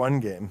part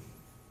one game?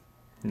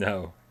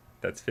 No,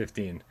 that's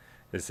 15.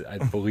 I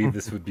believe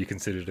this would be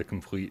considered a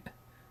complete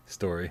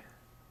story.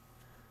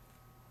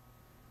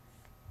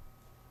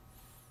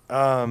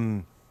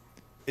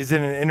 Is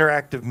it an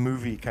interactive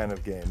movie kind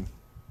of game?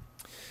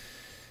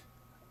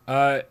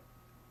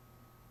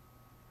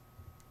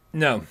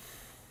 No.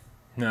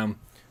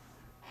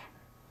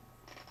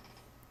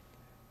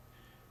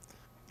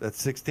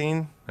 That's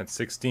 16? That's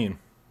 16.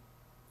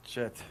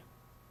 Shit.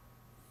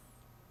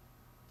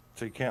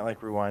 So you can't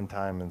like rewind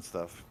time and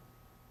stuff.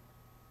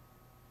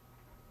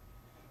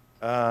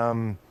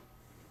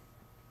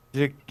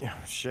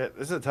 Shit,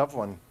 this is a tough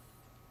one.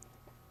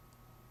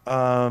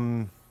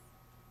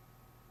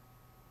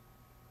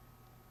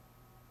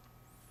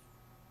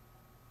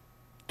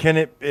 Can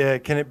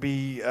it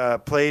be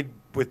played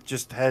with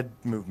just head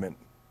movement?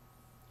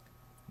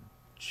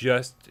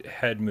 Just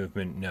head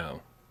movement,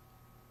 no.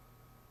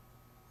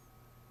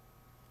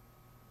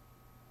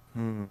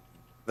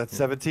 That's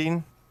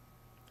 17.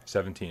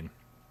 17.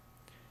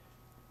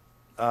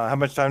 How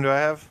much time do I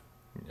have?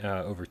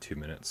 Over 2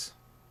 minutes.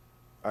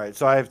 All right,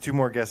 so I have two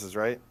more guesses,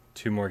 right?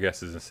 2 more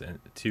guesses,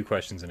 2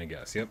 questions and a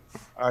guess. Yep.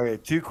 All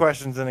right, 2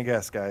 questions and a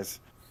guess, guys.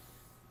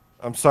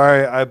 I'm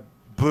sorry, I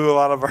blew a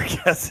lot of our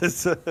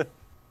guesses.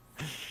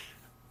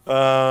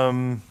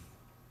 I'm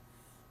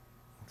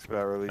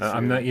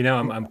not.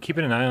 I'm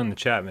keeping an eye on the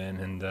chat, man,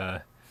 and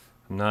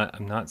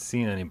I'm not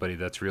seeing anybody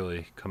that's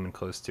really coming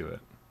close to it.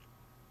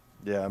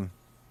 Yeah.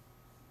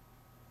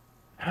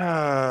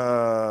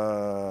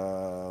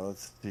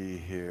 Let's see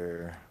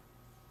here.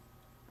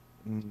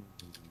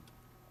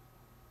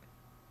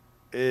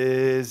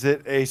 Is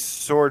it a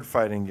sword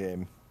fighting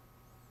game?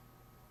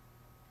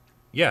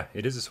 Yeah,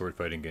 it is a sword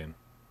fighting game.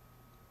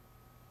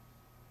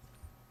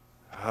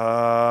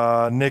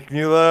 Nick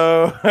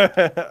Mulo,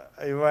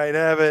 you might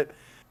have it.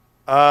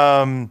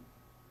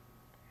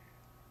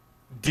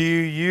 Do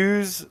you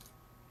use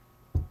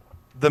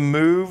the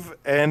move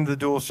and the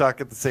DualShock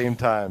at the same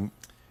time?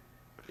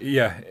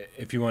 Yeah,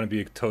 if you want to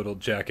be a total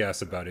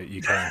jackass about it,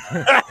 you can.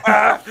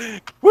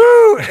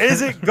 Woo!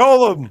 Is it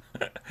Golem?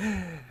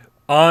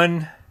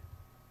 On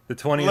the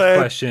 20th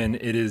question,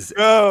 it is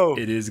go.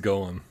 It is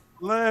Golem.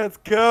 Let's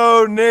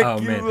go, Nick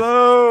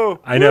Mulo.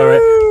 I know,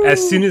 right?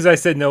 As soon as I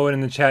said no one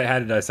in the chat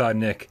had it, I saw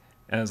Nick,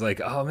 and I was like,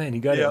 "Oh man,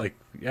 you got it!" Like,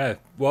 yeah,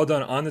 well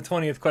done. On the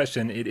 20th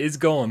question, it is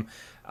Golem.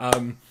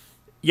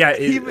 Yeah,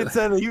 he even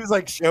said it. He was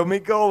like, "Show me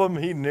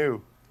Golem." He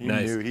knew. He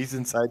nice. knew. He's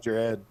inside your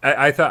head.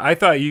 I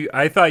thought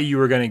you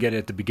were gonna get it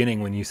at the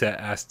beginning when you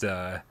asked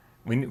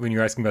when you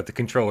were asking about the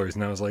controllers,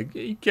 and I was like,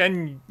 you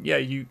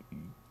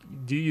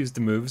do use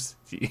the moves,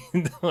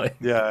 like,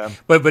 yeah,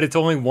 but it's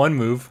only one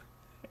move,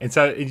 and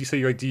so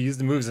you're like, do you use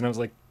the moves? And I was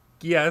like,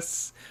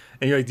 yes,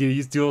 and you're like, do you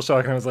use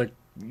DualShock? And I was like,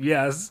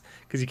 yes,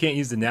 because you can't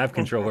use the nav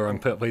controller on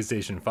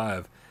PlayStation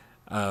 5.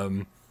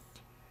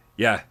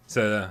 Yeah,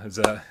 so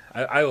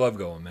I love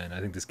Golem, man.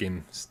 I think this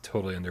game is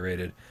totally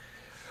underrated.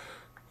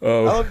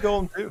 Oh, I love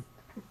Golem too.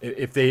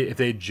 If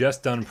they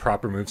just done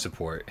proper move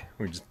support,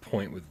 we just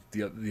point with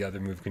the other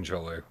move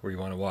controller where you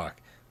want to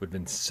walk, would have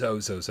been so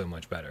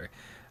much better.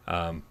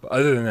 But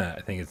other than that,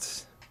 I think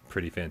it's a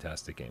pretty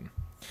fantastic game.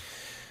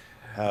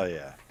 Hell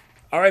yeah.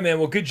 All right, man.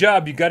 Well, good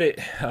job. You got it.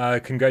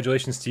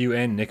 Congratulations to you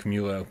and Nick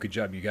Mulo. Good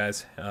job, you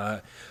guys.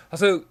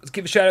 Also, let's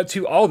give a shout out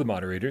to all the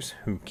moderators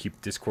who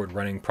keep Discord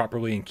running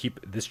properly and keep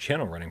this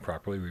channel running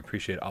properly. We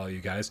appreciate all of you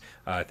guys.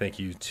 Thank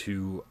you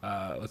to,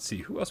 let's see,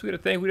 who else we got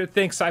to thank? We got to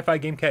thank Sci-Fi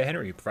Game Cat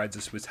Henry, who provides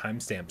us with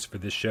timestamps for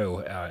this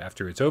show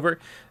after it's over.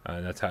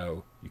 That's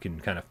how you can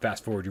kind of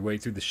fast forward your way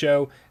through the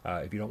show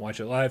if you don't watch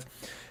it live.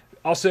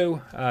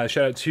 Also, shout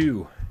out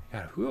to,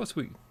 God, who else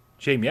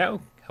Jay Meow,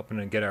 helping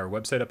to get our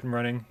website up and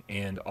running,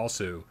 and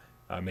also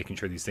making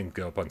sure these things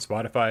go up on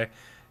Spotify,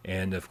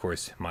 and of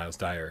course Miles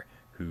Dyer,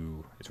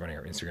 who is running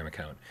our Instagram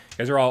account. You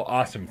guys are all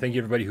awesome. Thank you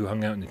everybody who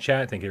hung out in the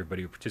chat. Thank you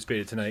everybody who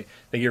participated tonight.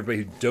 Thank you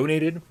everybody who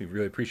donated. We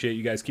really appreciate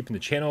you guys keeping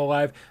the channel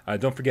alive.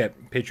 Don't forget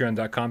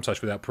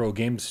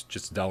patreon.com/withoutparole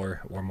just $1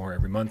 or more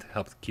every month.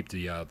 Help keep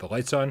the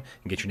lights on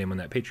and get your name on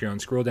that Patreon.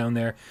 Scroll down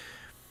there.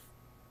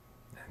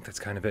 I think that's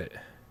kind of it.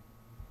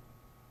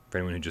 For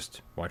anyone who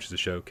just watches the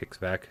show, kicks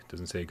back,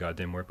 doesn't say a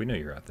goddamn word, we know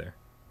you're out there.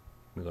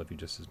 We love you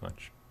just as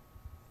much.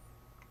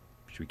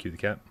 Should we cue the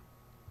cat?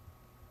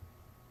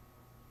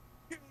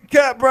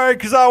 Cat Brian,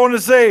 because I want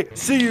to say,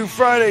 see you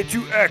Friday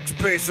to X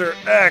Pacer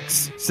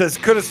X. Says,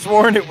 could have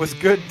sworn it was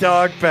good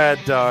dog, bad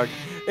dog.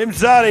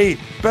 Imzadi,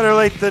 better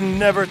late than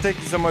never. Thank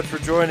you so much for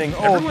joining.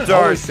 Everyone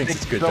always thinks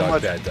it's good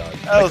dog, bad dog.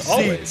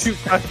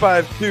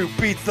 LC2552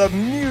 beats the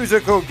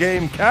musical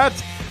Game Cat.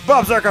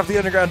 Bob Zarkoff, the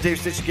Underground Dave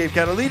Station Game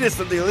Cat. Elitist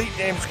of the Elite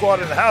Game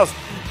Squad in the house.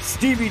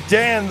 Stevie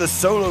Dan, the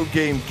solo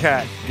Game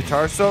Cat.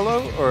 Guitar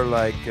solo? Or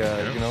like,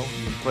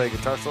 you play a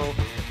guitar solo?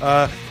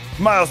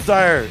 Miles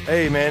Dyer,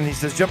 hey man, he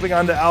says, jumping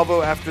onto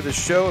Alvo after the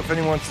show if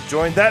anyone wants to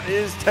join. That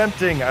is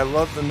tempting. I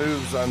love the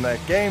moves on that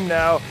game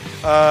now.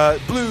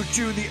 Blue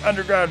Chew, the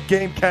Underground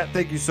Game Cat,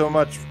 thank you so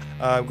much.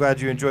 I'm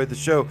glad you enjoyed the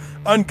show.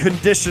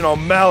 Unconditional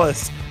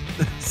Malice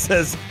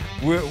says,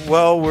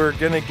 we're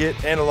going to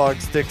get analog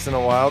sticks in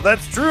a while.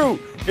 That's true.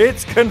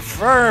 It's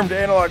confirmed.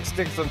 Analog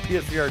sticks on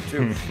PSVR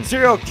 2.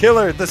 Serial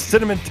Killer, the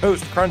Cinnamon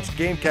Toast Crunch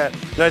Game Cat.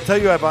 Did I tell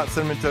you I bought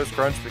Cinnamon Toast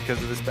Crunch because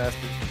of this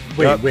bastard?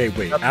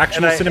 Wait.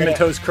 Actual Cinnamon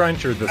Toast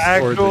Crunch or the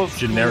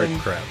generic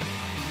crap?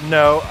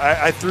 No,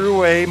 I threw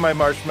away my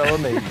marshmallow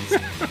maybes,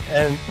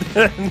 and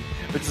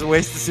which is a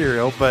waste of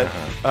cereal. But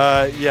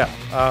But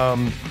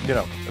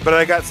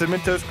I got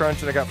Cinnamon Toast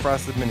Crunch and I got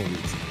Frosted Mini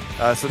Wheats.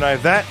 So now I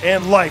have that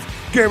and life.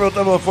 Gabriel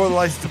 004, the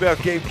license to be out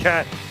Game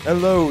Cat.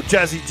 Hello,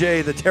 Jazzy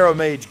J, the Tarot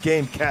Mage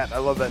Game Cat. I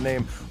love that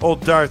name.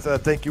 Old Darth,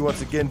 thank you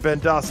once again. Ben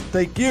Dawson,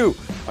 thank you.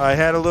 I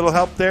had a little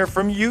help there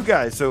from you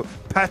guys, so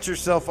pat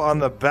yourself on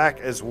the back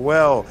as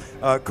well.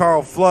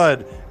 Carl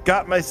Flood,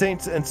 got my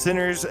Saints and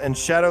Sinners and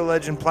Shadow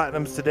Legend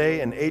Platinums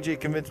today, and AJ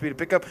convinced me to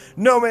pick up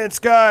No Man's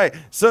Sky,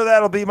 so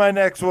that'll be my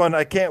next one.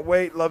 I can't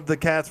wait. Love the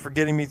cats for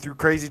getting me through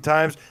crazy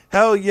times.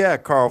 Hell yeah,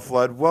 Carl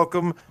Flood.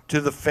 Welcome to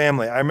the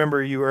family. I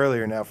remember you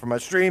earlier now from my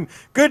stream.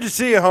 Good to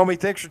see you, homie.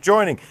 Thanks for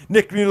joining.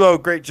 Nick Mulo,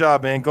 great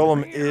job, man.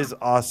 Golem is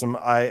awesome.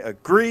 I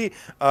agree.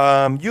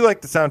 You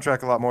like the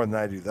soundtrack a lot more than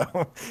I do,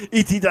 though.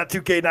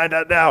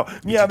 ET.2K9.now.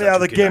 Meow meow,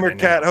 the gamer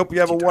cat. Hope you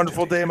have a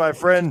wonderful day, my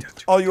friend.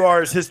 All you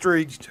are is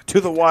history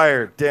to the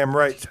wire. Damn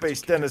right.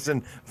 Space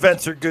Dennison.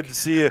 Venser, good to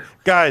see you.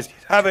 Guys,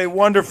 have a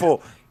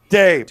wonderful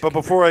day. But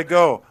before I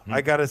go,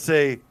 I got to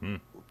say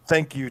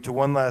thank you to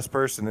one last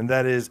person, and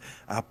that is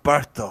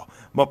Alberto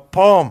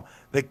Mapom,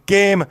 the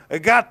game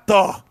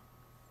gatto.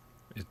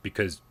 It's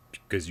because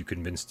you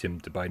convinced him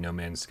to buy No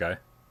Man's Sky?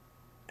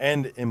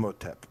 And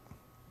Imhotep,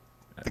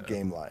 the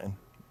game lion.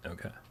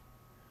 Okay.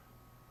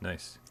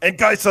 Nice. And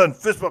Guyson,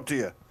 fist bump to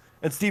you.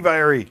 And Steve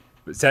Irie.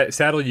 But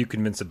sadly, you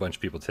convinced a bunch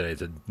of people today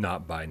to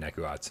not buy Neko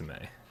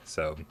Atsume.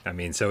 So, I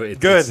mean,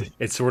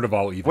 it's sort of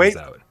all evens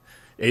out.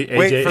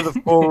 Wait for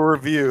the full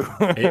review.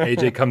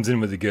 AJ comes in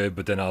with the good,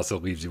 but then also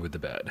leaves you with the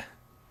bad.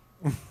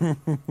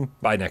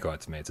 Buy Neko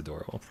Atsume. It's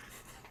adorable.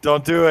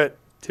 Don't do it.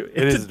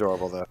 It is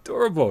adorable, though.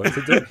 Adorable.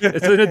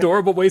 It's an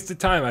adorable waste of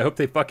time. I hope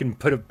they fucking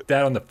put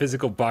that on the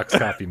physical box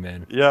copy,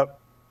 man. Yep.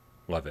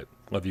 Love it.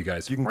 Love you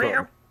guys. You can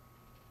call.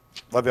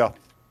 Love y'all.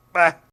 Bye.